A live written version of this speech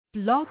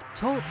Blog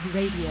Talk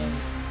Radio.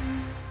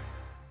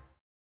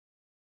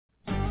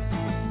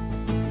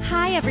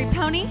 Hi, every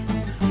pony.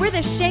 We're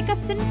the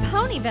Shake-Ups in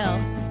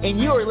Ponyville.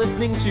 And you're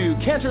listening to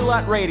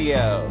Canterlot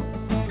Radio.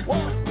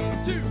 1,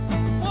 2,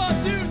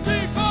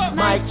 3, 4.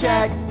 Mike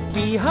Jack,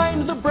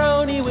 behind the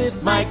brony with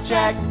Mike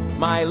Jack.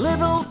 My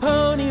little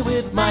pony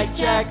with Mike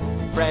Jack.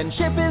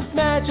 Friendship is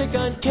magic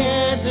on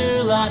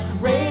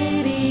Canterlot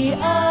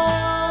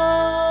Radio.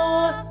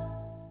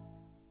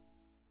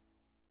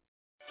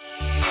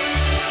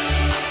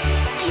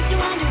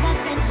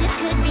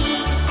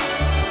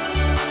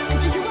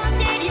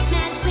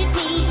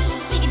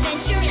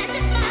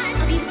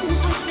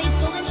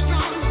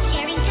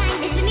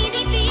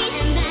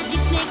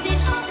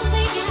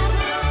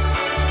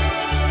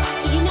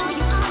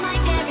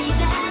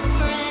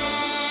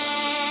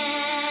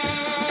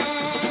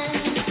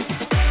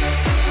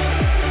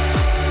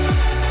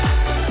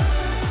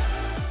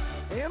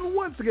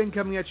 Again,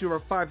 coming at you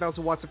over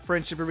 5,000 watts of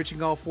friendship and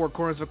reaching all four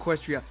corners of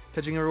Equestria,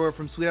 touching everywhere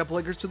from Sweet Apple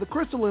Acres to the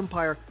Crystal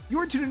Empire.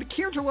 You're tuned into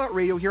Canterlot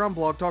Radio here on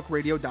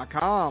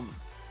BlogTalkRadio.com.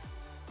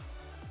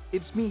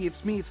 It's the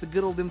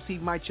good old MC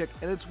Mike Check,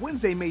 and it's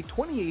Wednesday, May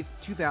 28th,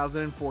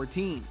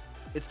 2014.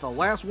 It's the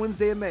last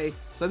Wednesday of May, so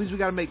that means we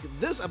got to make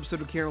this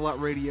episode of Canterlot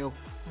Radio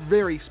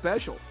very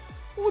special.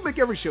 Well, we make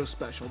every show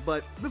special,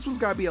 but this one's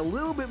got to be a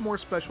little bit more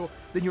special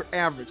than your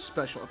average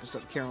special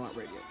episode of Canterlot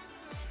Radio.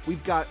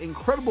 We've got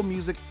incredible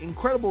music,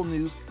 incredible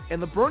news,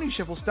 and the Brony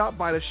Chef will stop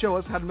by to show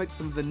us how to make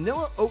some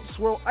vanilla oat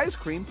swirl ice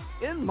cream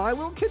in my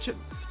little kitchen.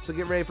 So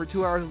get ready for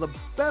 2 hours of the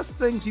best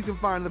things you can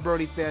find in the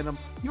Brony fandom.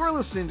 You are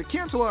listening to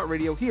Canterlot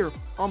Radio here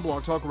on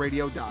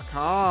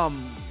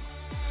BlogTalkRadio.com.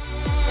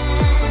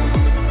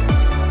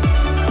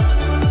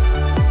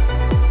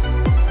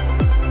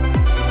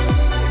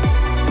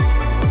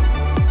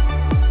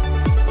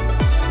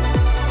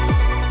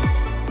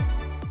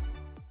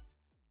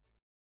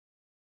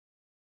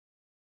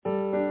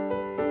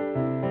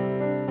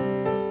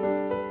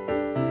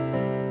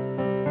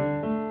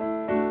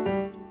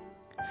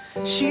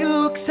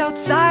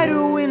 Outside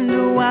her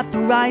window at the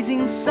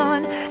rising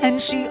sun,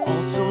 and she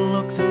also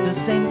looks at the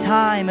same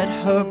time at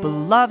her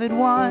beloved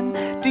one.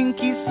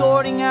 Dinky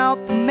sorting out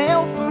the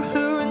mail for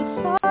her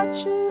in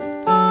such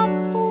a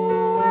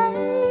thoughtful way.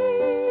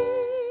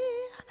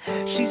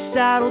 She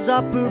saddles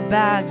up her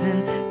bags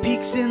and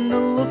peeks in the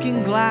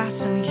looking glass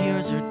and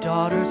hears her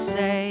daughter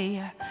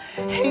say,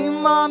 "Hey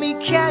mommy,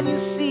 can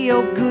you see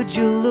how good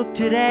you look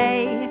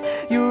today?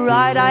 Your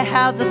right eye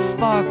has a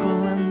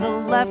sparkle and the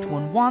left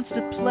one wants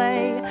to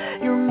play.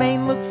 Your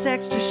mane looks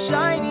extra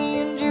shiny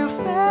and your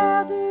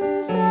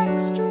feathers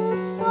extra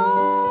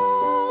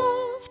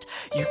soft.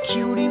 Your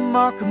cutie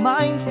mark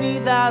reminds me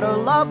that our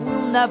love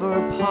will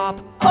never pop.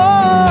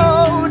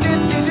 Oh,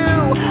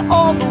 did-de-do,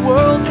 all the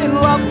world's in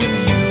love with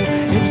you.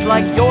 It's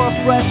like you're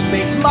a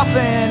fresh-baked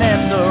muffin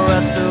and the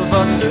rest of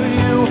us are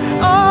you.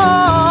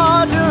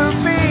 Oh,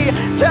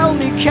 Derby, tell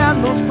me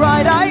can those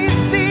bright eyes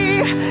see?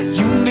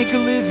 You make a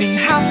living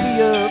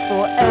happier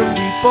for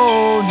every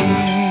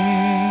pony."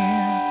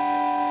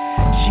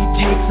 She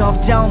takes off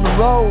down the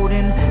road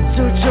in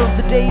search of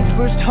the day's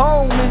first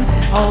home, and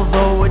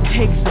although it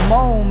takes a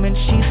moment,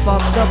 she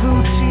spots a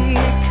boutique.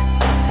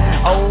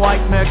 A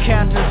white mare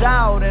canters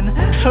out and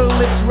her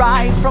lips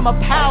rise from a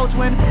pout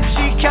when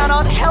she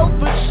cannot help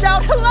but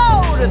shout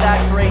hello to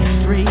that great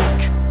streak.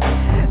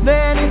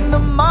 Then in the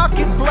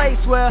marketplace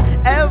where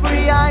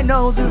every eye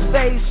knows her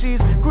face,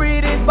 she's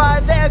greeted by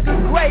their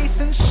good grace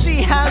and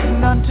she has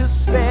none to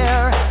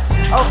spare.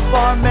 A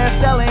farm mare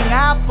selling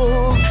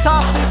apples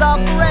tosses up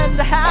rent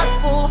a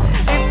hatful.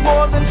 It's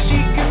more than she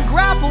can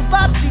grapple,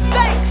 but she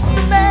takes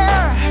the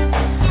mare.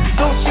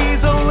 Though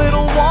she's a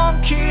little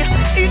wonky,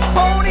 each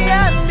pony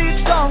and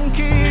each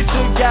donkey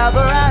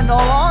together and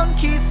all on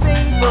key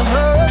sing for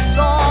her a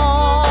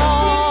song.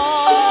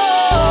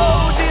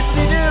 Oh,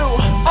 did-de-do,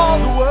 all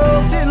the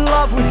world's in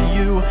love with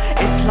you.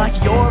 It's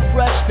like you're a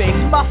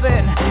fresh-baked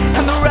muffin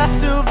and the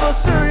rest of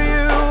us are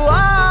you.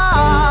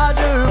 Ah,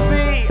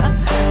 Derby,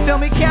 tell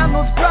me can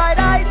those bright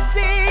eyes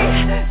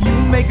see? You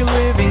make a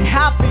living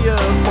happier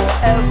for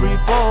every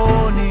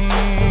pony.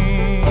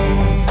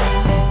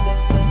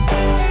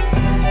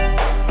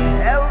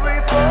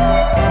 Every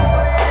pony.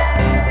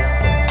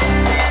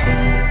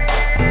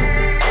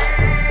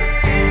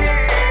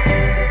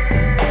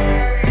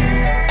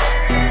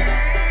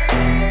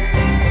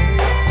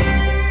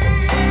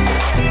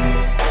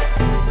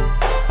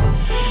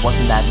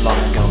 Wasn't that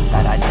long ago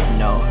that I didn't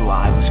know who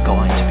I was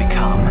going to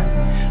become.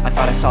 I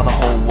thought I saw the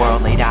whole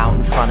world laid out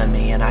in front of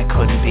me, and I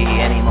couldn't be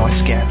any more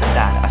scared than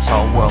that. I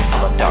saw a world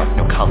full of dark,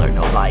 no color,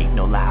 no light,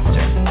 no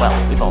laughter. Well,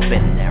 we've all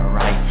been there,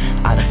 right?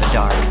 Out of the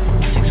dark,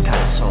 6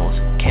 kind of souls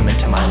came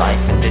into my life,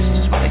 and this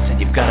is what they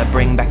said. You've gotta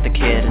bring back the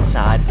kid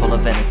inside, full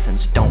of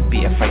innocence. Don't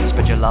be afraid,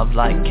 spread your love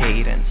like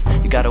cadence.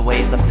 You got a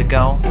ways left to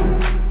go,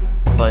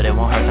 but it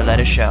won't hurt to let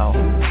it show.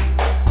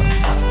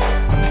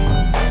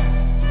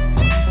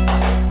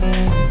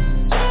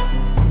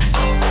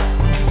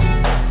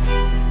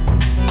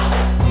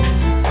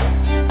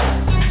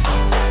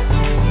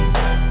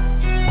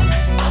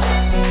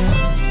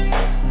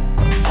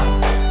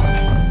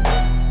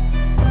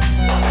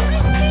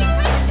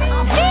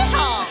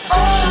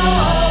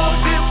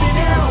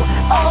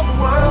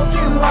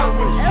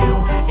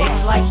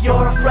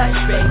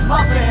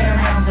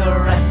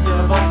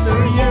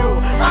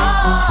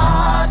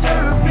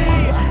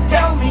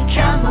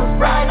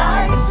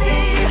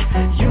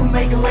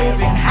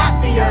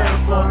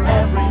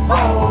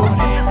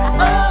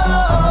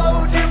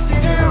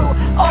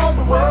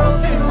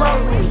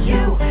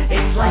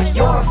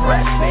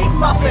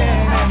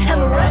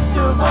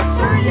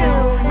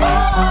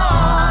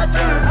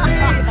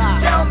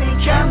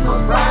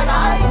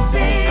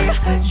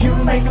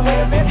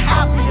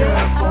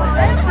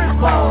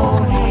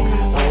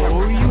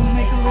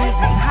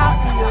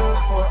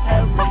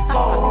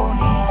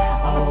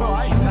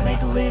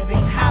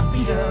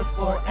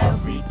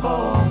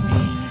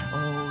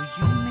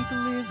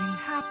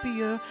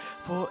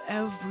 for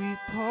every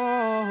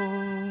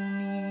pony.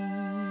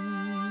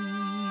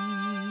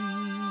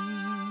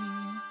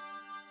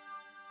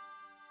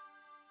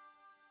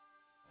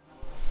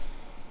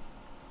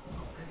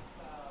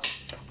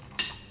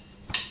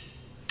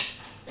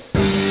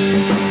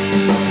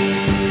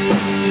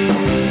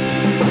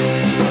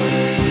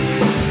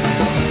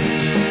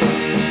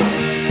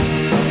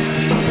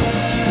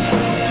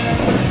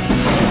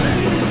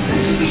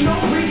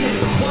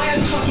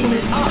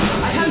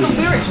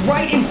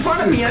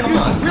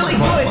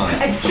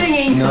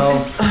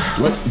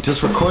 Let's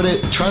just record it.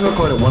 Try and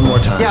record it one more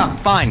time.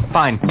 Yeah,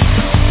 fine.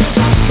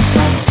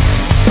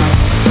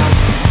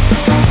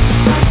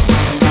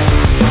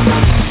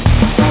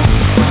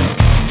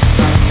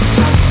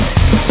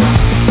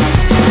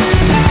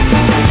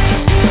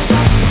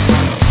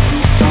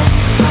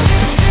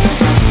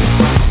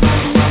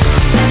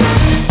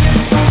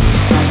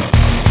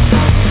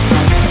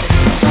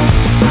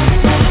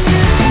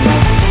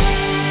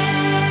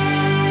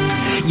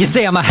 You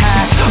say I'm a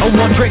hack, a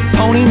one-trick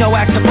pony, no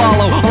act to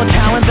follow. All the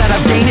talent that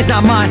I've gained is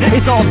not mine,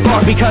 it's all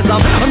gone because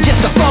I'm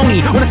just a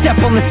phony. When I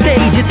step on the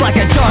stage, it's like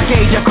a dark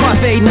age, a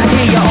crossfade, and I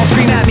hear y'all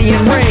scream at me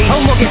in rage.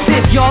 Oh, look at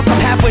this, y'all, I'm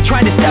halfway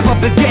trying to step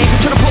up his game,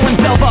 trying to pull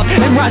himself up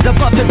and rise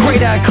above to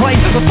greater acclaim.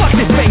 But fuck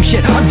this fame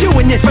shit, I'm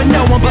doing this for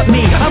no one but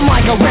me. I'm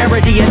like a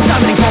rarity, and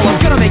something cold,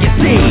 I'm gonna make it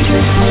see.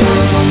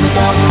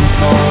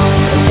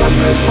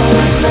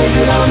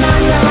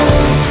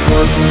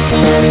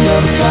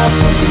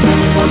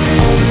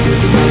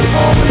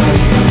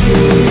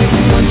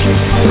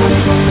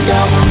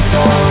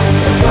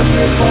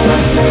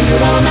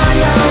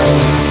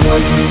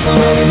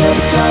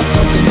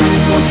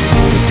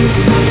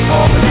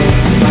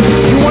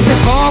 You want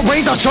this bar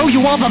raised? I'll show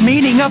you all the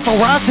meaning of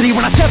ferocity.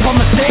 When I step on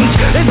the stage,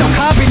 there's no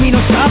copying me,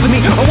 no stopping me.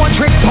 A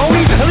one-trick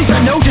pony, at least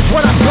I know just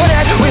what I'm good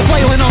at. We're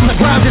flailing on the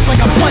ground just like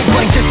a blank.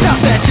 Just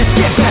stop that, just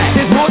get back.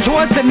 There's more to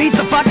us than meets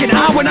the fucking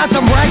eye. We're not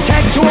some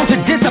ragtag tools to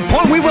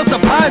disappoint. We will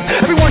surprise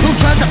everyone who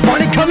tries to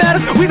front and come at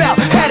us. We've out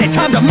had it,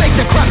 time to make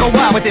the crowd go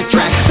wild with this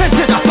track. That's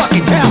just a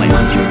fucking talent.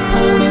 One-trick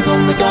ponies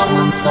only got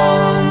one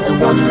song, and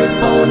one-trick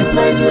pony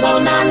plays it all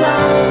night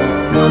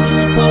long.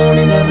 One-trick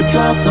pony never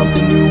tries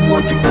something new.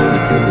 One-trick pony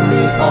giving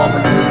me all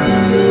my news to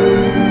you.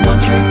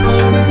 One-trick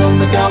ponies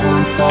only got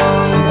one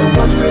song, and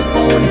one-trick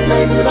pony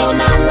plays it all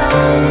night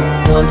long.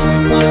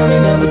 One-trick pony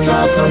never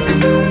tries something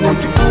new.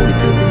 One-trick pony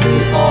giving me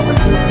all my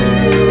news to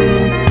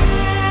you.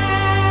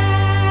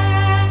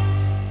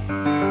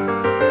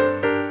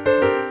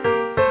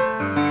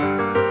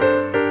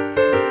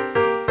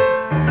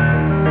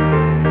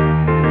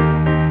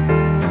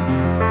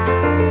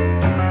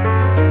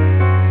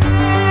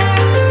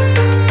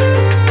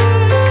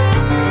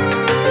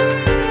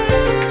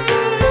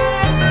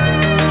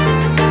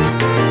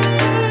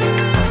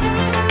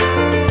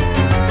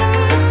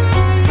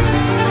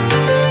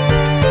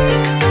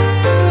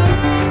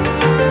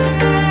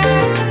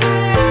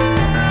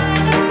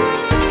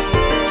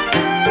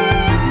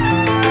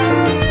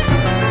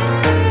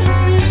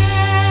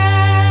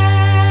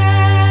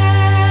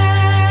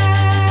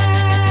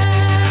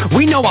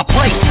 Our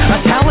place,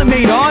 a talent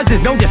made ours is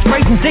no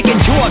disgrace and sticking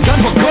to our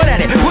guns, we're good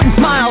at it, putting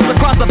smiles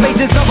across the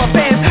faces of our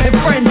fans and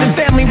friends and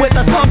family with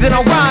our songs and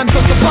our rhymes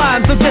so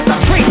sublime, so just I'm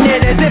treating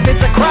it as if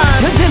it's a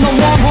crime. It's in the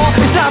long haul,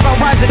 it's not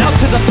about rising up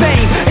to the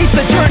fame, it's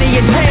the journey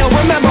entailed,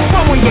 remember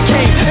from where you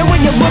came, and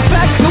when you look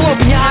back, you'll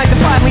open your eyes and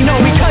finally know,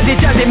 because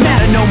it doesn't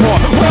matter no more,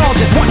 we're all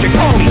just one-trick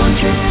ponies.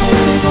 One-trick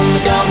ponies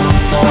only got one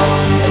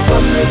song, and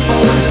one-trick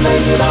ponies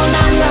plays it all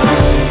night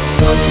long.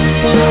 One-trick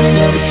pony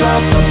never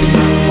tries something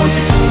new,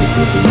 one-trick pony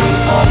giving me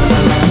all the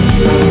news to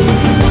you.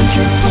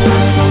 One-trick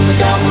ponies only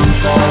got one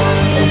song,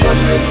 and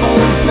one-trick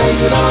pony plays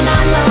it all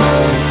night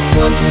long.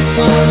 One-trick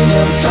pony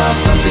never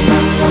tries something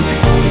new, one-trick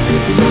pony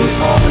giving me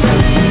all the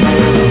news to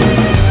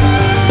you.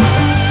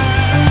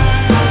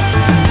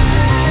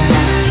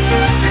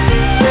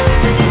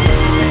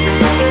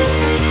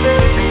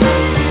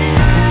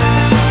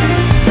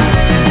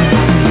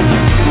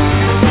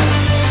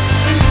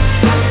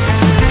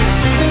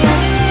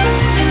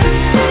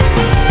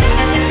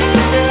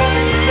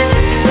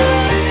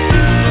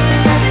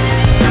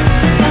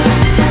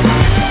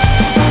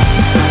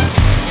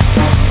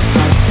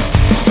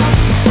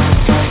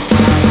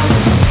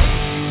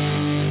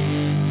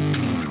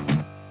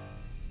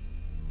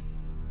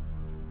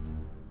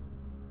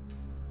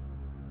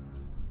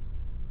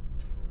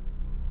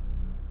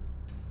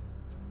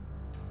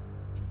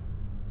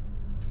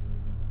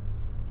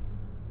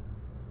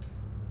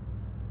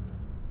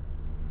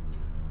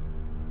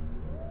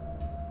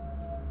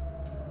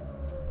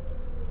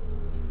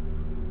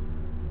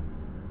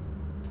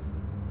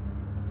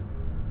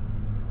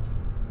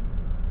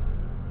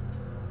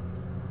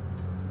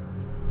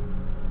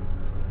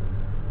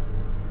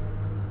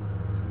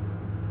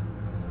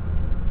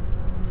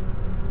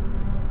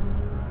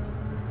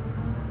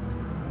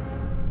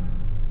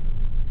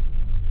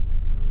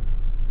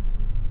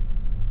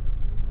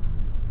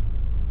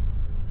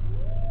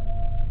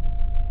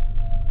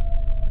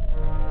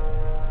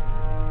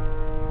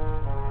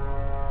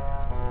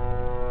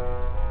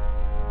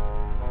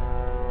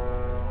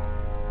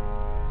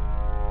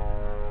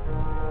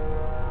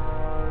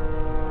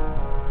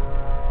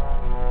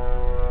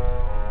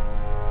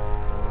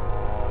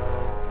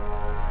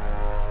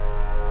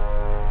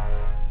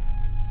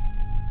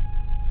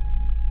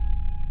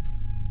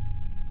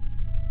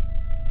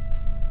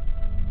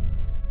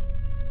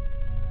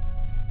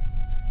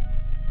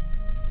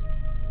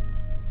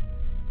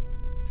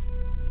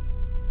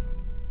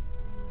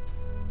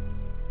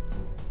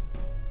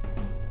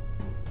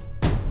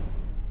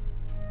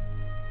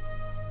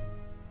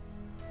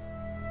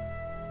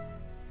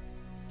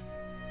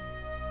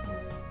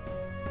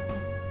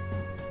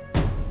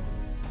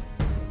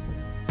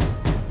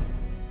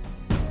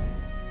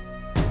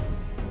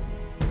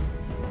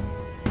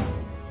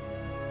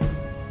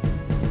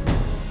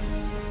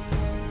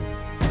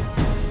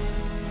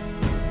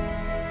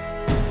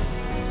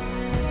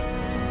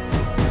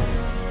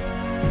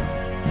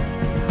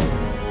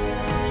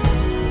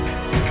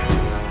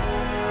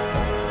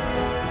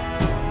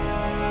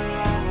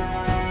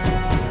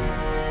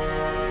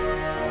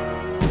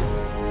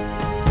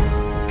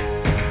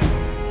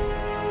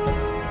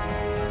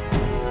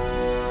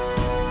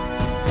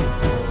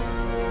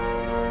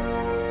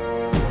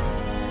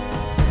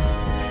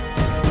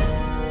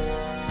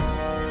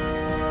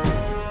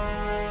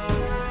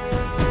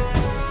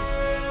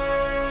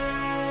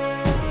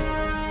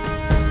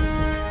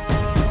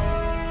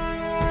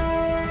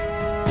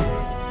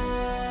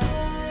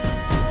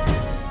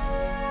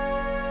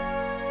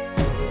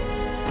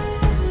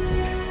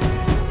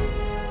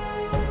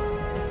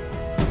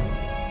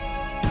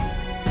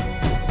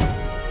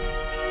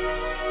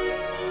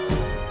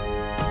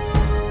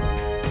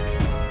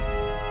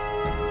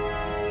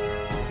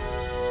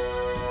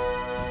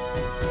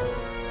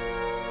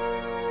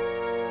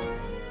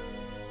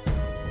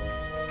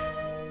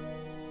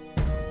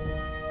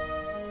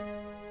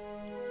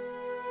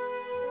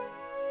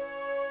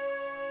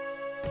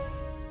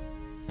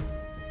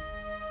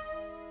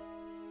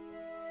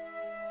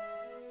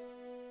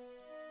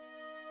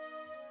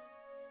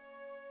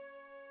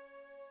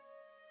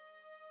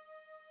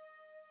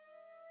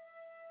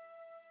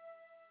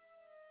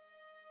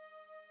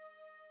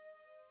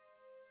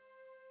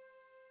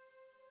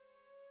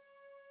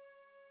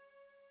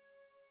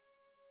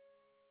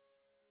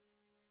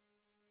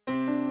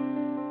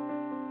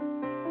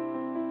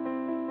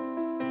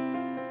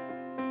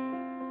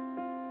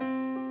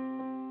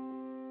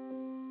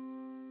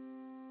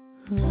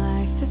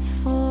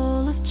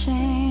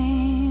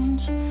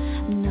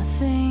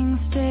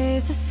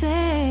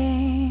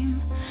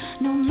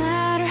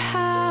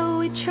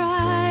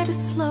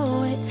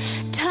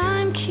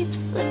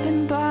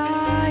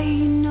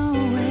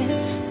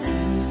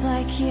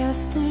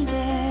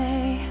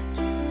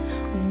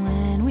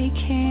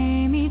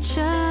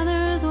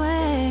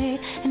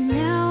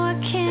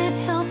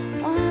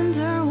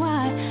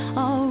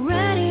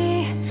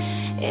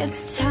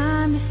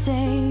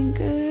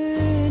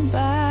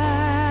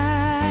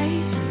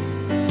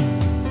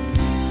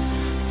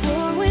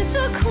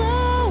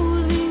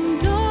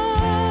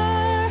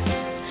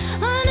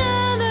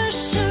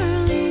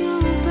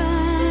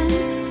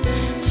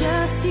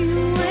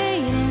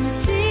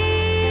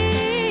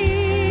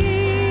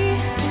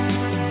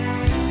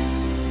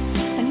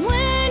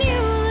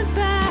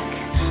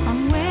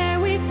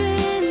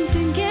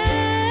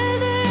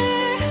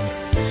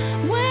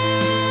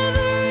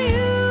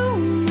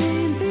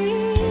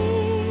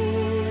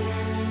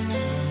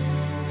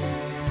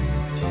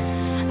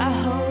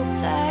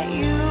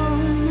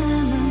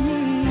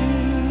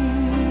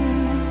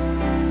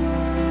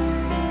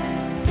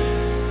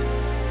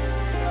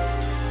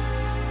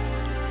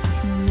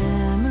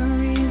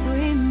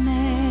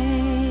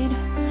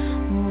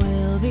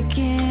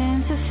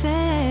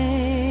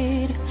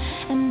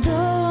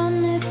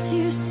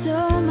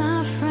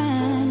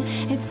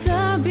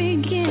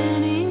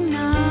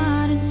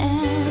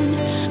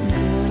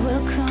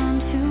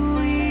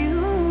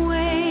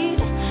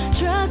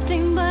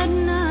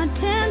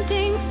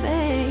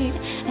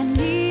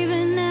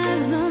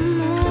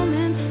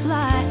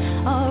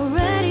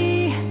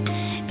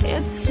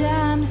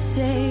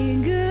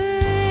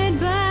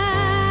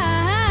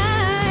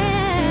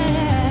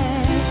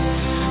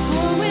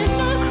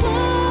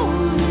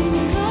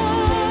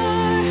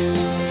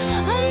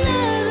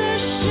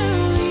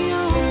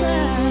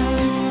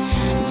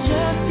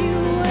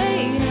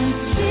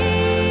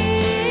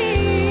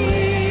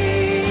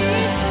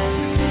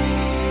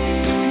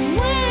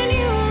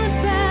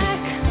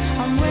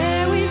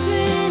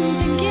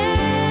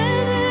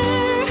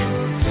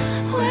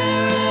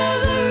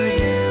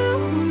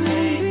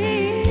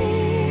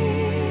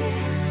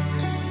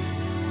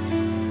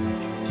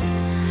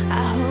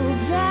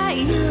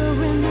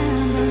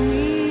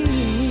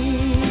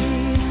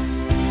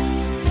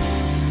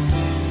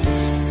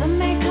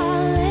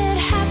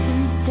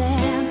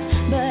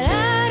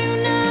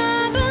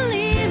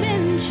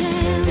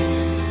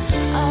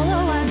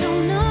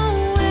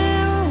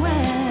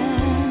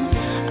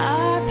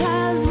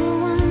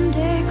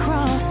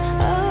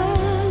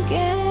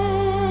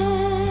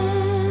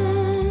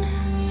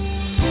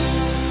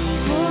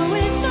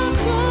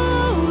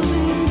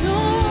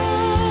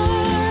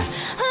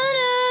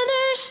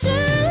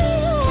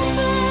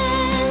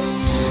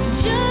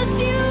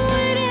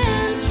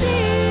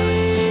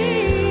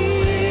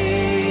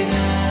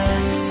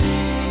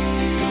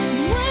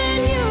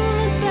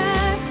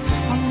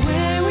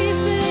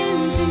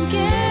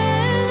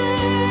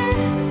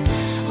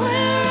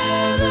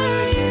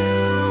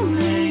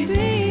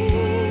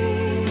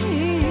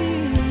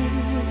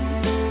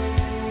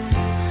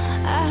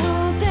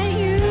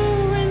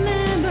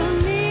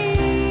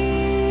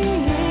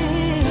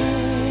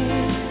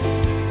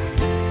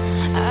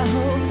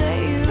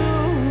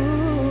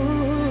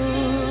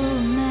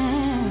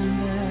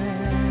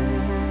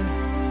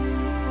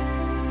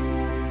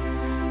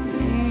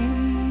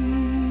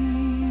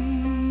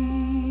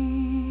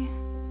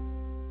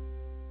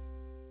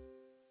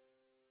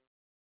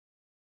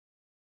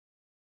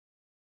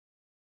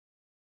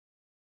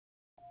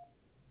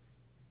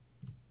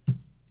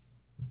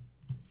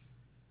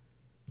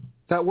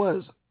 That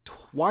was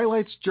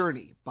Twilight's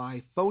Journey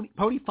by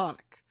Ponyphonic.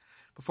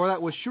 Before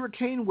that was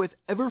Sugarcane with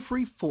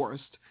Everfree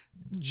Forest,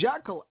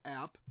 Jackal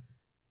App,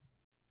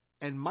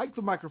 and Mike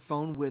the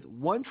Microphone with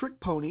One Trick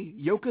Pony,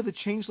 Yoka the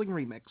Changeling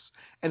Remix,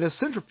 and a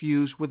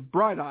Centrifuge with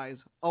Bright Eyes,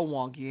 a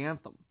wonky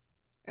anthem.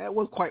 It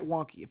was quite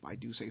wonky, if I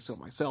do say so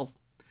myself.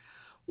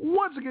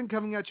 Once again,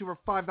 coming at you for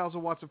 5,000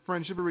 watts of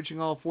friendship,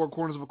 reaching all four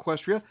corners of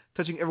Equestria,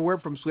 touching everywhere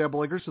from Swirl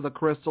to the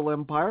Crystal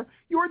Empire.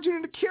 You are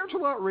tuned to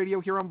Canterlot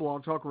Radio here on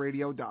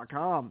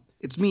BlogTalkRadio.com.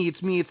 It's me,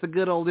 it's the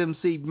good old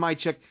MC, my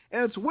chick,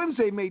 and it's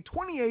Wednesday, May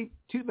 28,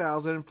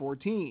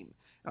 2014.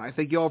 And I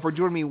thank you all for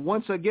joining me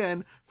once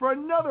again for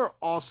another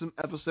awesome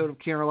episode of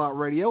Canterlot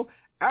Radio.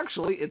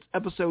 Actually, it's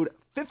episode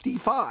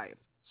 55,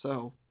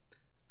 so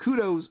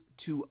kudos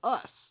to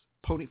us,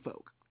 pony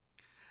folk.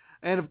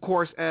 And, of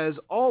course, as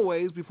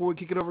always, before we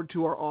kick it over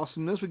to our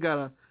awesomeness, we got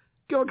to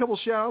give a couple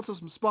shout-outs to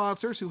some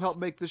sponsors who help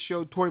make this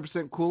show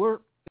 20%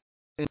 cooler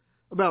in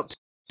about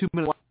 2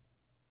 minutes.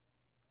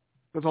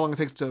 That's how long it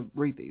takes to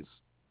read these.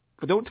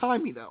 But don't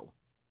time me, though.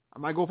 I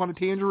might go off on a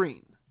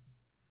tangerine.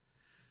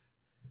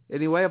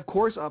 Anyway, of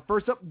course,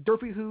 first up,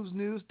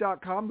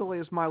 DerpyHoovesNews.com, the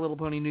latest My Little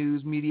Pony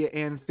news, media,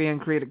 and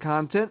fan-created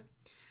content.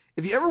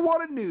 If you ever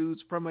wanted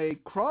news from a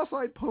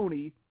cross-eyed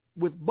pony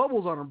with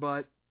bubbles on her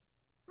butt,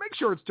 make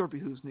sure it's Derpy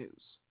Who's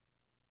News.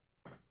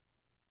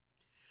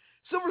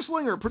 Silver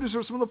Slinger,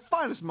 producer of some of the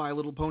finest My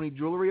Little Pony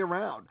jewelry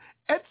around.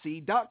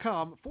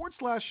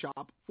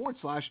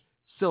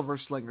 Etsy.com/shop/Silver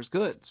Slingers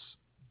Goods.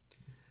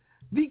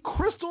 The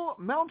Crystal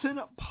Mountain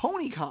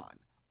PonyCon,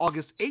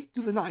 August 8th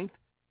through the 9th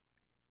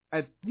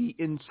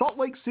in Salt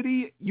Lake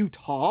City,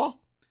 Utah,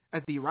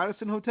 at the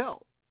Radisson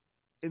Hotel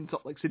in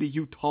Salt Lake City,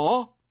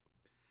 Utah.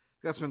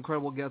 Got some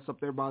incredible guests up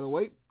there, by the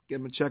way.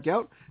 Give them a check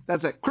out.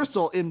 That's at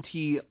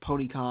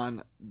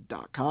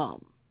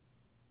crystalmtponycon.com.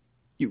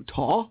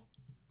 Utah?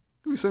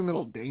 We're saying that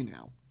all day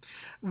now.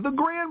 The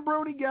Grand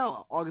Brony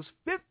Gala, August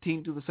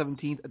 15th to the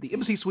 17th at the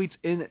Embassy Suites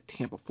in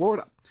Tampa,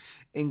 Florida.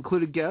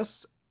 Included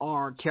guests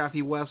are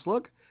Kathy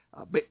Westlook,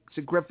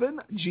 Basic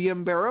Griffin,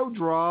 GM Barrow,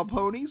 Draw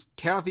Ponies,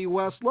 Kathy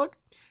Westlook,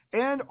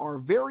 and our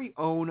very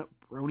own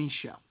Brony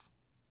Chef.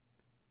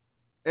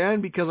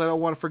 And because I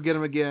don't want to forget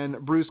him again,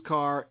 Bruce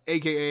Carr,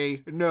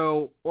 a.k.a.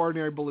 No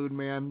Ordinary Balloon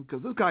Man,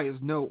 because this guy is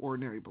no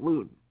ordinary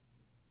balloon.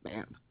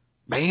 Man.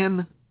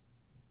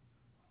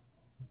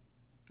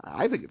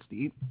 I think it's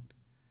neat.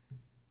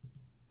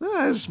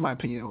 That's just my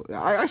opinion.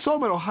 I saw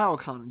him at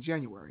OhioCon in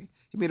January.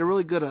 He made a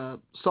really good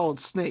Solid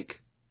Snake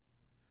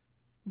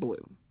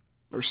balloon.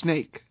 Or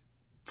Snake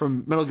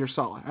from Metal Gear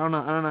Solid. I don't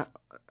know.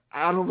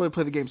 I don't really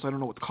play the game, so I don't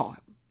know what to call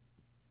him.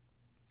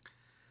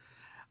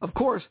 Of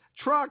course,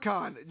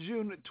 TriCon,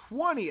 June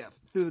 20th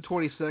through the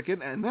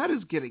 22nd, and that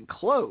is getting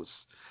close,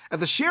 at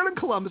the Sheraton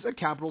Columbus at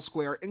Capitol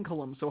Square in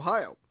Columbus,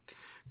 Ohio.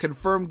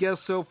 Confirmed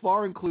guests so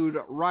far include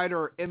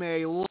writer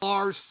M.A.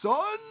 Larson,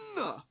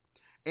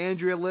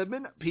 Andrea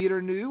Libman,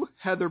 Peter New,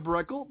 Heather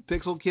Breckel,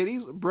 Pixel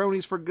Kitties,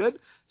 Bronies for Good,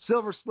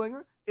 Silver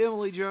Slinger,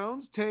 Emily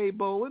Jones, Tay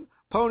Bolin,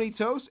 Pony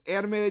Toast,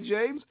 Animated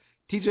James,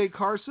 T.J.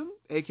 Carson,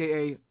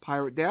 a.k.a.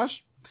 Pirate Dash,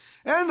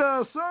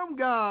 and some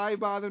guy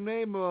by the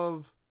name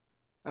of...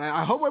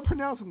 I hope I'm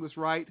pronouncing this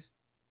right.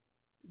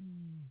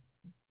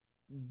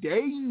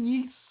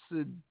 Daniel.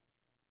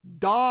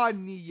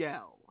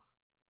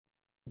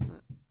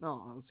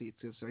 No, let's see. It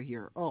says right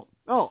here.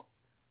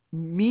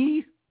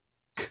 Meek.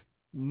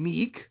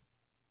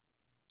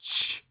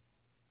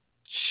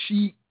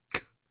 Cheek.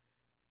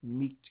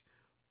 Meek.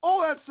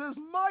 Oh, that says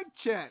mic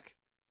check.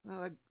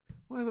 Why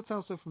does that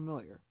sound so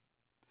familiar?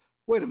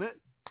 Wait a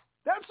minute.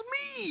 That's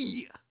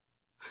me.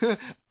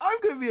 I'm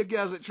going to be a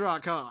guest at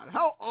TriCon.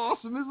 How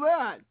awesome is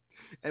that?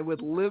 And with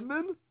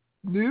Libman,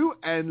 New,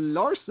 and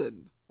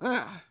Larson.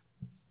 I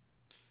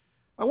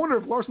wonder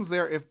if Larson's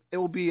there, if it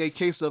will be a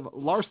case of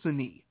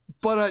larceny.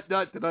 But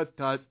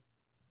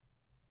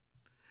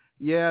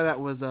yeah, that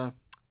was bad.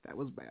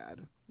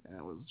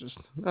 That was just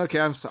okay.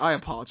 I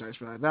apologize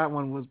for that. That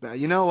one was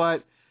bad. You know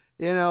what?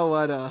 Do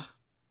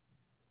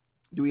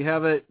we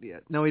have it? Yeah.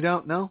 No, we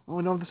don't. No,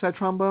 we don't have the sad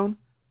trombone.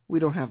 We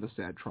don't have the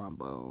sad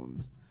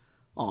trombone.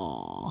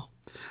 Aw.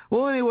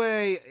 Well,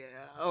 anyway,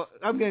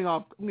 I'm getting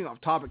off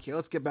topic here.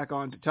 Let's get back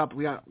on to topic.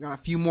 We got a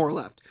few more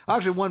left.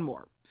 Actually, one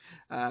more.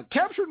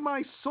 Captured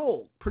My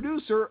Soul,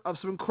 producer of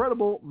some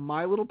incredible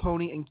My Little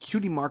Pony and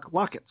Cutie Mark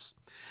lockets.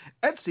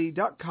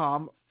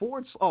 Etsy.com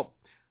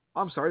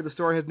I'm sorry, the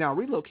store has now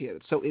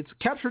relocated. So it's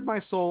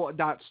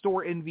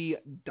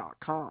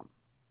capturedmysoul.storeenvy.com.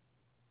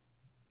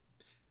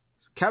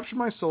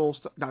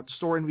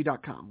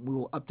 Capturedmysoul.storeenvy.com. We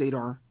will update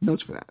our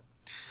notes for that.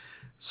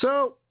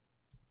 So,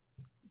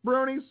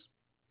 Bronies,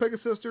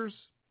 Pegasisters,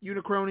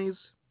 Unicronies,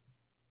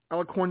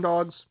 Alicorn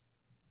Dogs,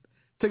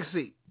 take a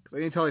seat. I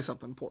need to tell you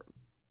something important.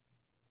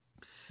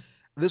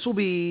 This will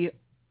be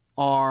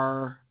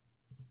our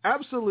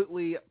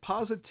absolutely,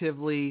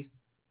 positively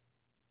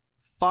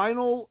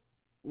final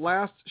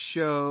last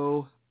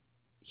show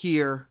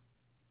here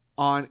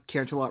on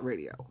Canterlot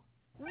Radio.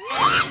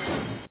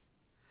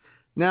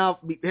 Now,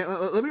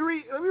 let me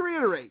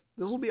reiterate.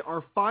 This will be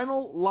our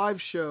final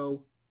live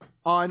show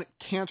on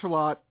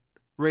Canterlot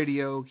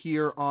Radio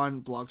here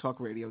on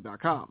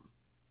BlogTalkRadio.com.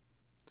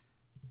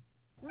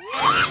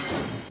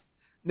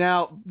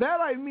 Now,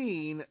 that I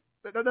mean,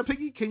 now,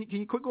 Piggy, can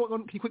you quick go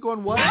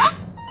on what?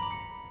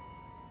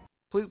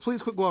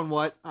 Please quick go on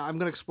what? I'm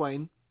going to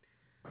explain.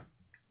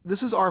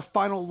 This is our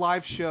final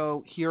live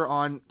show here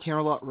on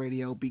Canterlot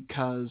Radio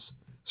because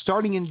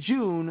starting in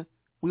June,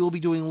 we will be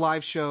doing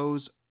live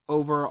shows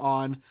over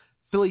on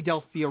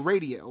Fillydelphia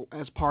Radio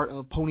as part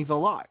of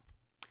Ponyville Live.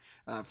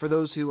 For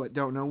those who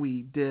don't know,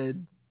 we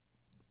did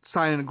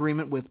sign an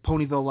agreement with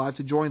Ponyville Live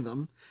to join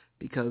them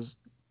because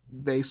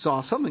they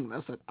saw something in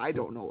us that I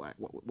don't know. I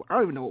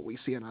don't even know what we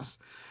see in us.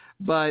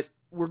 But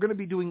we're going to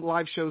be doing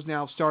live shows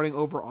now starting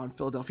over on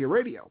Fillydelphia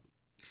Radio.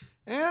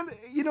 And,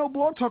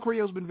 Blog Talk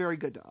Radio has been very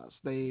good to us.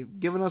 They've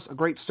given us a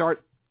great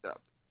start.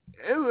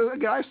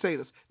 Again, I say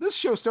this. This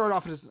show started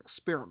off as an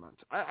experiment.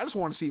 I just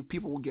want to see if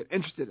people will get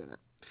interested in it.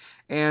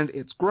 And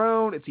it's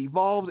grown. It's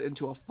evolved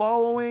into a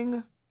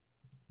following.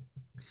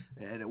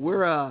 And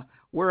we're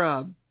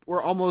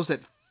almost at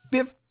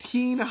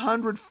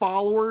 1,500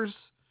 followers.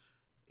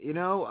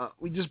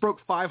 We just broke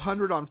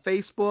 500 on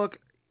Facebook.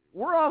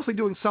 We're obviously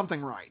doing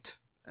something right.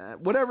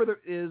 Whatever there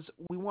is,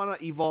 we want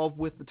to evolve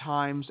with the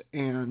times,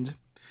 and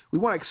we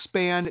want to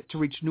expand to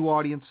reach new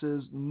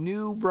audiences,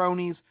 new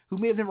bronies who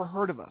may have never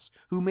heard of us,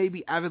 who may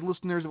be avid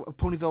listeners of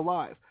Ponyville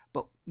Live,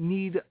 but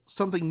need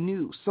something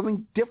new,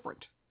 something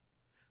different.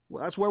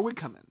 Well, that's where we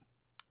come in.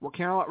 We're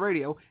Canterlot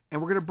Radio,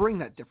 and we're going to bring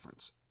that difference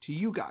to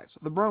you guys,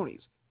 the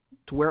bronies,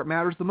 to where it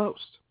matters the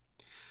most.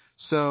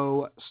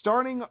 So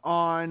starting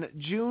on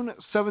June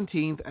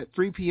 17th at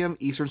 3 p.m.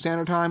 Eastern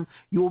Standard Time,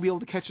 you will be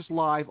able to catch us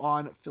live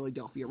on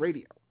Fillydelphia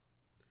Radio.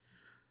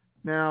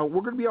 Now,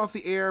 we're going to be off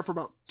the air for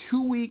about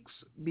 2 weeks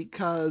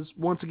because,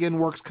 once again,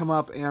 work's come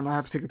up and I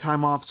have to take the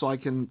time off so I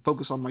can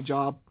focus on my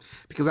job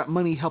because that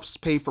money helps us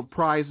pay for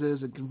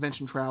prizes and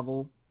convention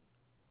travel.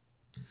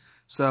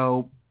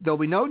 So there'll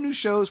be no new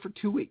shows for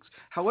 2 weeks.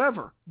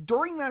 However,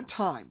 during that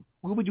time,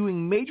 we'll be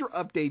doing major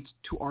updates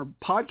to our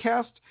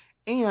podcast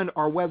and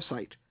our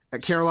website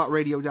at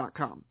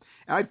CanterlotRadio.com.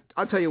 And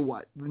I'll tell you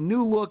what, the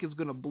new look is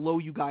going to blow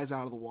you guys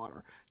out of the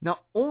water.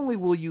 Not only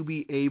will you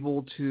be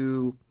able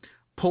to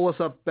pull us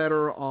up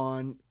better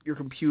on your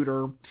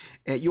computer,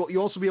 and you'll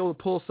also be able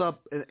to pull us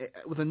up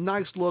with a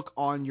nice look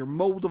on your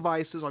mobile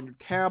devices, on your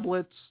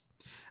tablets.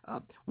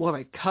 We'll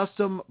have a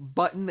custom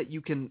button that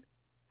you can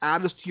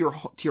add us to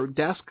your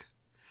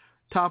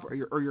desktop or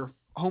your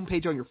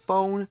homepage on your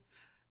phone.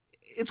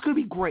 It's going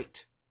to be great.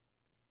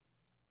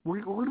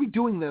 We're going to be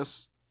doing this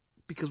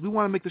because we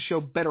want to make the show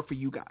better for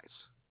you guys.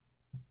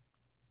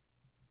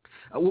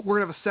 We're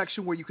going to have a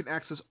section where you can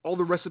access all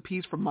the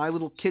recipes from My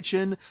Little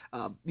Kitchen.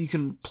 You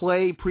can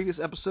play previous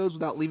episodes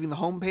without leaving the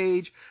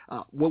homepage.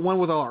 One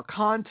with all our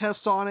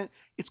contests on it.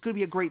 It's going to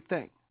be a great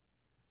thing.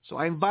 So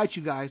I invite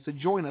you guys to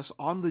join us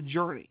on the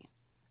journey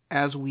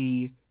as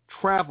we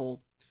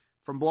travel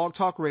from Blog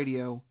Talk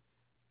Radio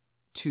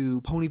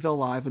to Ponyville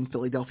Live and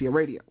Fillydelphia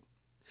Radio.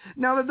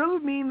 Now, that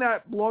doesn't mean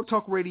that Blog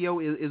Talk Radio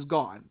is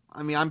gone.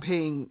 I mean, I'm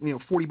paying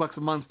 $40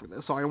 a month for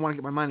this, so I want to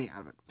get my money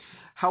out of it.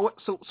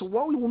 So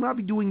while we will not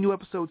be doing new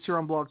episodes here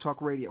on Blog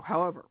Talk Radio,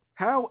 however,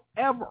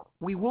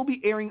 we will be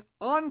airing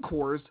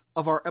encores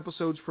of our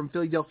episodes from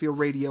Fillydelphia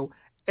Radio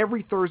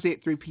every Thursday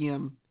at 3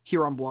 p.m.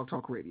 here on Blog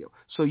Talk Radio.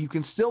 So you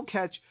can still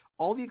catch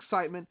all the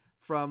excitement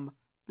from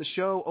the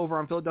show over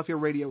on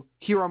Fillydelphia Radio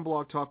here on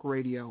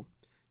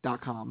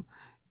BlogTalkRadio.com,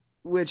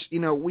 which,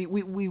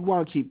 we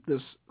want to keep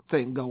this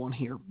thing going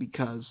here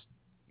because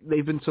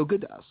they've been so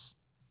good to us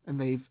and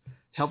they've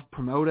helped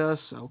promote us.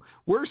 So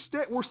we're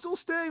still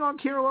staying on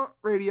Canterlot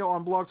Radio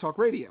on Blog Talk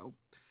Radio,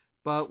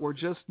 but we're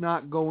just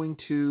not going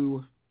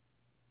to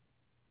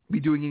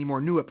be doing any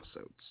more new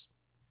episodes.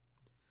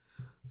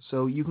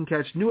 So you can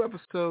catch new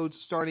episodes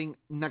starting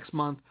next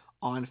month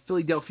on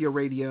Fillydelphia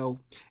Radio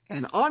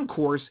and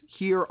encores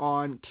here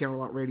on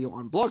Canterlot Radio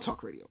on Blog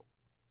Talk Radio.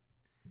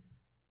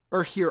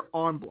 Or here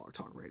on Blog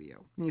Talk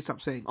Radio. You need to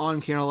stop saying on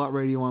Canterlot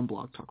Radio on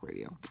Blog Talk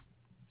Radio.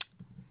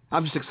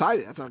 I'm just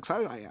excited. That's how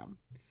excited I am.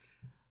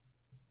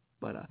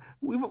 But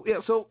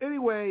so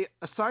anyway,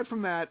 aside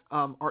from that,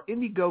 our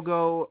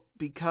Indiegogo,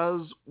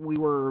 because we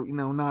were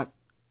not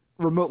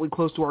remotely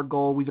close to our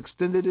goal, we've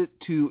extended it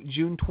to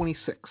June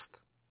 26th.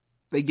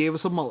 They gave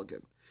us a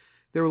mulligan.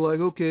 They were like,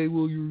 okay,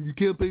 well your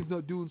campaign's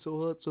not doing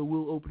so hot, so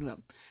we'll open it up.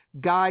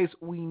 Guys,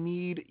 we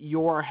need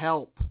your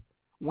help.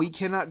 We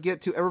cannot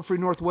get to Everfree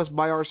Northwest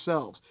by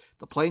ourselves.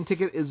 The plane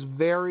ticket is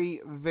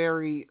very,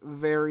 very,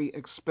 very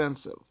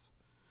expensive.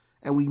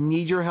 And we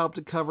need your help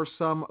to cover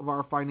some of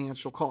our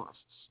financial costs.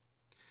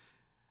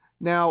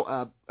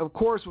 Now, of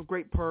course, with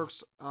great perks,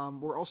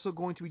 we're also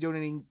going to be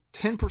donating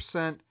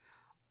 10%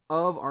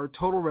 of our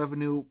total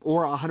revenue,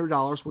 or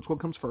 $100, which one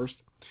comes first,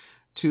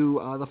 to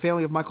the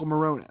family of Michael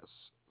Morones,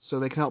 so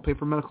they can help pay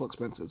for medical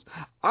expenses.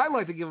 I'd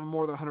like to give them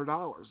more than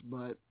 $100,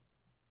 but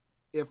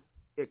if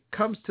it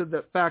comes to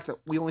the fact that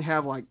we only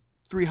have like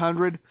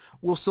 300,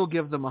 we'll still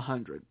give them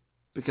 100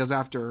 because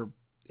after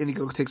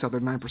Indiegogo takes out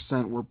their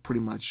 9%, we're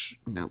pretty much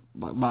about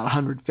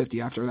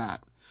 150 after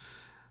that.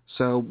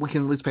 so we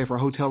can at least pay for a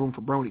hotel room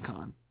for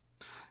BronyCon.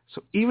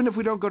 So even if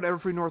we don't go to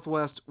Everfree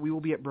Northwest, we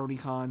will be at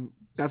BronyCon.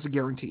 That's a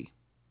guarantee.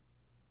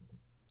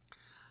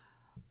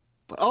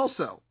 But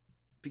also,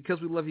 because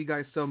we love you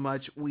guys so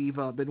much, we've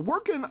been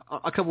working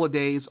a couple of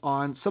days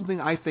on something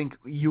I think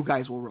you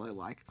guys will really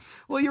like.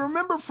 Well, you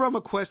remember from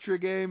Equestria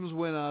Games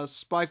when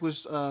Spike was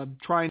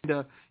trying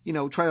to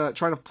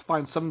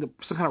find some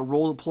kind of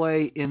role to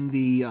play in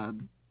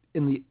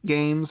the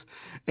games,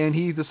 and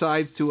he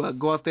decides to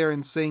go out there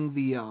and sings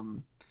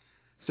the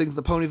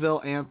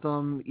Ponyville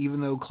anthem, even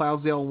though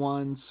Cloudsdale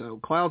won. So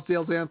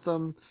Cloudsdale's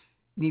anthem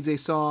needs a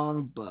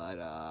song, but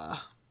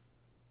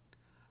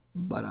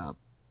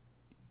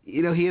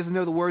he doesn't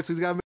know the words, so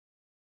he's got to make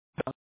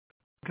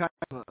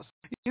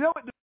You know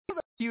what? To get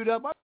that queued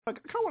up, I kind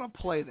of want to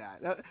play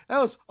that. That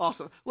was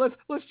awesome. Let's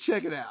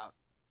check it out.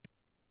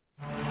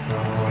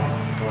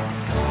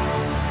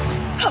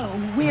 Oh,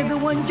 we're the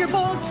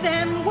Wonderbolts,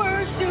 and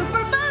we're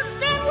super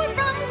fast, and we're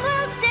from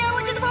Cloudsdale,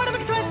 which is a part of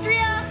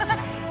Equestria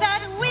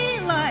that we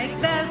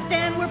like best,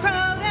 and we're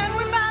proud, and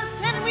we're fast,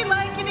 and we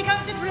like it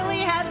because it really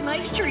has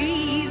nice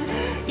trees.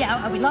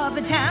 Yeah, we love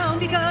the town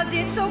because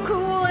it's so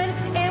cool,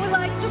 and we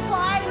like to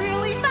fly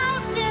really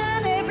fast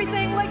and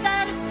everything like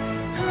that.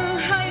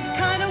 I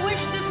kind of wish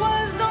this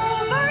was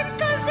over,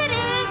 because it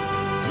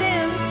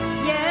isn't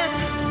yet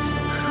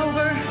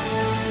over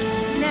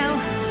now.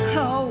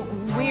 Oh,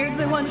 we're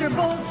the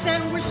Wonderbolts,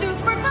 and we're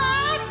super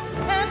fast,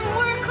 and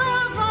we're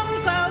clouds on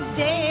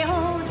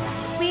Cloudsdale.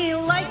 We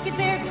like it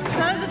there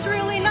because it's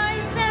really nice,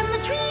 and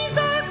the trees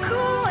are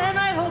cool, and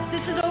I hope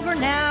this is over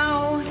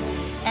now.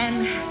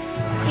 And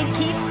it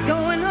keeps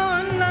going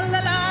on, la la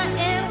la,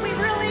 and we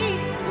really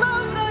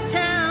love the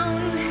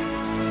town.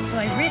 So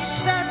I wish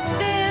that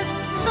this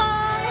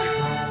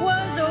song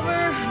was over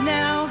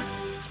now.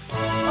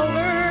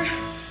 Over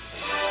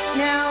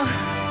now.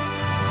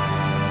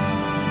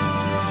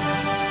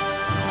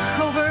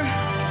 Over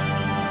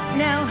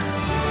now.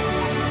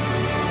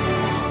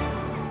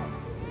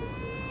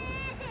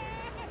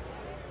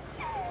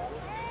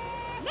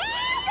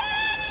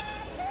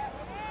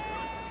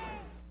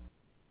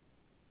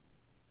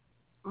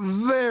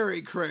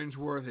 Very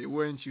cringeworthy,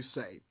 wouldn't you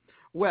say?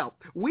 Well,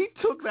 we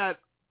took that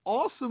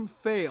awesome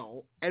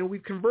fail and we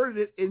converted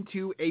it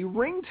into a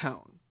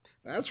ringtone.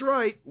 That's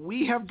right,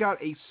 we have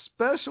got a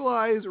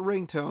specialized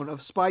ringtone of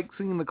Spike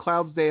singing the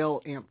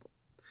Cloudsdale anthem.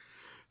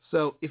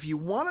 So if you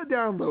want to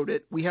download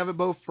it, we have it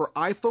both for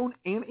iPhone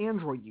and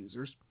Android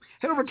users.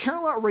 Head over to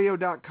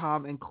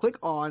CanterlotRadio.com and click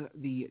on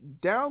the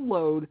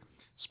Download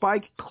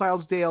Spike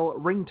Cloudsdale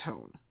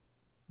Ringtone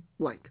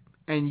link,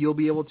 and you'll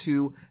be able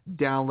to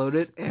download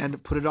it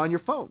and put it on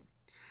your phone.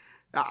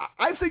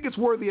 I think it's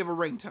worthy of a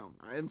ringtone,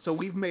 and so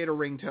we've made a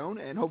ringtone,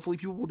 and hopefully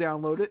people will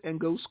download it and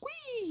go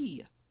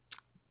squee.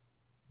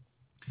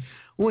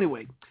 Well,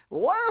 anyway,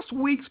 last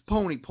week's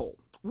Pony Poll,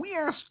 we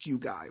asked you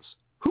guys,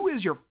 who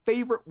is your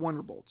favorite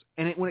Wonderbolts?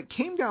 And when it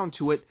came down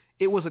to it,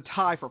 it was a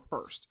tie for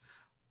first.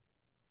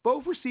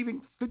 Both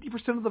receiving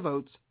 50% of the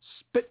votes,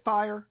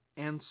 Spitfire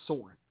and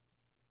Soren.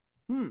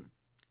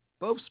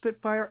 Both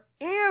Spitfire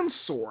and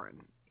Soren.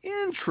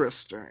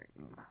 Interesting.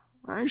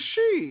 I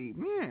see.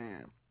 Yeah.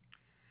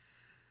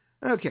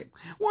 Okay.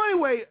 Well,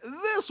 anyway,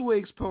 this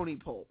week's Pony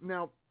Poll.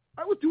 Now,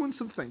 I was doing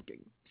some thinking.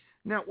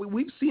 Now,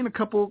 we've seen a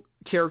couple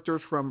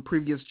characters from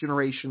previous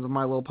generations of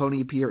My Little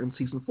Pony appear in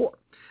Season 4,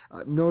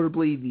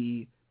 notably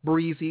the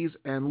Breezes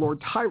and Lord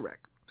Tyrek.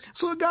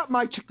 So it got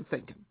my chick to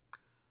thinking.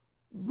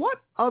 What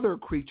other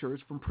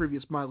creatures from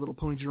previous My Little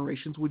Pony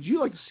generations would you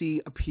like to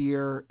see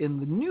appear in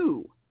the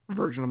new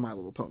version of My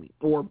Little Pony,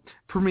 or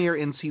premiere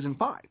in Season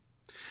 5?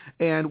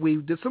 And we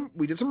did some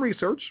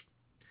research.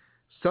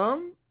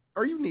 Some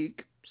are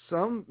unique,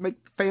 some make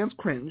fans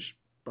cringe,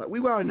 but we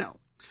want to know.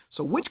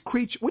 So which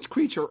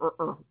creature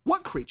or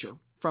what creature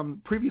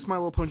from previous My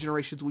Little Pony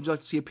generations would you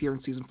like to see appear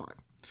in Season 5?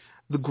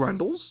 The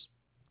Grundles,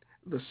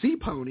 the Sea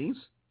Ponies,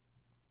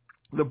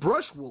 the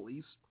Brush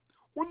Woolies,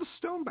 or the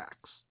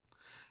Stonebacks?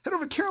 Head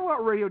over to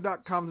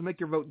CanterlotRadio.com to make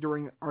your vote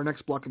during our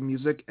next block of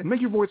music and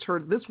make your voice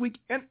heard this week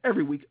and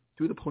every week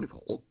through the Pony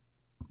Poll.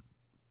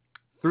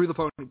 Through the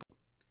Pony Poll.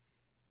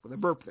 With a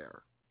burp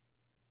there.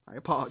 I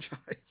apologize.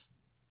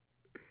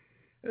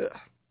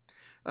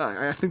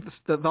 I think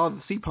the thought of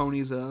the Sea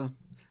Ponies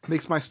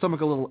makes my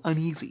stomach a little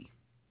uneasy.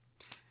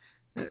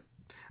 I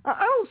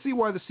don't see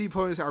why the Sea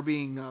Ponies are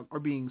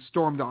being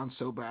stormed on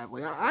so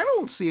badly. I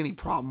don't see any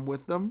problem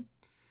with them.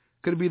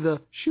 Could it be the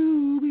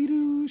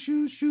shoo-be-doo,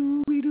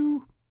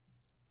 shoo-shoo-be-doo?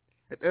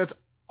 That's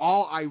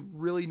all I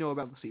really know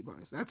about the Sea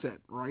Ponies. That's it,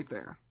 right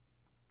there.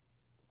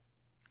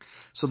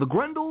 So the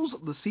Grundles,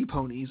 the Sea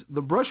Ponies,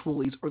 the Brush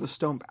Woolies, or the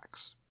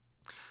Stonebacks.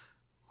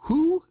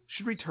 Who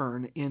should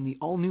return in the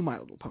all-new My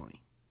Little Pony?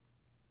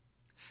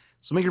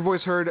 So make your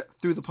voice heard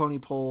through the Pony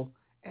Poll,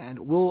 and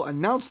we'll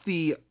announce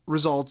the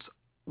results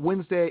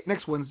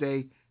next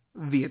Wednesday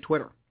via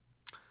Twitter.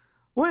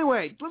 Well,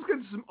 anyway, let's get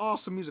into some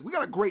awesome music. We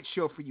got a great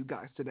show for you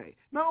guys today.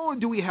 Not only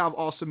do we have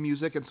awesome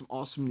music and some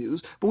awesome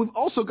news, but we've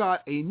also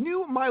got a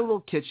new My Little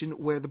Kitchen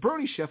where the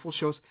Brony Chef will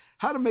show us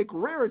how to make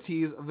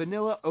Rarity's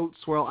vanilla oat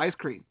swirl ice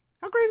cream.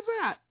 How great is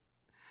that?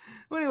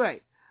 Well,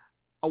 anyway,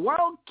 A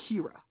Wild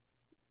Kira,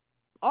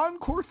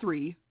 Encore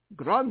 3,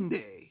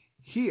 Grande,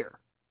 here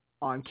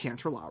on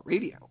Canterlot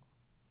Radio.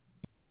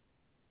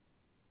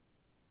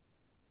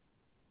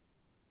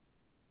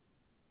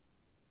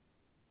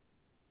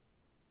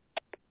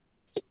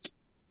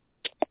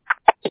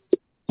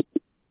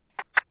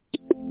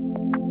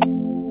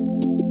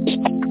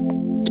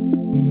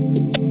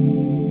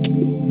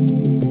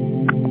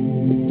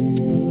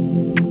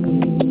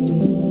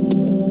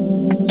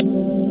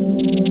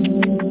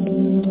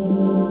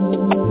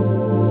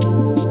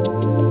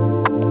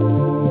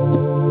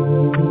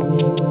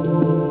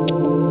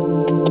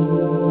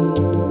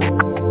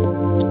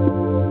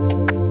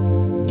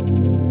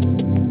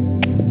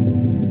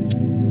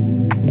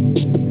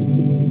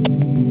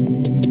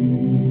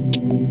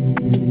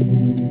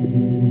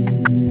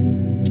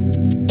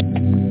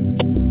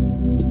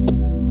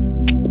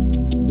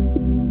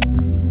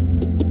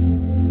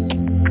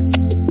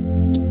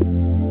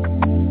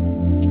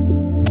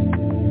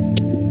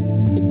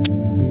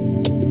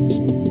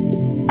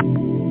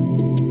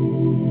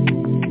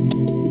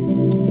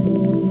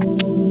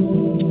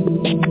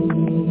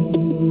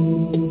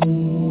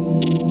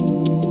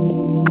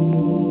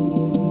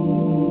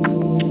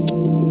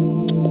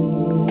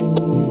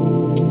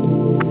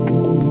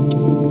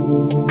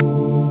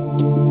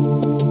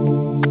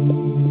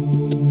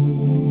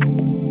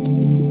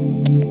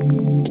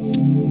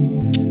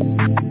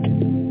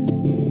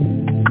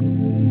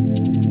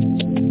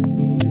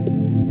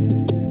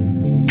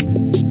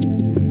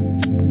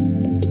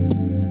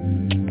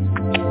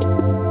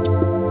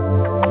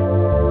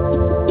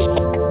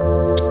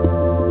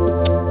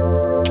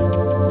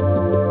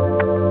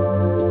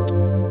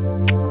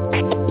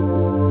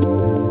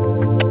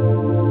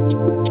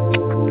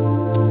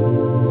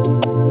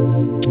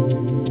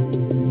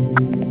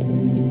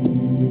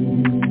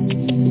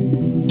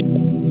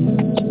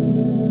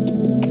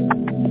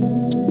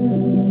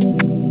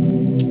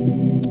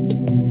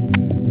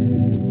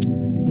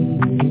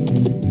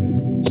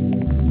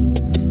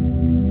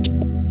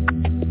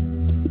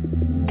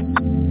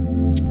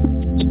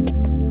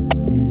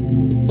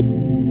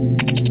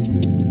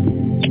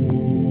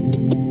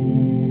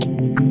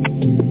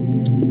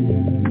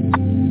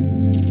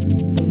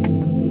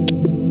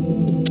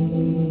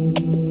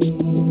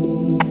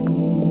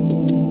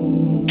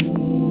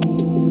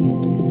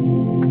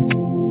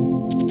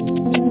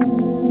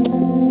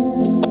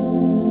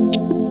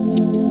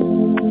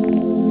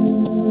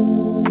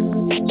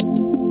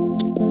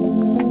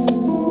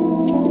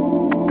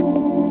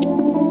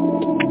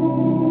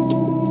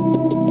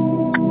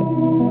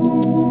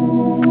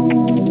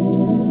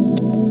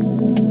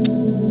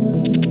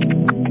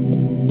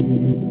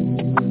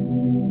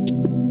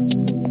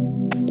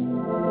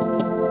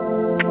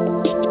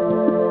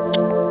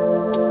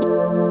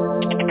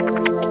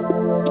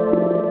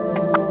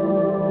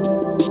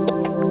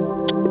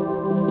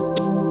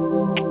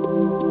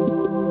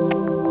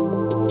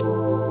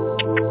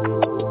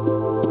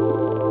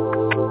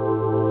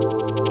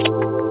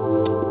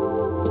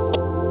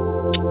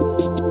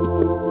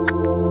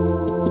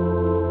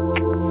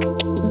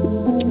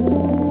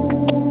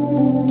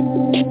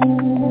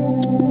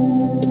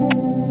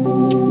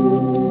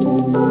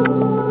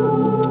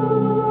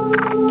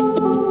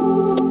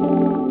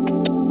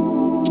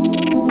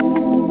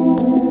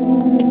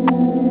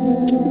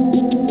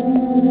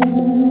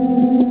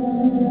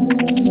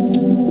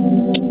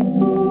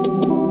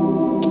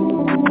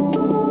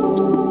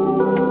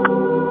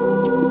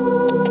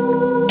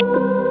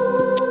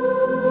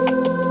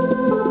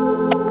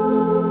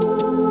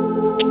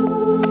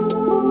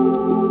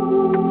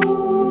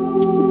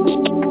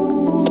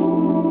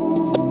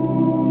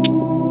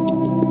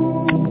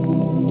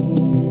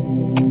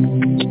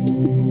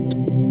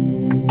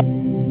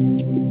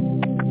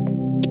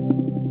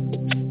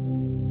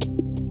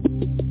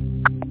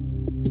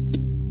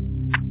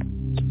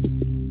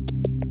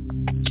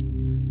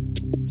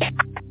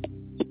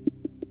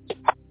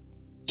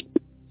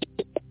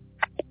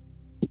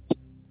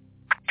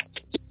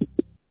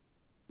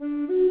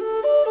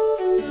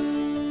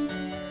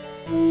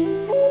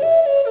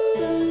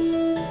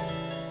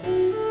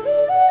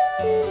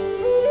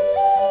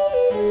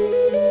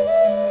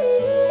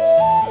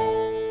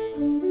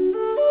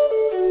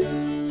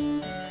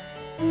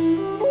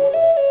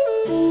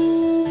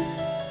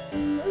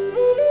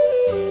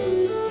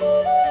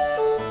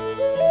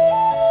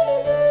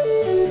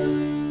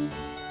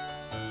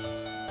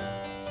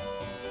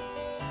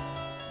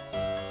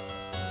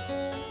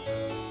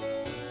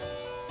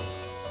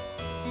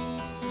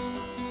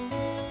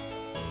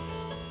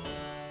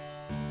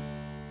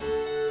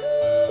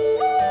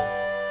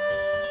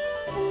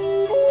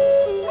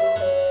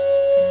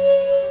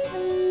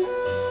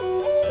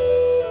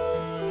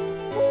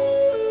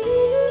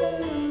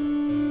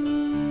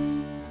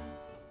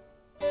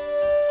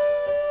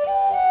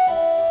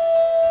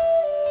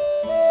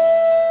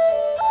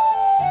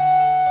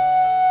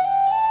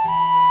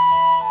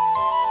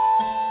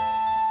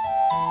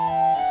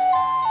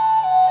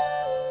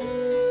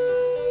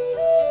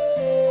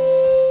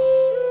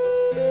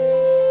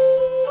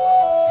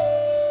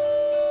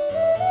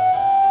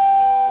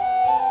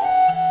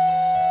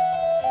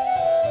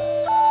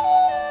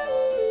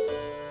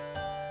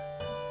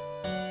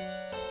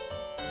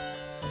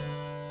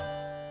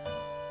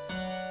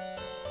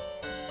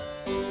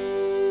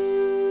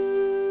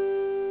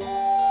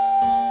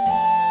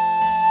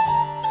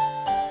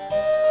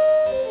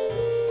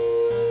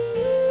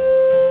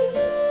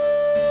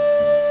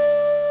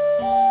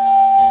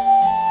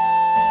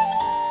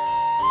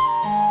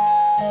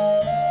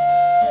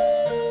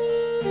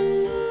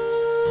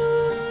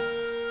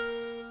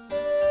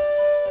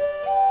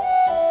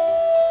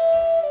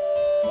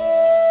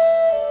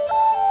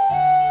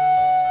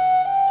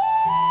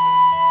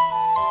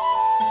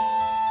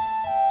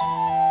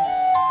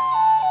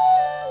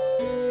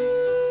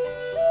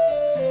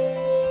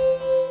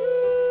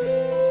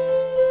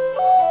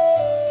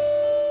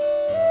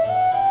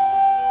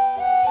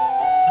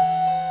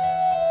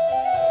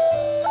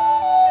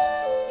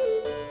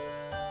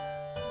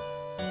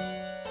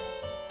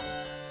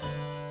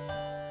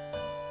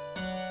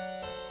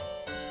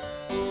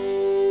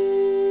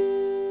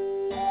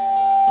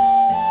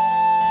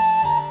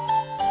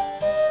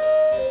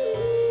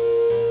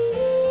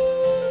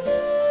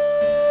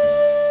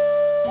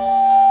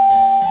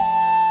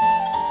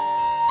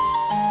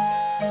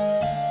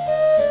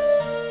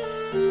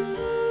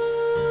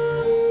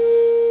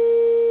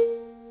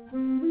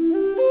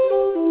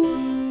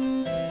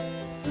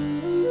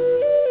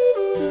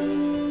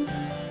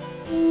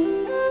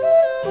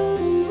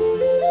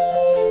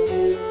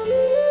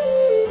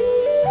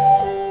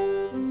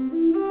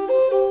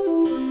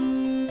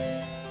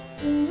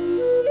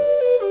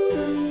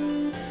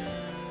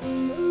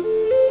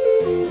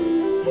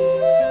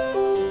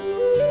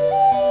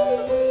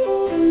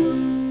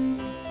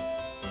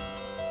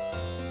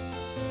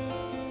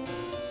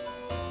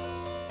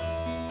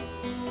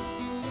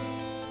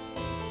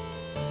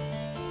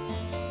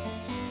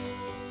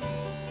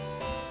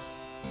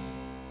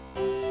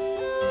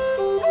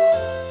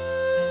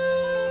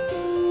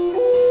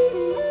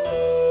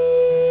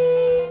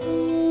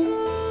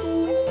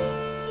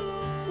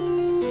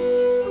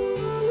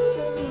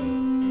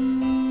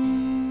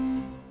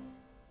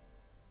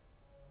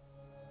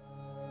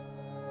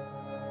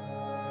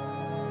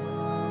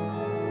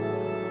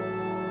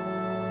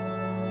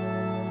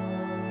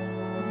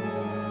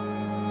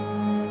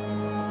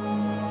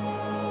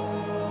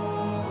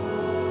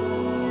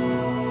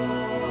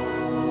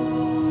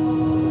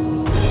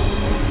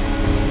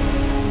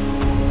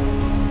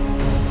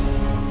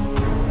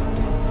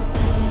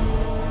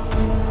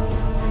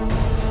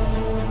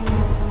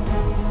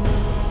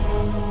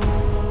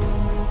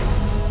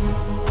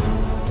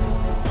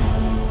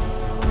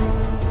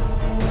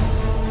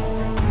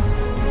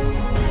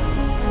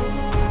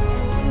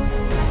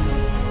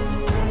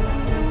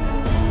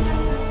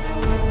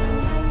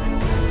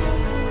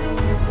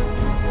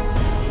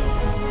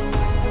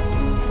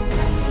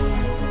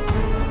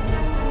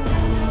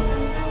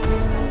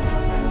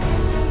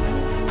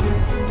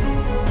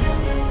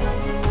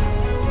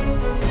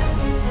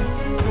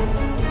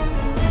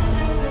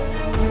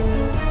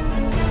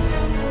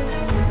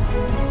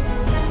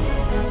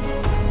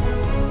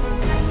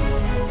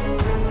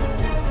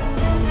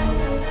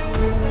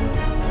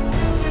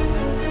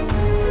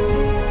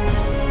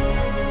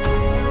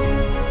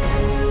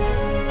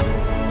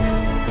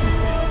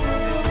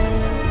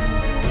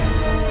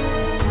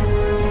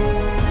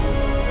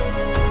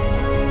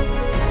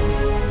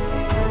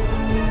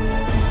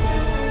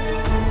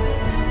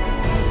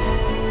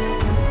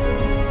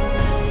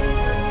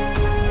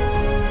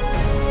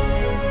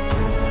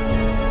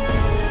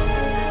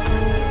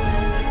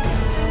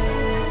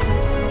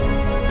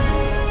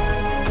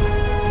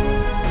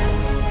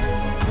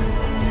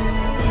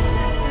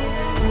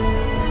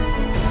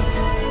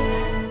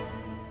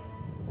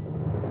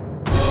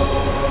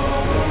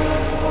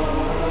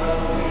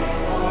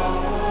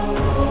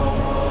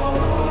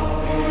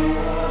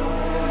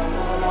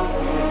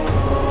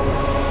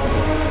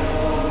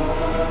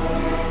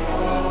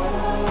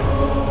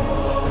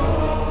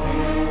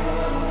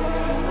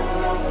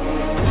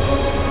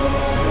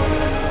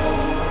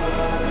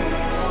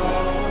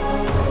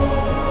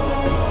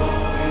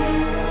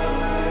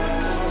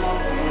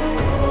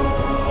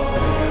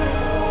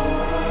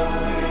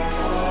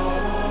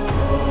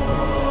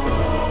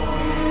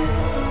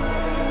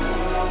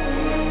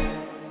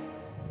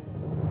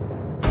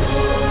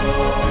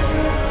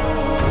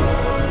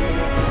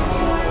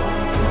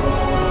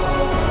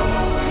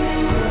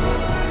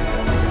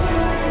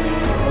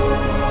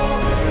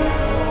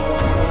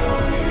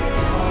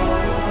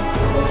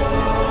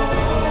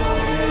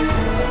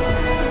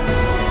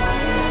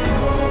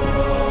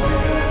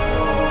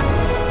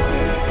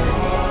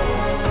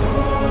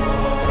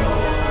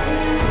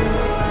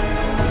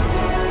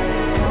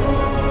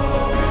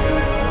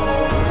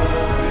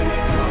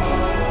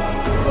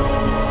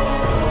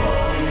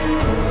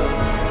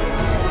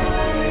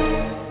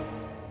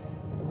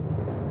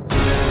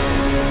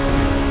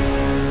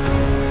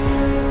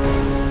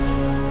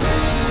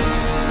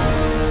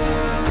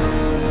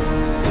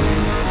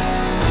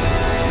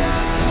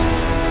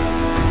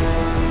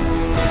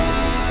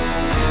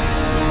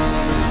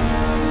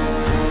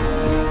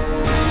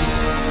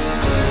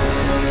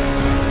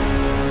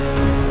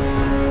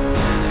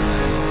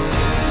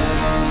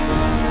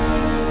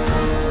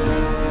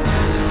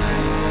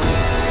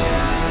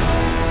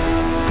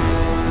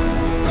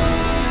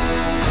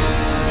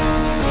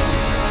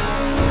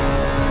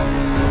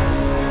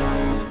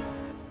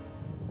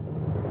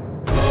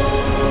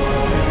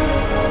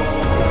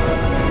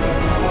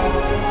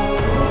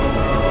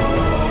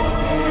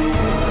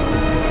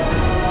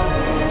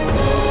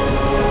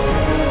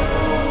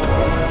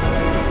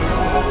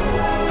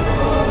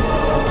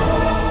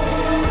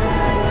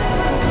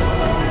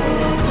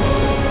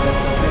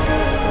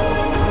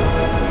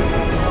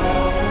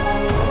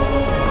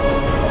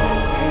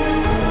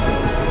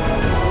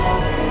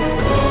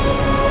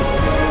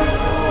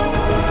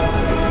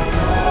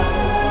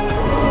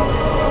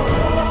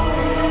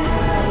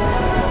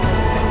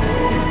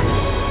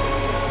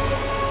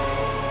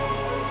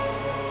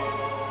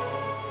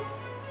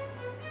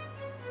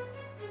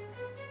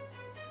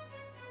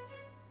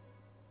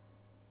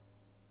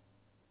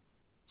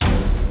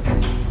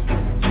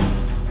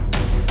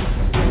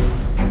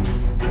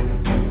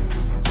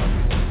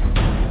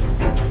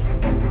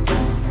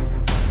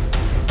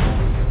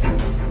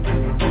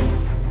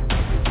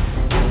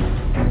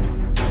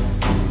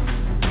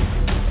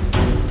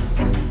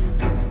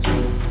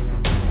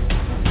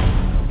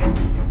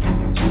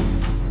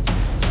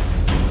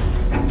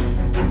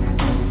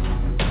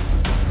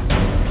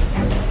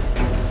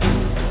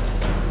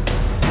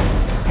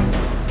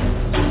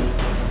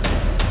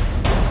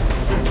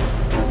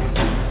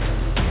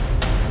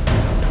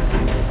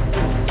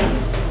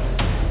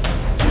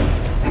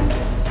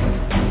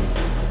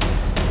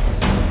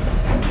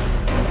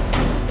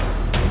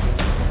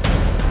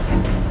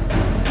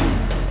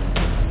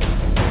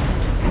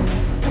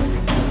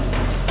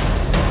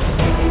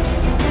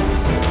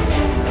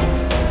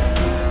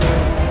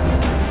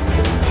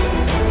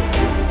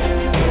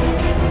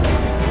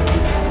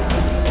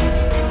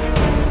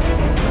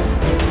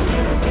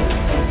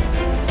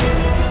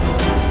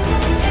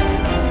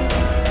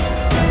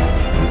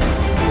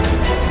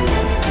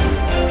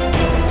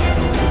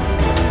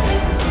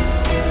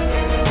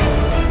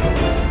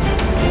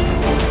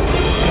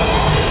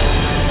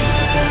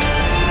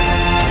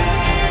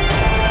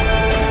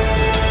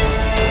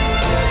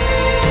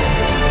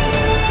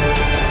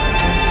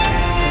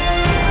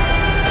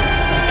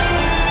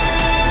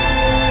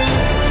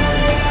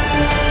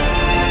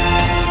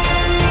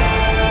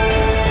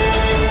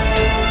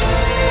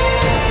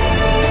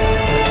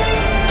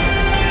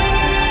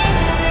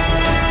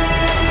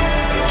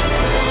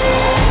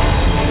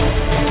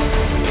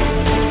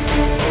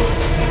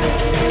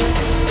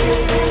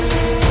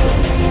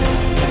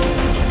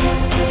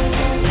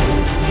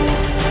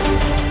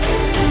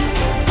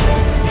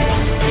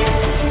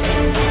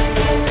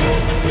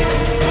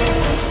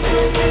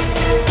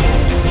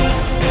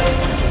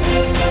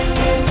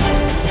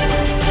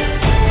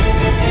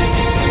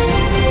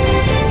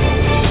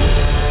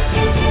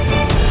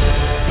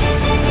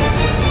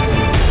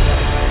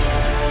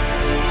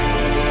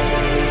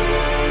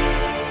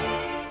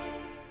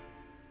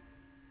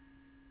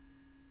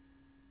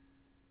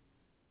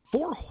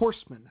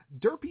 Horsemen,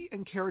 Derpy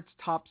and Carrot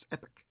Top's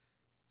Epic.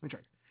 Let me try.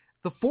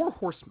 The Four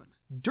Horsemen,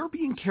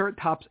 Derpy and Carrot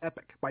Top's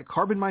Epic by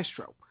Carbon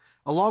Maestro,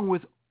 along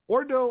with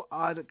Ordo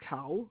ad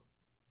Cow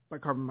by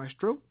Carbon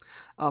Maestro,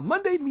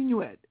 Monday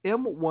Minuet,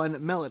 M1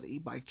 Melody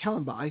by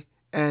Kalimbai,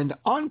 and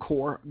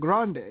Encore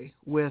Grande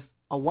with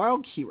A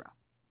Wild Kira.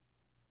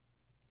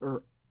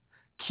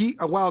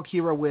 A Wild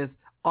Kira with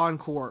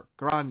Encore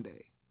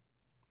Grande.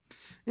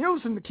 You're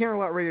listening to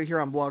Canterlot Radio here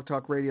on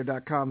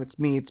BlogTalkRadio.com. It's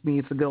me,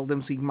 it's the good old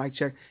MC Mike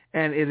Check,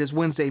 and it is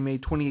Wednesday, May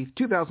 28th,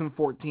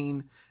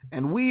 2014,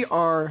 and we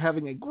are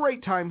having a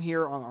great time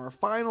here on our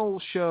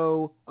final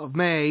show of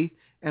May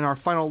and our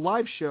final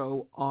live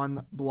show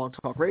on Blog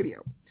Talk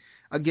Radio.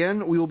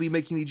 Again, we will be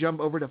making the jump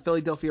over to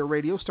Fillydelphia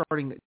Radio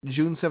starting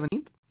June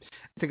 17th.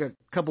 Take a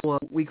couple of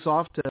weeks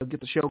off to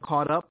get the show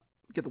caught up,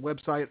 get the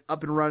website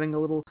up and running a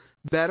little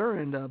better,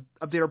 and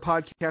update our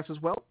podcast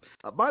as well.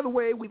 By the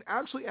way, we've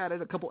actually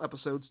added a couple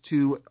episodes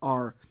to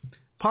our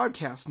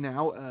podcast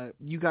now.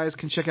 You guys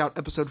can check out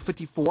episode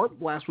 54,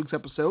 last week's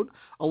episode,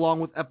 along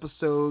with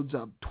episodes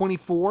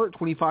 24,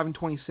 25, and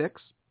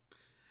 26.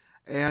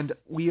 And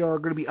we are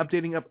going to be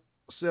updating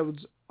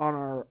episodes on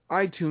our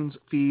iTunes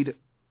feed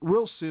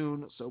real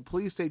soon, so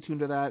please stay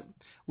tuned to that.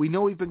 We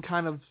know we've been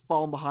kind of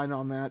falling behind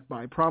on that, but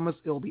I promise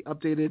it'll be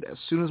updated as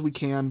soon as we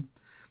can.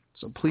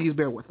 So please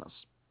bear with us.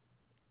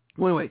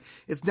 Well, anyway,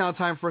 it's now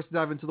time for us to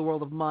dive into the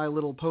world of My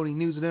Little Pony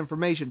news and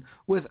information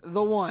with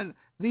the one,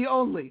 the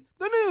only,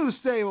 the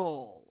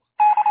NewsStable.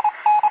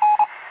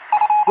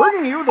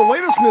 Bringing you the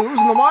latest news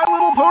in the My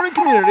Little Pony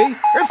community,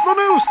 it's the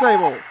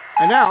NewsStable.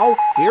 And now,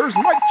 here's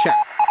Mike Check.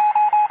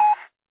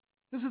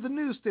 This is the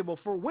NewsStable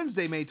for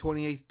Wednesday, May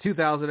 28th,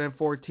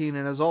 2014.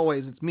 And as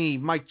always, it's me,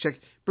 Mike Check,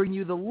 bringing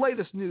you the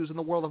latest news in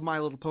the world of My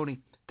Little Pony,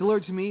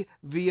 delivered to me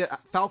via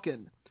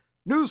Falcon.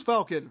 News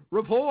Falcon,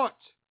 report!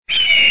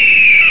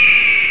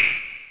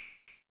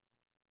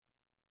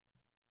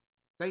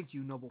 Thank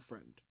you, noble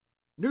friend.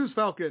 News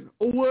Falcon,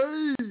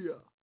 away!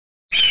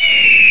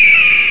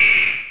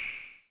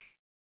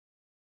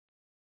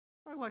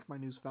 I like my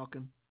News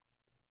Falcon.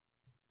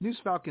 News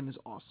Falcon is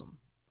awesome.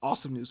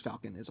 Awesome News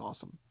Falcon is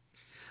awesome.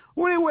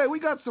 Well, anyway, we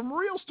got some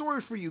real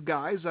stories for you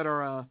guys that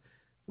are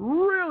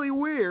really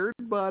weird,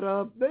 but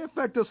they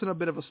affect us in a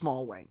bit of a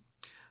small way.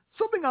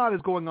 Something odd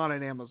is going on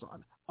at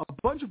Amazon. A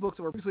bunch of books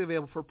that were previously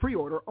available for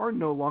pre-order are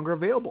no longer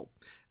available.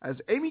 As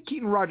Amy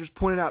Keaton-Rogers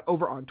pointed out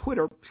over on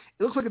Twitter,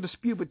 it looks like a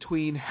dispute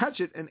between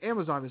Hachette and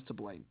Amazon is to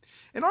blame.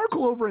 An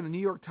article over in the New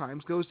York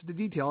Times goes into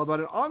detail about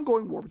an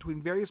ongoing war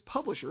between various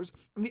publishers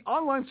and the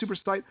online super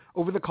site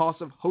over the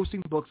cost of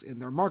hosting books in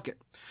their market.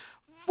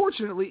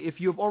 Fortunately,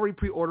 if you have already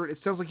pre-ordered, it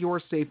sounds like you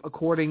are safe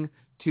according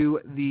to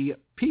the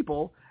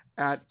people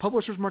at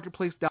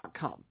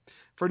publishersmarketplace.com.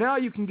 For now,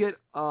 you can get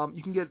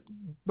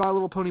My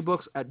Little Pony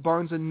books at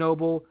Barnes &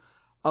 Noble.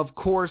 Of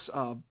course,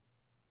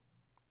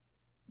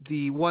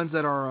 the ones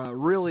that are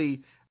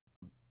really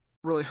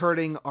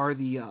hurting are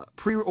the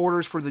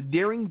pre-orders for the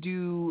Daring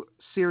Do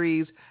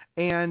series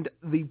and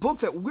the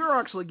book that we're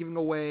actually giving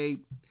away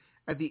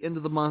at the end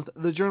of the month,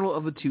 The Journal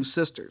of the Two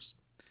Sisters.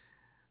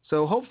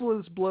 So hopefully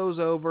this blows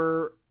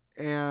over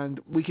and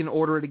we can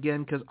order it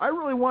again because I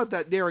really want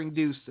that Daring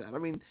Do set. I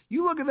mean,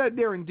 you look at that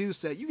Daring Do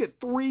set, you get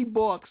 3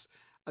 books,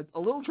 a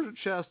little treasure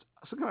chest,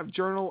 some kind of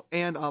journal,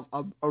 and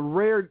a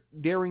rare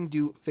Daring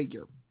Do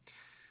figure.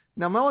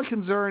 Now, my only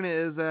concern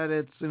is that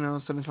it's,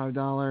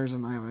 $75,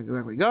 and I haven't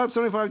exactly got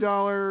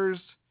 $75.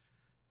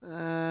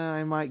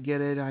 I might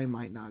get it, I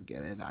might not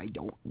get it, I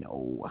don't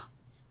know.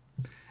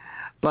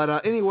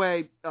 But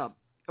anyway,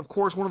 of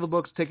course, one of the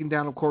books taken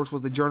down, of course,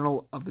 was The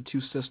Journal of the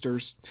Two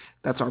Sisters.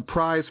 That's our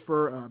prize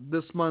for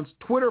this month's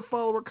Twitter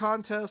follower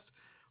contest,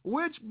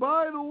 which,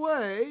 by the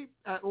way,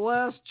 at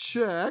last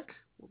check,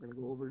 we're going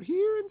to go over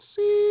here and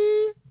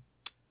see,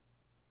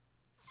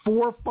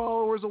 4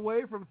 followers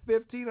away from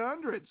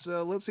 1,500.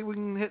 So let's see if we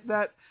can hit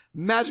that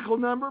magical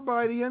number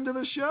by the end of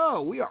the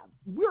show.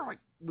 We're like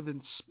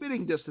within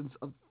spitting distance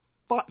of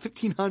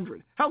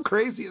 1,500. How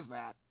crazy is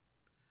that?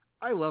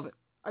 I love it.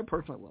 I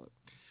personally love it.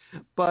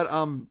 But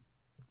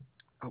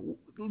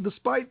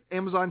despite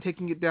Amazon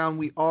taking it down,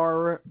 we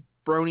are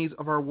bronies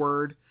of our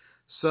word.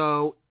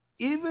 So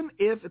even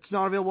if it's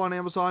not available on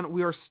Amazon,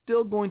 we are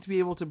still going to be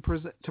able to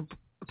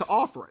to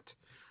offer it.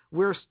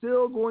 We're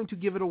still going to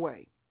give it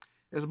away.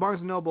 There's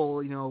Barnes & Noble,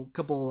 a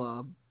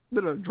couple,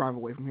 bit of a drive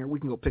away from here. We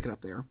can go pick it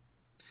up there.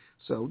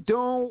 So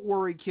don't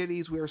worry,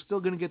 kiddies. We are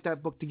still going to get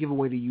that book to give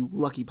away to you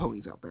lucky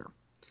ponies out there.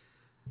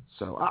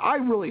 So I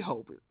really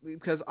hope it,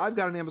 because I've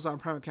got an Amazon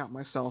Prime account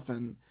myself,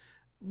 and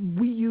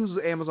we use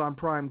Amazon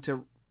Prime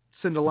to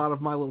send a lot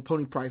of My Little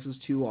Pony prices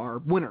to our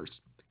winners,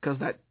 because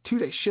that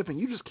 2-day shipping,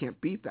 you just can't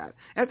beat that.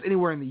 That's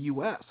anywhere in the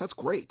U.S. That's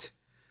great.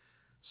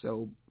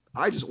 So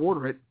I just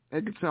order it,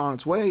 it gets on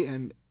its way,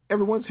 and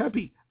everyone's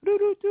happy.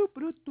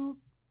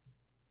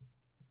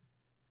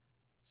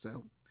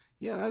 So,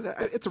 yeah,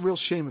 it's a real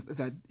shame if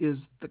that is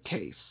the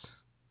case.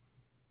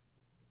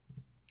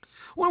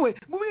 Well, anyway,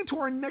 moving into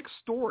our next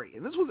story,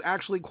 and this was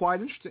actually quite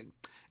interesting.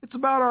 It's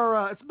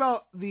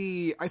about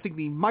the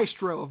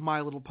maestro of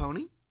My Little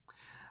Pony.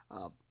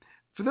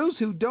 For those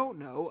who don't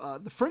know,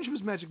 the Friendship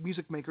is Magic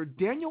music maker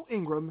Daniel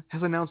Ingram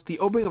has announced the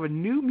opening of a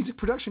new music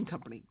production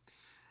company.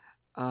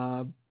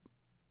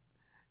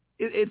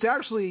 It's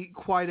actually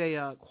quite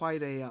an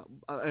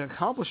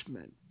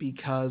accomplishment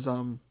because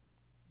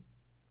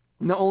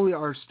not only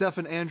are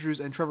Stephen Andrews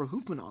and Trevor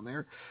Hoofman on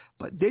there,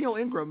 but Daniel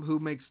Ingram, who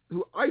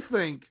I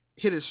think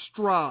hit his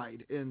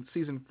stride in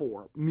season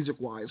 4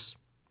 music-wise.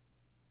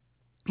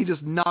 He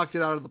just knocked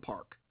it out of the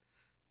park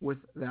with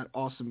that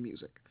awesome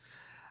music.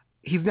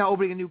 He's now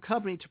opening a new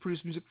company to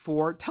produce music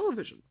for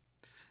television.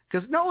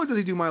 Because not only does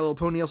he do My Little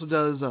Pony, he also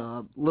does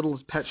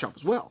Littlest Pet Shop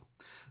as well.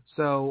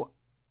 So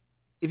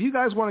if you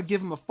guys want to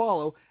give him a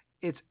follow,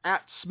 it's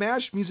at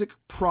Smash Music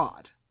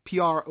Prod,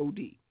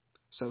 P-R-O-D.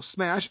 So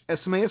Smash,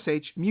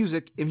 S-M-A-S-H,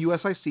 Music,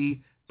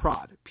 M-U-S-I-C,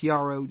 Prod,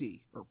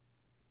 P-R-O-D, or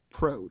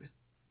Prod.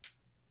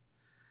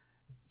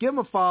 Give him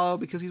a follow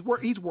because he's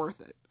worth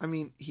it. I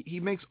mean,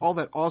 he makes all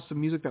that awesome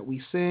music that we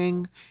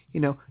sing.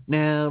 Now,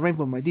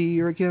 Rainbow, my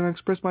dear, I can't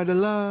express my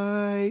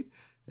delight.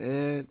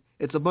 And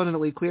it's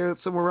abundantly clear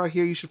that somewhere out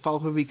here you should follow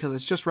him because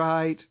it's just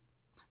right.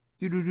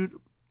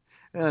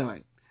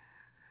 Anyway,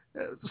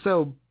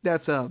 so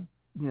that's just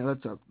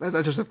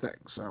a thing.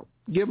 So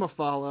give him a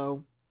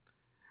follow.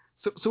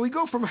 So we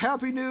go from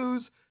happy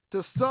news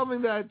to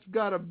something that's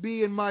got to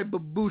be in my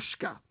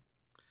babushka.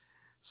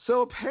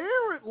 So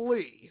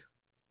apparently,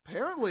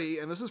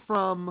 and this is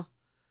from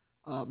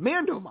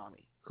Mando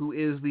Mommy, who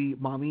is the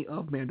mommy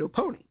of Mando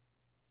Pony,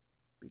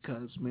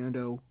 because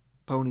Mando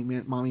Pony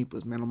Mommy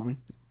was Mando Mommy.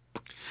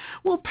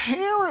 Well,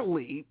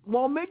 apparently,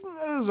 while making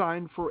a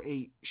design for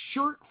a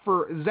shirt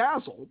for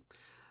Zazzle,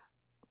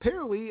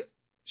 apparently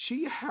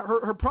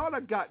her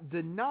product got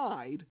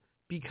denied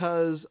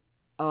because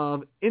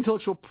of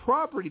intellectual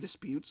property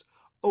disputes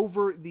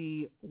over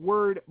the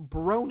word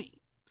brony.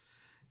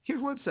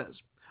 Here's what it says.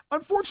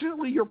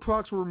 Unfortunately, your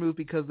products were removed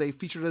because they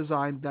featured a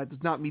design that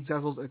does not meet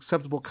Zazzle's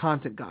acceptable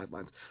content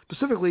guidelines.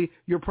 Specifically,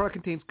 your product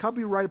contains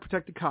copyright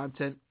protected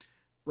content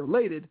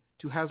related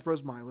to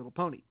Hasbro's My Little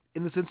Pony.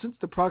 In this instance,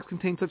 the products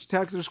contain such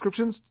tags or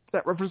descriptions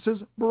that references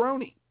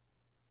Brony.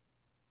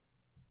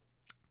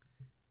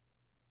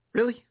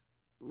 Really?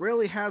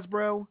 Really,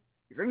 Hasbro?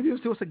 You're going to do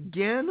this to us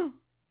again?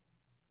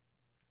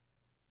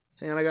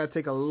 And I got to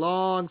take a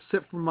long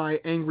sip from my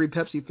Angry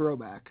Pepsi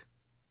throwback.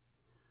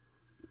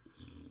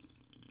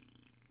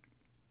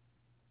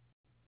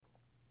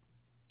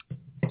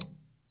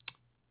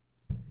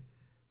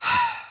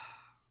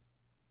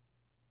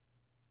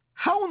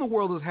 How in the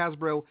world does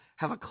Hasbro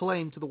have a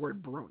claim to the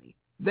word brony?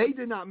 They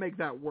did not make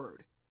that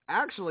word.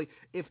 Actually,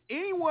 if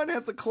anyone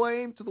has a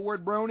claim to the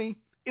word brony,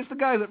 it's the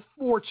guys at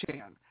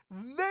 4chan.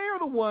 They're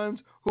the ones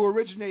who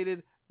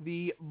originated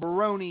the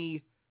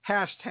brony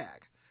hashtag.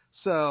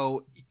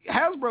 So,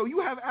 Hasbro, you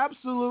have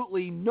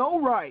absolutely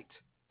no right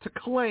to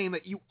claim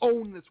that you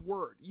own this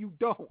word. You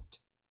don't.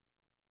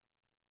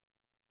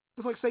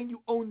 It's like saying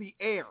you own the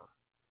air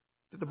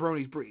that the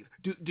bronies breathe.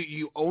 Do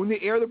you own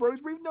the air the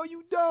bronies breathe? No,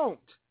 you don't.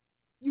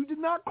 You did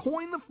not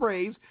coin the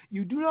phrase.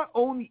 You do not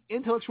own the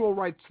intellectual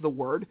rights to the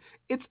word.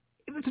 It's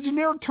a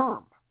generic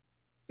term.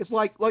 It's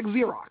like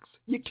Xerox.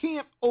 You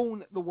can't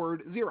own the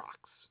word Xerox.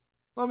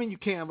 Well, I mean, you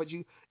can, but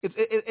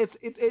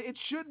it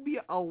should be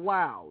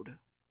allowed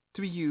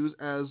to be used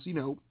as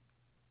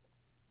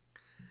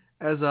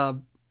as a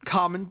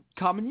common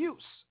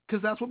use,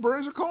 because that's what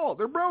bronies are called.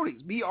 They're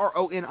bronies,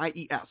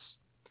 B-R-O-N-I-E-S.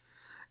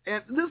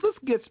 And this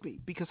gets me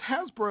because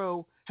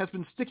Hasbro has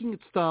been sticking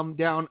its thumb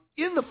down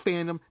in the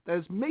fandom that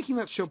is making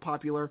that show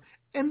popular,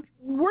 and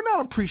we're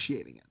not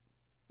appreciating it.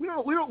 We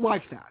don't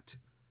like that.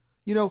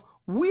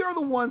 We are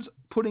the ones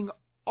putting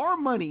our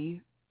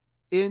money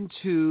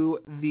into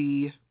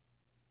the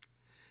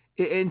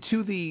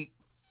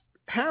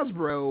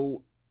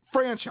Hasbro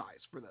franchise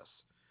for this.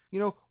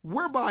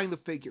 We're buying the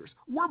figures.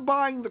 We're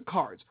buying the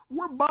cards.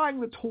 We're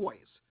buying the toys.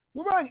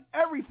 We're buying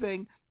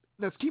everything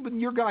that's keeping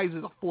your guys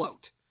afloat.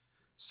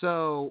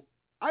 So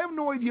I have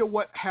no idea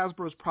what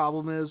Hasbro's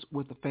problem is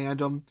with the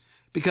fandom,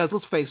 because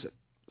let's face it,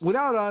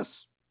 without us,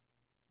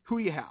 who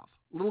do you have?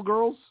 Little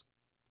girls?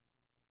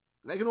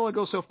 They can only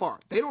go so far.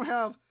 They don't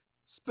have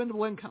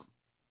spendable income,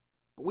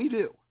 but we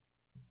do.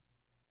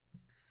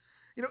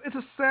 It's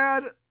a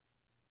sad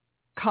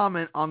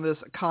comment on this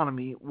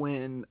economy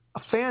when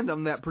a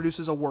fandom that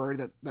produces a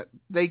word that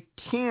they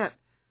can't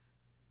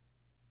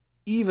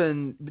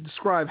even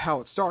describe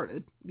how it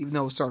started, even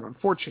though it started on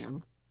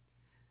 4chan.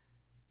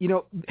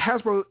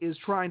 Hasbro is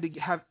trying to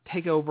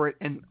take over it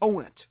and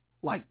own it,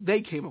 like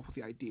they came up with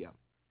the idea.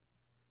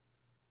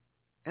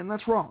 And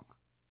that's wrong.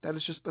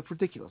 That's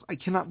ridiculous. I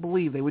cannot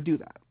believe they would do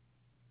that.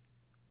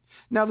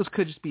 Now, this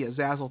could just be a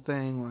Zazzle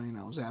thing, or,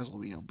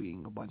 Zazzle,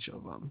 being a bunch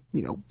of,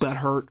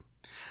 butthurt.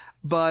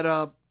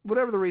 But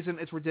whatever the reason,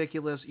 it's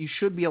ridiculous. You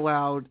should be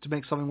allowed to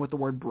make something with the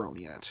word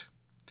brony in it.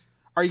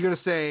 Are you going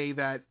to say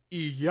that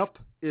yep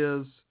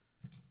is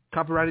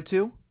copyrighted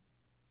too?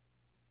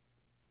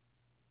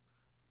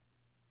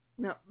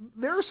 Now,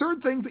 there are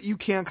certain things that you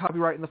can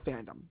copyright in the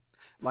fandom,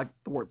 like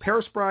the word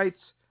Parasprites,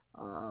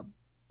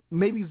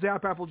 maybe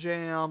Zap Apple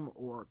Jam,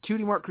 or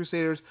Cutie Mark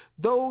Crusaders.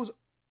 Those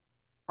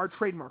are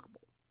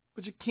trademarkable.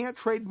 but you can't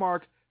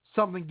trademark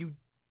something you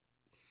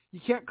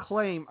can't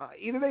claim.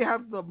 Either they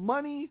have the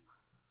money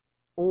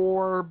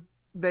or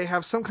they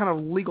have some kind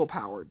of legal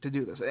power to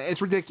do this.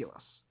 It's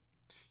ridiculous.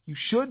 You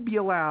should be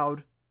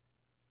allowed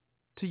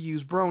to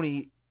use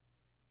Brony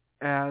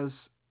as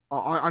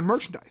on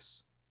merchandise.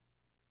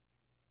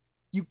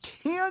 You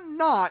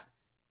cannot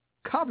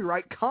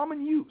copyright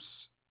common use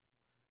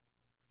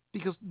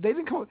because they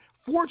didn't come up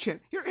with 4chan.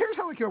 Here's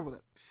how they came up with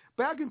it.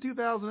 Back in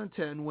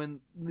 2010, when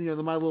the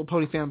My Little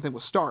Pony fan thing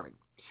was starting,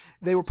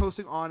 they were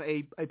posting on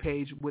a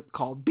page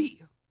called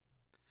B,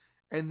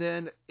 and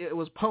then it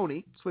was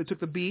Pony. So they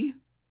took the B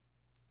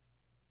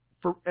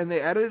and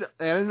they added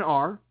an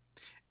R,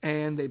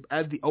 and they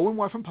added the O and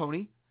Y from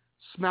Pony,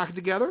 smack it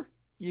together,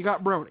 you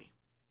got Brony.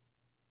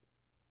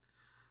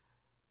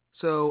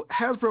 So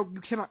Hasbro,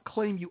 you cannot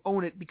claim you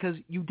own it because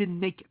you didn't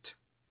make it.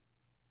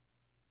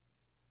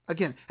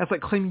 Again, that's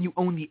like claiming you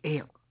own the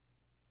air.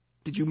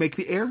 Did you make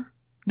the air?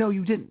 No,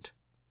 you didn't.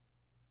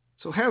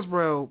 So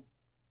Hasbro,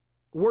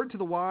 word to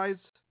the wise,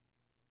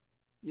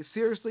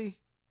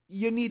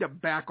 you need to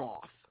back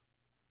off.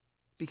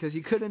 Because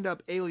you could end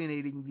up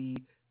alienating the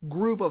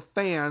group of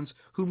fans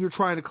whom you're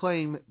trying to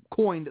claim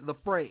coined the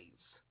phrase.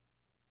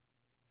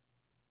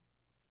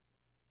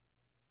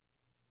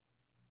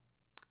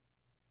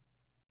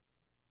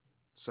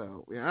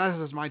 So yeah,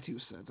 that's just my 2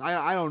 cents.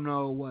 I don't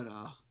know what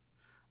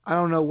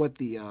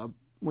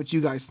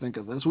you guys think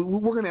of this.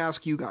 We're going to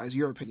ask you guys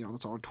your opinion on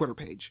this on our Twitter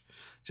page.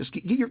 Just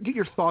get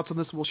your thoughts on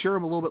this. We'll share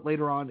them a little bit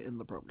later on in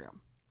the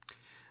program.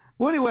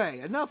 Well,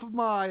 anyway, enough of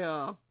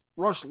my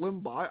Rush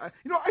Limbaugh.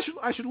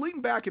 I should lean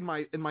back in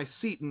my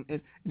seat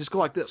and just go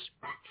like this.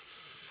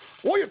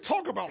 Well, you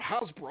talk about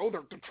Hasbro.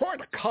 They're trying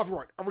to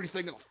copyright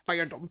everything in the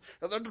fandom.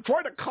 They're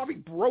trying to copy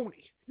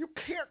Brony. You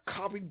can't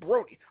copy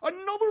Brony.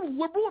 Another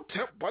liberal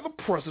attempt by the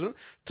president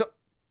to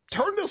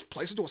turn this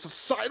place into a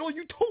societal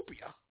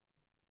utopia.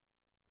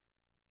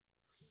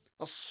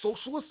 A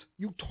socialist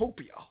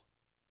utopia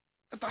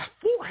at the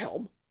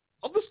forehelm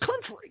of this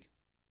country.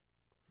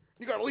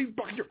 You gotta lean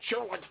back in your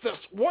chair like this.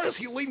 Why does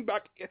he lean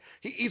back?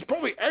 He's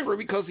probably angry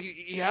because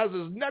he has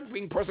his neck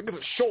being pressed against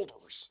his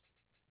shoulders.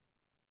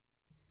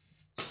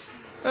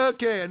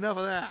 Okay, enough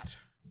of that.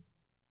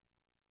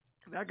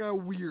 That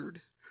got weird.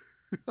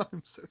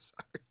 I'm so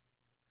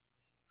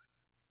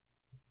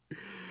sorry.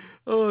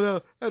 Oh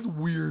no, that's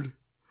weird.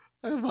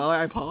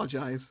 I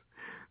apologize.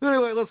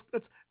 Anyway,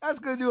 that's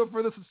going to do it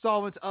for this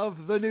installment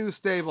of the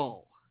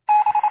NewsStable.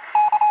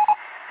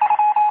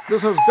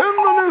 This has been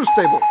the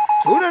NewsStable.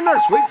 Tune in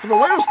next week for the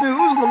latest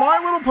news in the My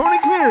Little Pony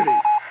community.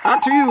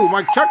 Back to you,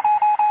 Mike Chuck.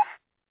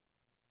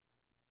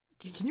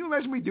 Can you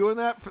imagine me doing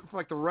that for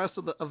like the rest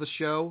of the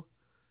show?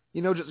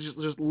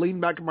 Just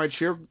lean back in my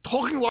chair,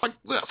 talking like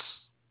this.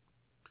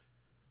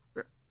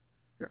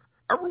 Yeah.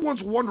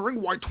 Everyone's wondering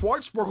why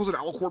Twilight Sparkle's an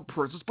Alicorn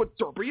princess, but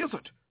Derby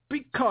isn't.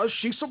 Because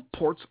she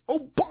supports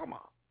Obama.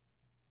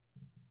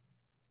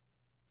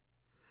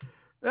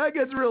 That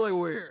gets really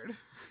weird.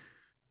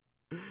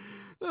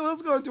 So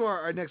let's go into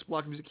our next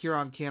block of music here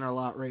on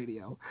Canterlot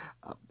Radio.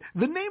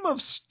 The Name of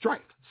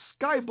Strife,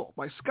 Skybolt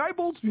by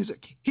Skybolt's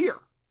Music,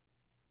 here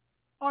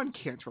on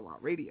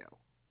Canterlot Radio.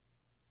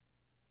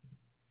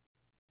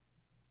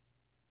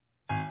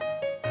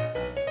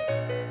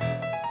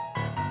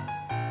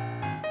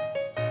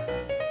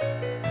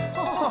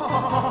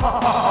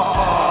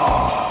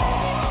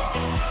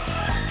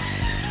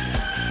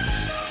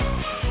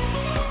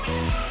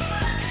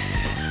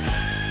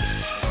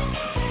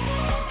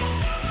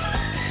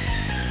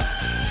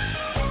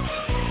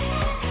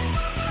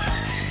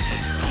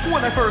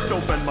 When I first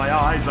opened my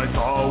eyes, I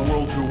saw a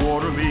world to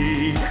order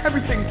me.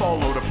 Everything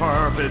followed a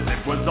purpose,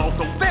 it was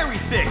also very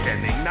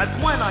sickening. That's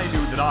when I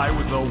knew that I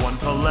was the one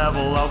to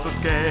level out the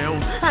scale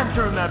and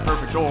turn that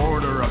perfect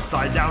order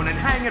upside down and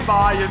hang it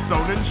by its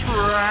own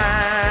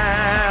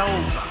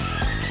entrails.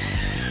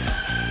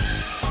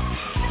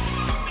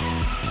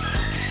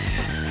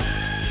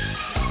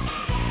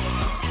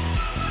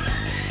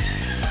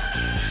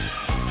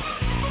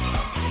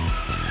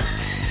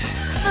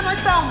 Then I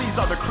found these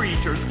other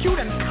creatures, cute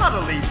and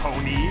cuddly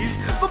ponies.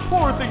 The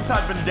poor things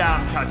had been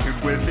damn tattooed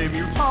with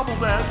immutable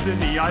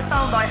destiny. I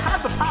found I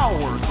had the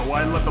power, so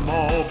I let them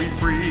all be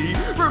free.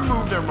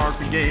 Removed their marks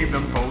and gave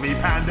them totally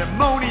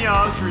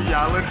pandemonious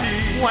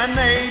reality. When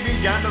they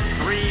began to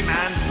scream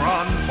and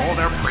run for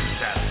their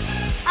princess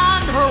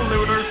and her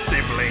lunar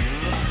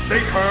siblings,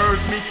 they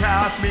cursed me,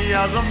 cast me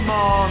as a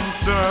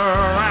monster,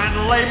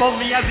 and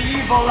labeled me as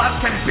evil as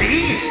can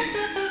be.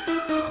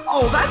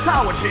 Oh, that's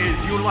how it is.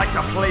 You like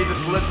to play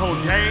this little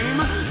game.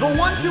 The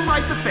one who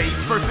writes the fate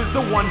versus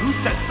the one who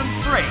sets them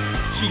straight.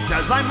 She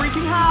says I'm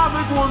wreaking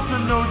havoc, wants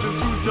to know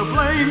just who's to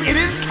blame. It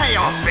is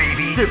chaos,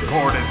 baby.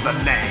 Discord is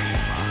the name.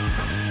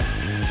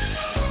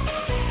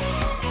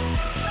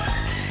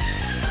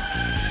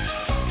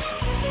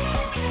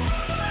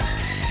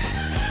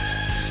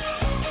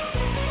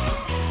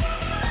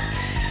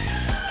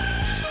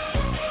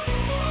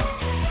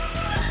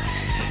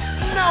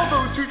 Now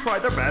those to try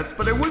their best,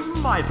 but it was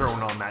my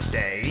throne on that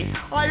day.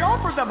 I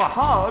offered them a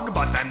hug,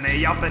 but then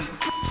they up and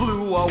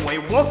flew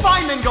away. Well,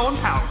 fine, then go and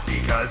pout,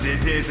 because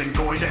it isn't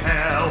going to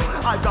hell.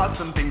 I've got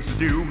some things to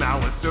do,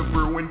 malice to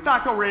brew. In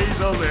fact, I'll raise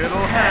a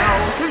little hell.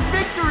 His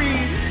victory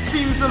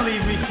seems to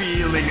leave me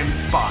feeling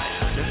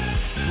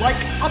inspired,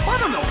 like a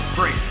buttermilk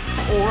drink,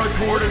 or a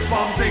tortoise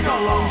bumping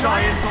along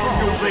giant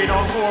pumpkins laid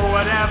on for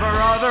whatever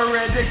other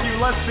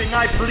ridiculous thing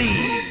I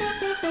please.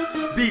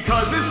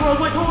 Because this world's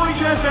like Brony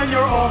Chef and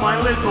you're all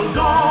my little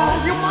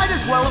doll, you might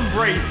as well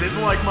embrace it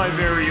like my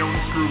very own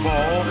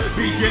screwball.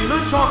 Begin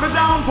the chocolate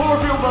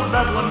downpour, feel the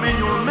bedlam in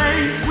your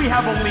maze. We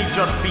have only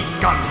just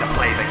begun to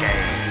play the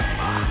game.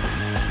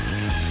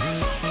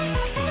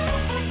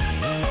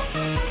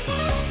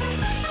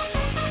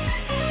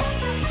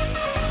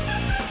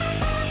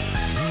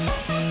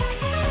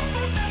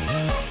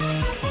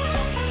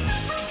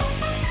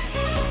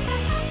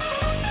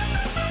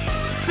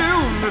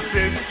 The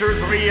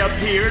sisters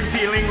reappeared,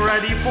 feeling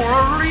ready for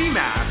a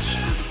rematch.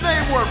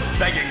 They were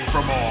begging for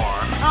more.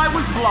 I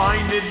was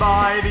blinded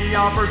by the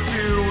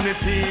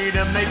opportunity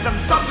to make them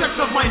subjects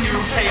of my new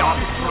chaos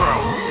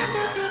throne.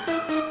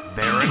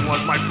 Therein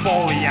was my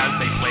folly as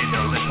they played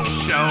their little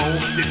show,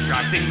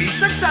 distracting me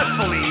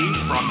successfully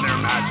from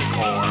their magic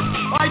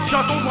orb. I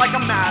chuckled like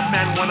a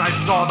madman when I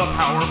saw the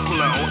power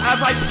flow, as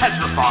I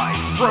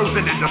petrified,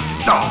 frozen into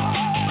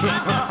stone.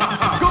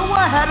 Go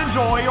ahead,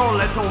 enjoy your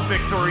little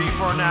victory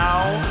for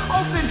now.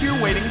 I'll send you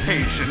waiting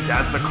patient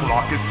as the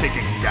clock is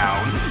ticking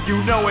down. You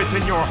know it's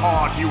in your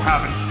heart, you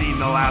haven't seen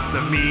the last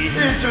of me.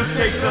 It just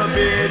takes a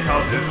bit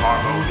of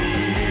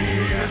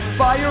disharmony.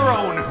 By your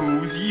own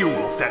who's, you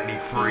will set me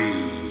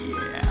free.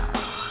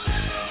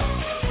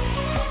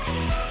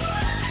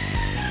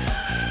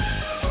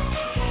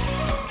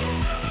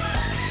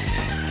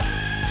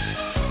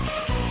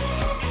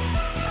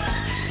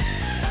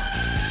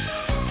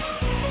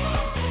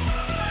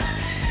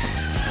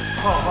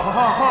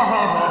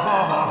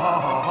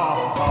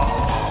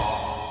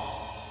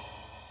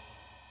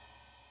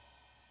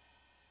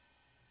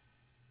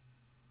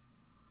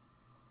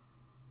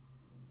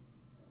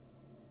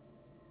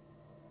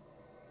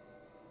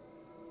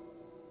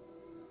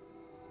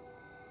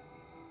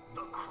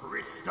 The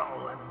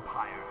Crystal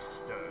Empire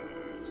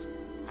stirs,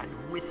 and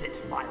with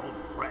it, my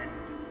old friend,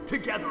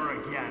 together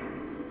again.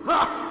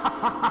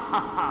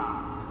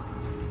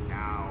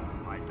 Now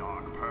my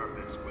dark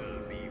purpose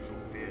will be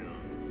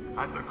fulfilled,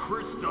 and the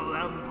Crystal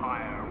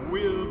Empire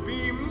will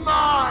be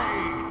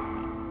mine!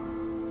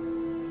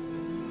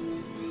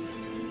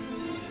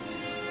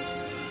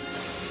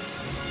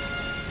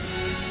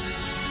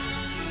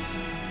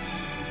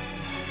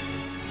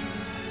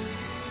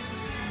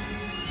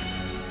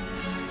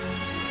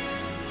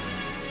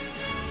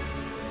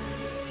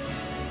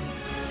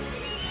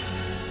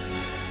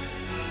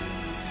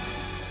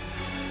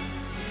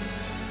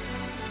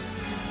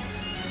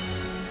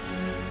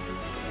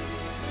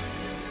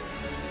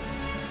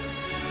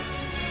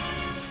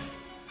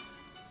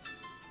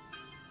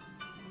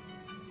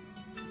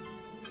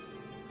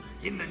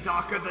 In the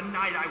dark of the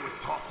night I was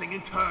tossing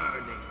and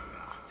turning,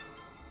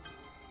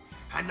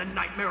 and the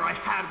nightmare I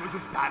had was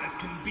as bad as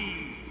can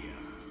be.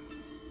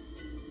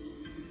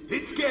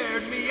 It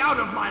scared me out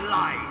of my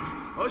life,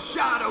 a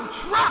shadow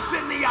trapped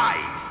in the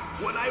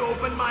ice. When I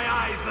opened my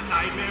eyes, the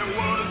nightmare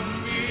was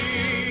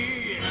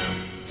me.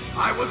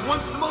 I was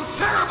once the most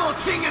terrible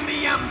king in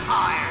the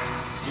empire.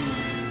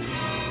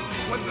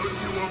 When those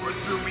two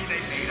overthrew me, they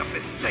made a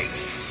mistake.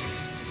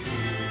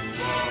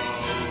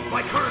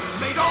 My curse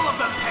made all of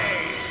them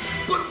pay.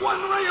 But one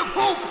ray of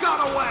hope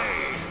got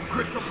away.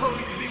 Crystal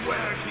ponies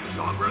beware, King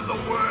Songbird the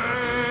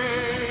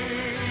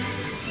way.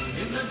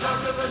 In the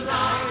dark of the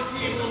night,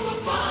 evil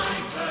will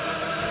find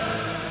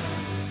her.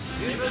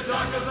 In the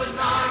dark of the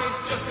night,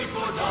 just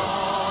before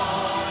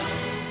dawn.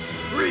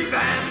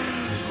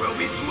 Revenge will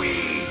be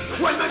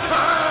sweet when the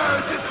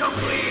curse is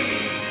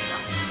complete.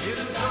 In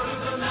the dark of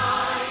the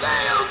night,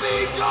 they'll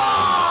be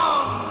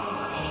gone.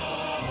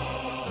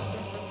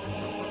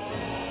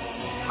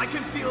 I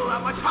can feel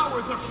that my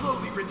powers are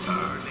slowly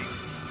returning.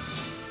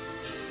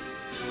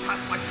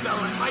 Cast my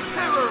spell and my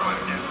terror are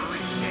never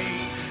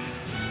escaped.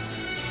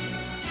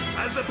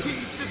 As the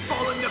pieces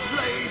fall into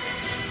place,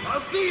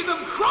 I'll see them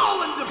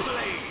crawl into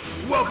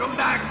place. Welcome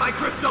back, my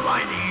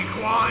crystalline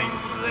equine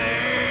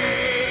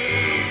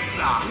slaves.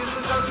 In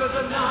the dark of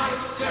the night,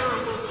 terror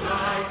will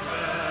strike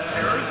them.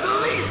 Terror is the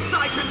least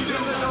I can do.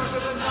 In the dark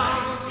of the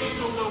night,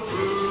 evil will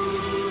prove.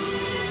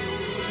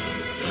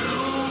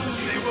 Soon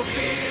they will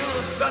feel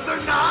that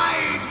their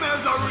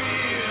nightmares are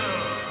real.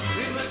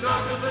 In the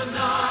dark of the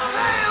night,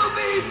 they'll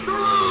be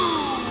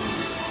through.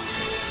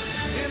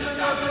 In the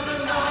dark of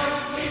the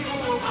night, people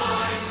will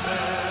find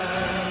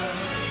them.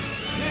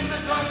 In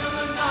the dark of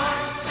the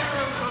night,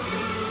 terror will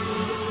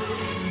lose.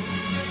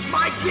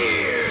 My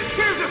dears,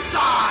 here's a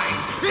sign.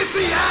 It's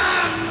the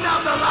end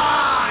of the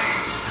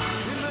line.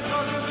 In the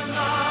dark of the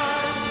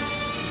night,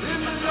 in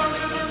the dark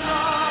of the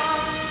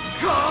night,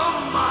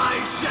 come my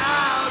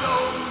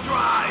shadow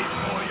drive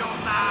for your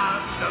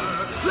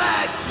master.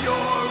 Let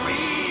your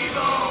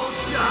evil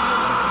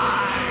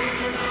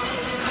shine.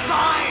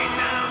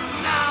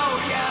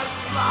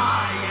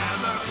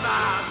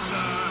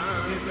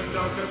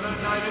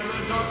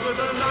 with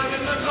the night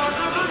in the dark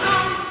of the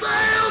dawn.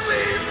 They'll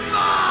be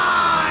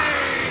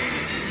mine!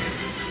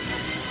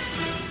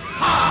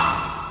 Ha!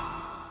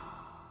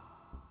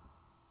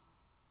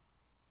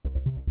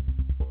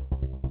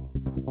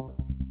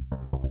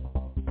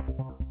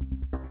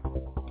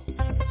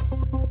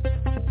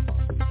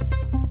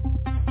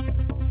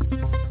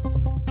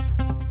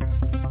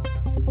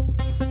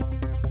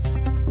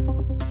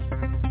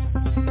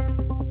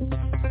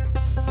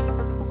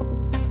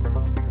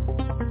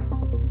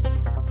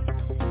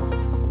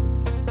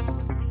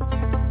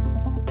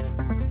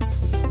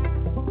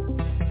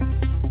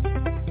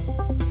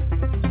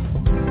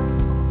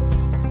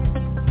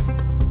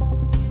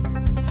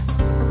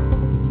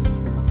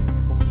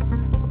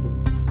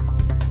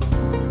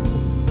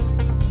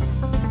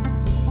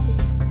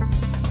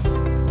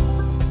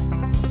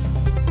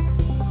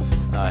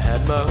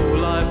 My whole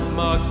life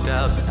marked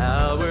out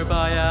hour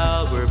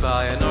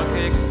by an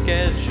archaic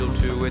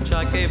schedule to which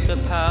I gave the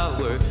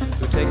power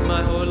to take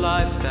my whole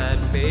life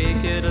and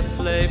make it a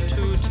slave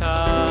to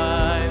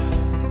time.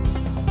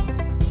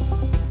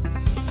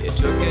 It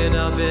took an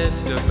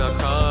album of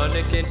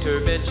chronic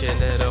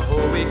intervention and a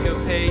whole week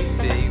of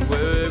pacing,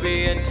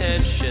 worry and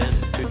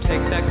tension to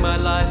take back my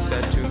life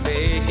and to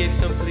make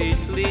it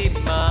completely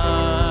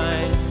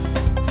mine.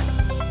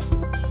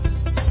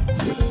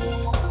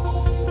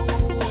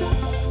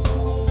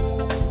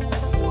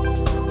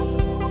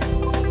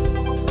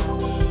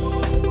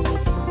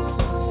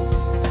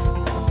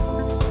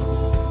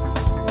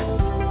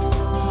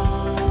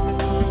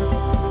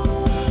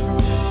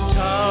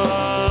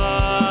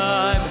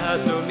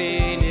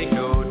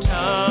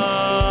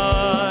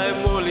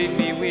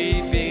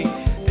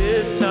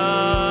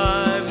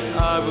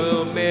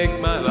 Make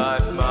my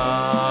life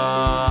mine.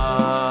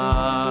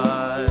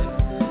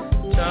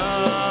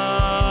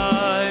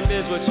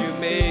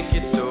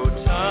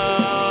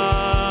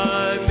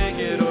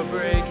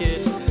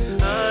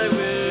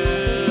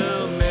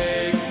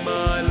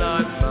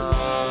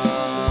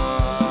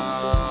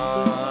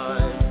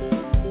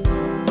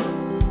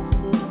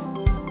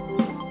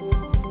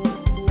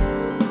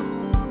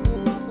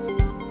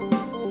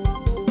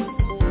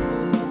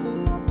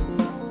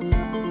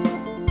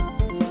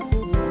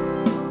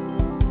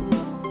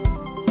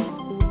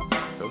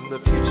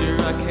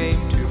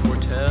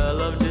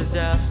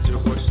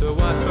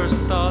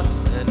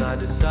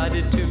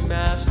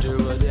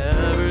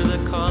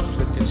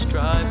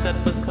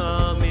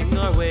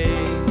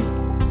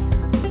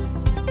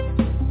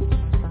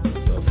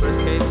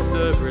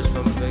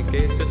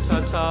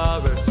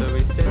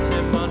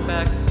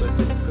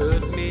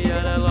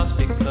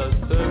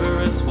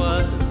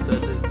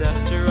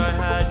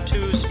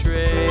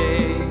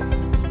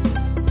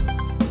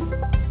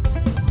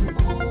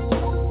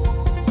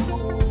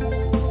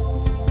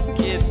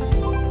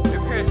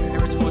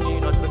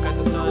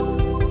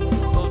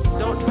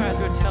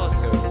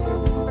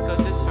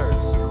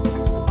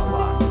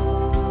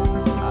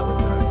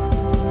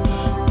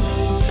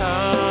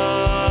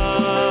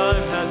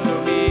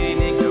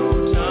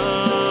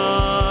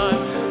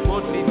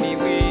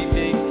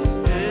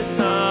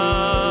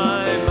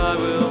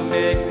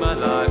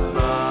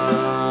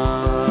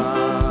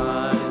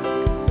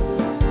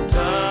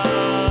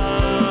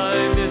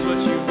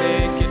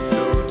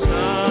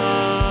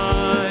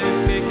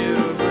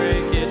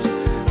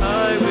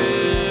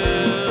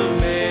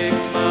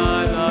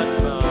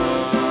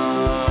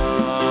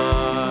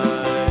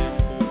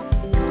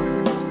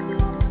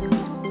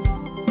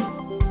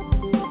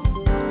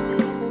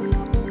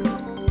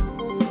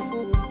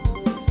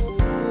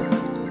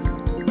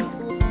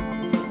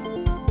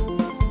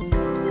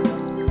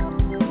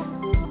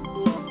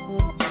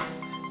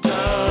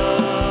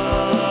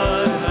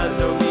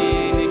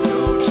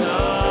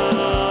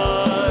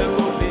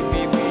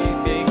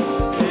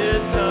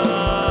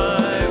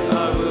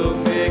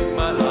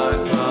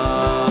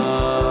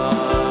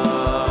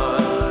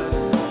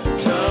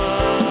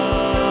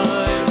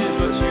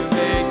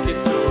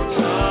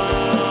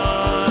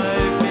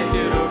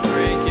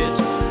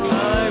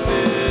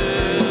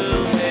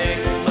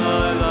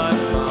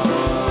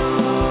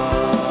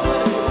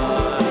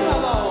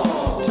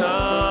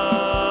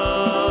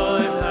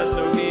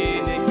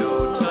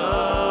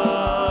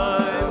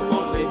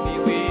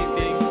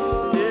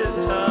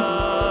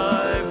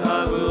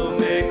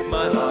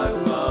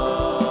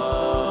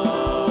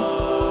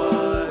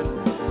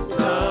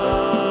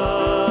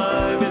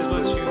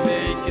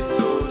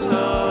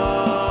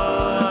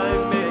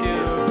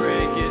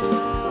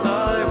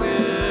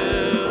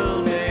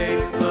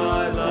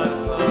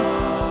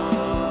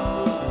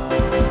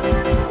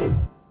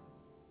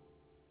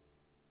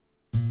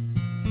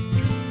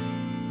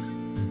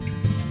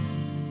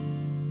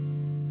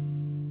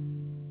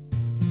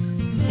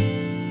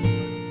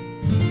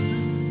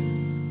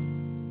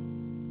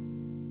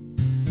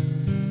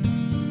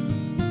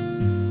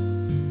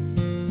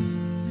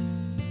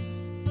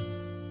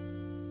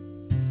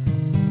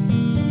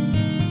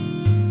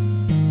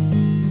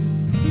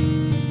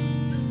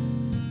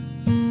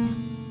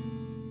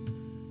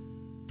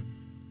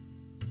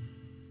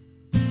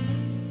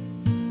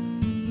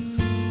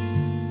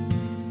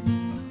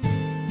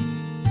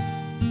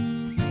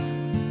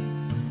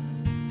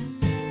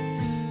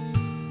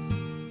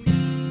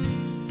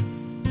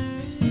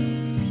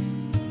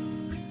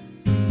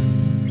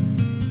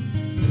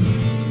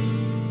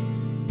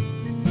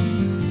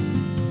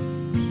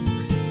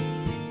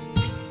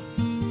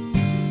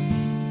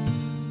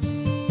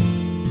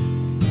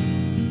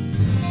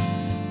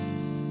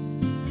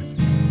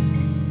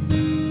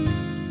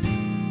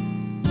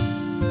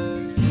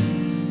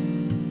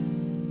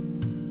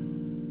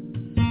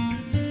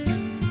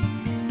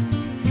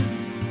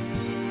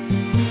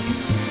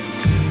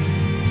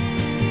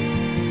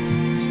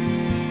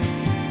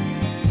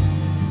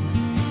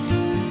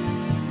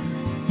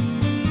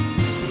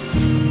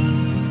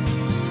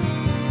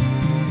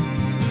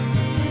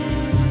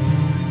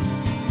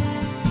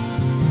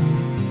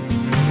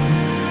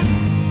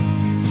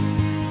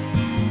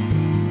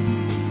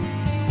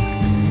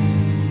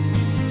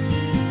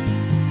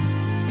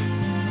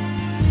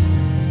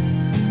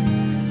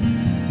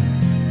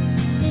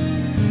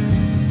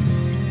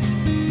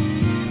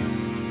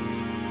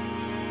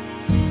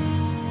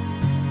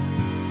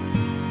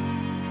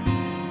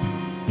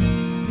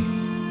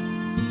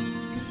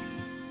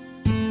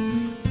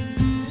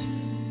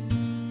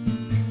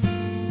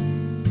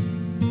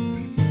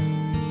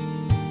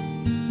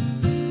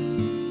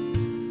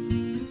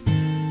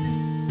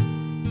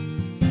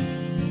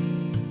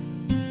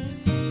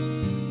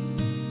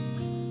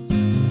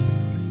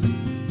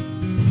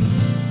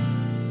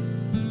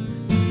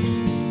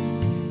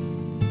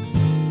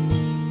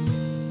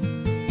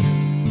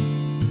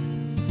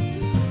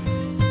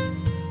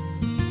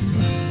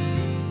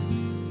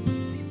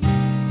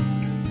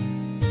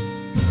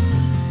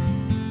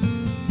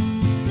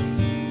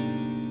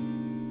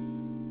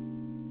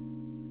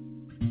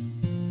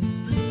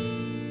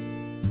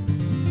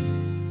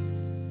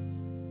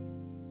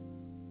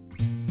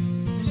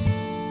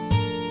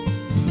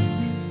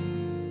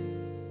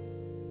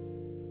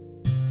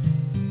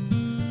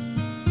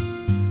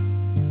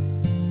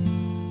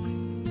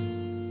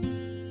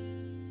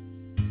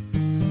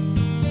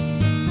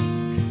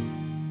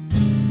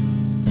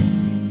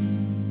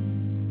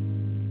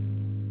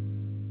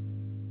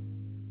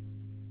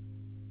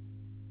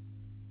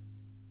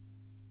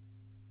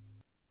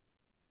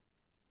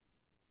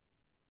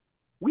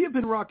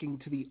 have been rocking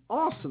to the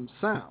awesome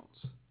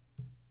sounds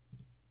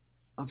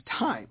of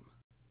time.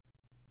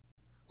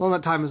 Well,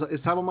 not time.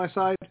 Is time on my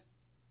side?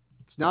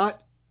 It's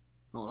not?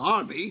 Well, it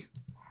ought to be.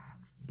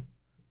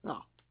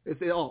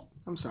 Oh,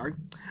 I'm sorry.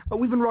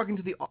 We've been rocking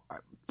to the...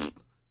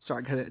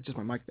 sorry, I got to adjust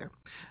my mic there.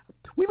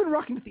 We've been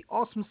rocking to the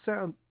awesome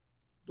sound...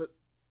 But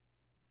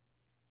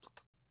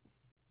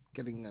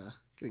getting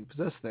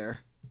possessed there.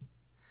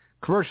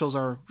 Commercials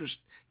are just...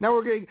 Now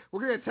we're getting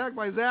attacked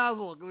by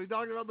Zazzle because we're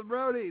talking about the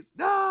Bronies.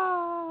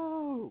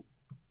 No!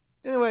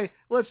 Anyway,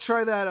 let's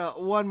try that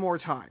one more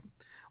time.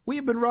 We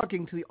have been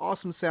rocking to the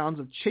awesome sounds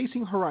of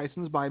Chasing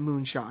Horizons by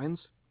Moonshines.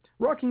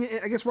 Rocking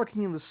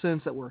in the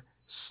sense that we're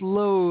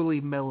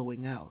slowly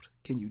mellowing out.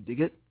 Can you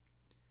dig it?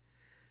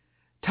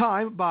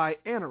 Time by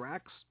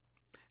Anorax.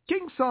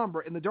 King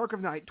Sombra in the Dark of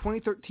Night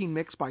 2013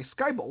 mix by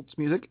Skybolt's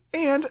Music.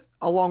 And,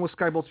 along with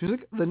Skybolt's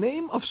Music, The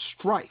Name of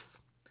Strife.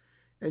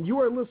 And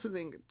you are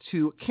listening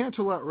to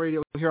Canterlot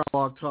Radio here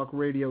on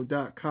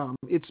BlogTalkRadio.com.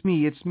 It's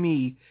me.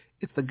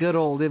 It's the good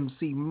old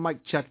MC Mike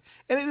Check.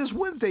 And it is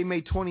Wednesday,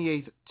 May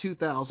 28th,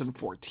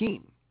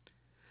 2014.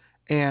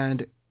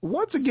 And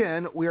once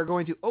again, we are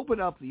going to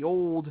open up the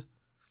old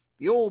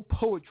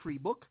poetry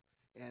book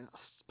and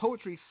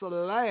Poetry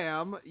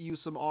Slam you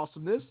some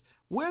awesomeness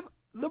with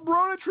the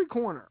Brony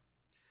Corner.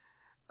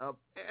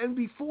 And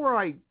before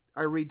I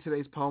read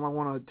today's poem, I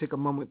want to take a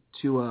moment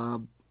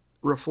to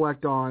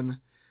reflect on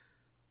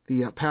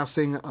the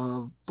passing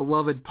of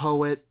beloved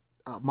poet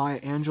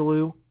Maya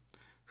Angelou,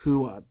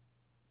 who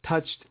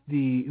touched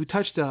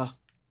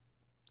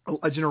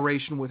a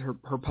generation with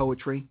her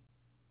poetry.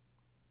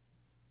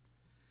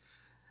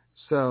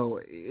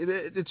 So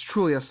it's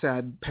truly a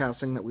sad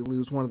passing that we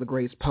lose one of the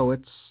greatest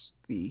poets,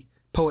 the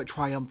poet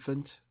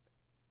triumphant,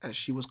 as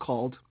she was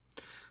called.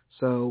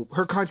 So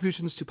her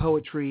contributions to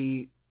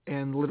poetry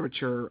and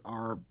literature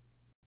are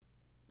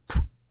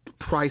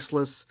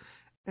priceless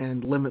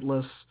and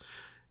limitless.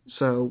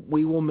 So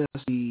we will miss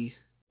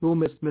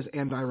Miss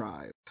And I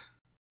Rise.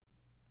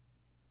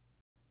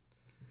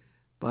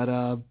 But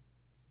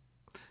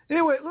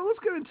anyway, let's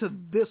get into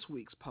this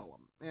week's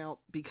poem. Now,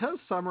 because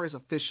summer is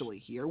officially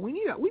here, we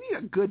need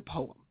a good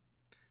poem,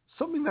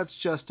 something that's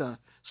just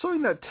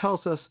something that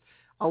tells us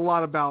a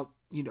lot about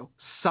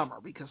summer,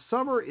 because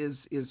summer is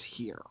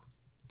here.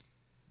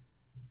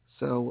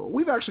 So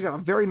we've actually got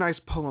a very nice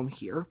poem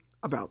here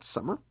about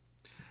summer.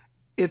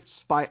 It's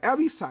by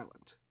Abby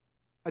Silent,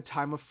 A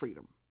Time of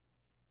Freedom.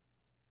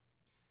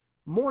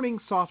 Morning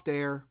soft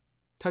air,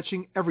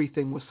 touching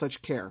everything with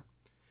such care,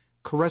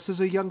 caresses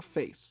a young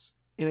face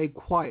in a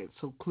quiet,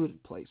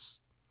 secluded place.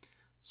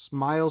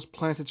 Smiles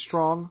planted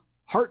strong,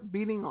 heart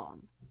beating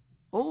on.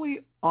 Only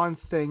one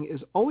thing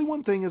is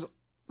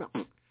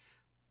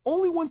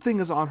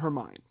on her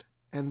mind,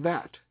 and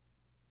that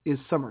is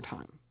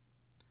summertime.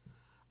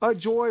 A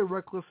joy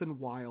reckless and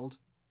wild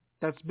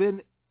that's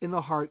been in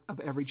the heart of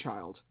every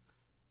child,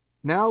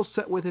 now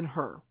set within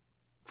her,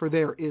 for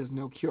there is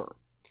no cure.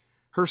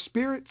 Her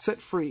spirit set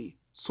free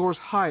soars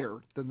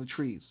higher than the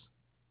trees.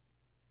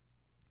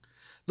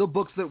 The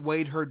books that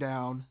weighed her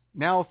down,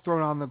 now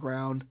thrown on the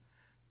ground,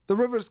 the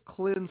rivers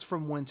cleansed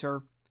from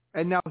winter,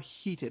 and now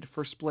heated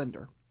for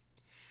splendor.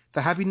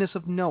 The happiness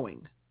of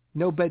knowing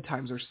no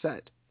bedtimes are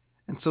set,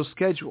 and so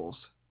schedules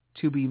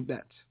to be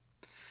met.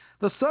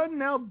 The sun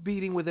now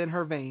beating within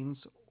her veins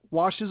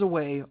washes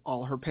away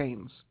all her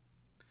pains.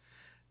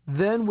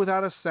 Then,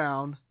 without a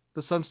sound,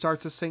 the sun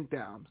starts to sink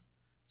down,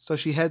 so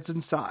she heads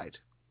inside,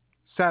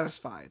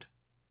 satisfied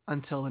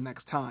until the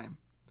next time.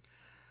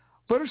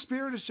 But her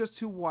spirit is just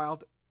too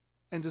wild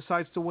and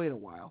decides to wait a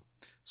while,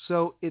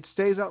 so it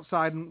stays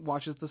outside and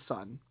watches the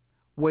sun,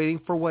 waiting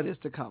for what is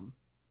to come.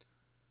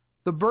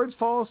 The birds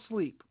fall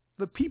asleep,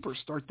 the peepers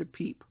start to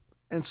peep,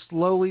 and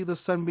slowly the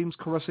sunbeams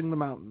caressing the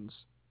mountains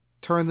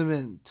turn them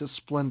into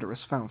splendorous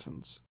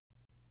fountains.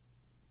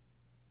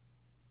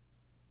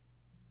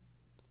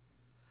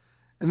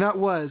 And that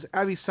was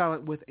Abby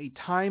Silent with A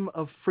Time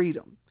of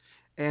Freedom.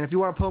 And if you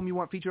want a poem you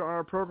want featured on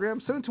our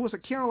program, send it to us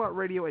at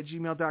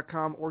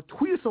canterlotradio@gmail.com or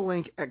tweet us a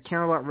link at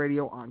Canterlot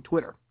Radio on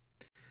Twitter.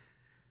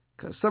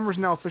 Because summer's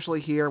now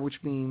officially here,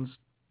 which means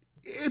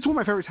it's one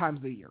of my favorite times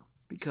of the year.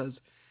 Because,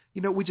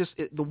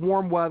 the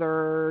warm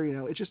weather,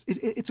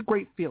 it's a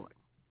great feeling.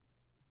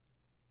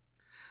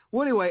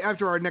 Well, anyway,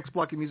 after our next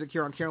block of music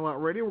here on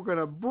Canterlot Radio, we're going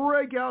to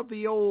break out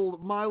the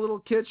old My Little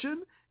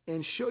Kitchen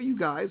and show you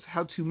guys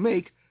how to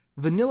make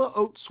vanilla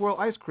oat swirl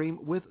ice cream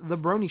with the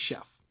Brony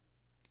Chef.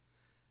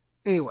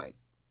 Anyway,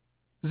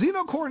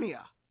 Xenocornia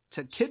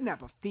to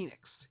Kidnap a Phoenix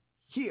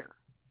here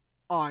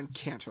on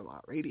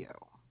Canterlot Radio.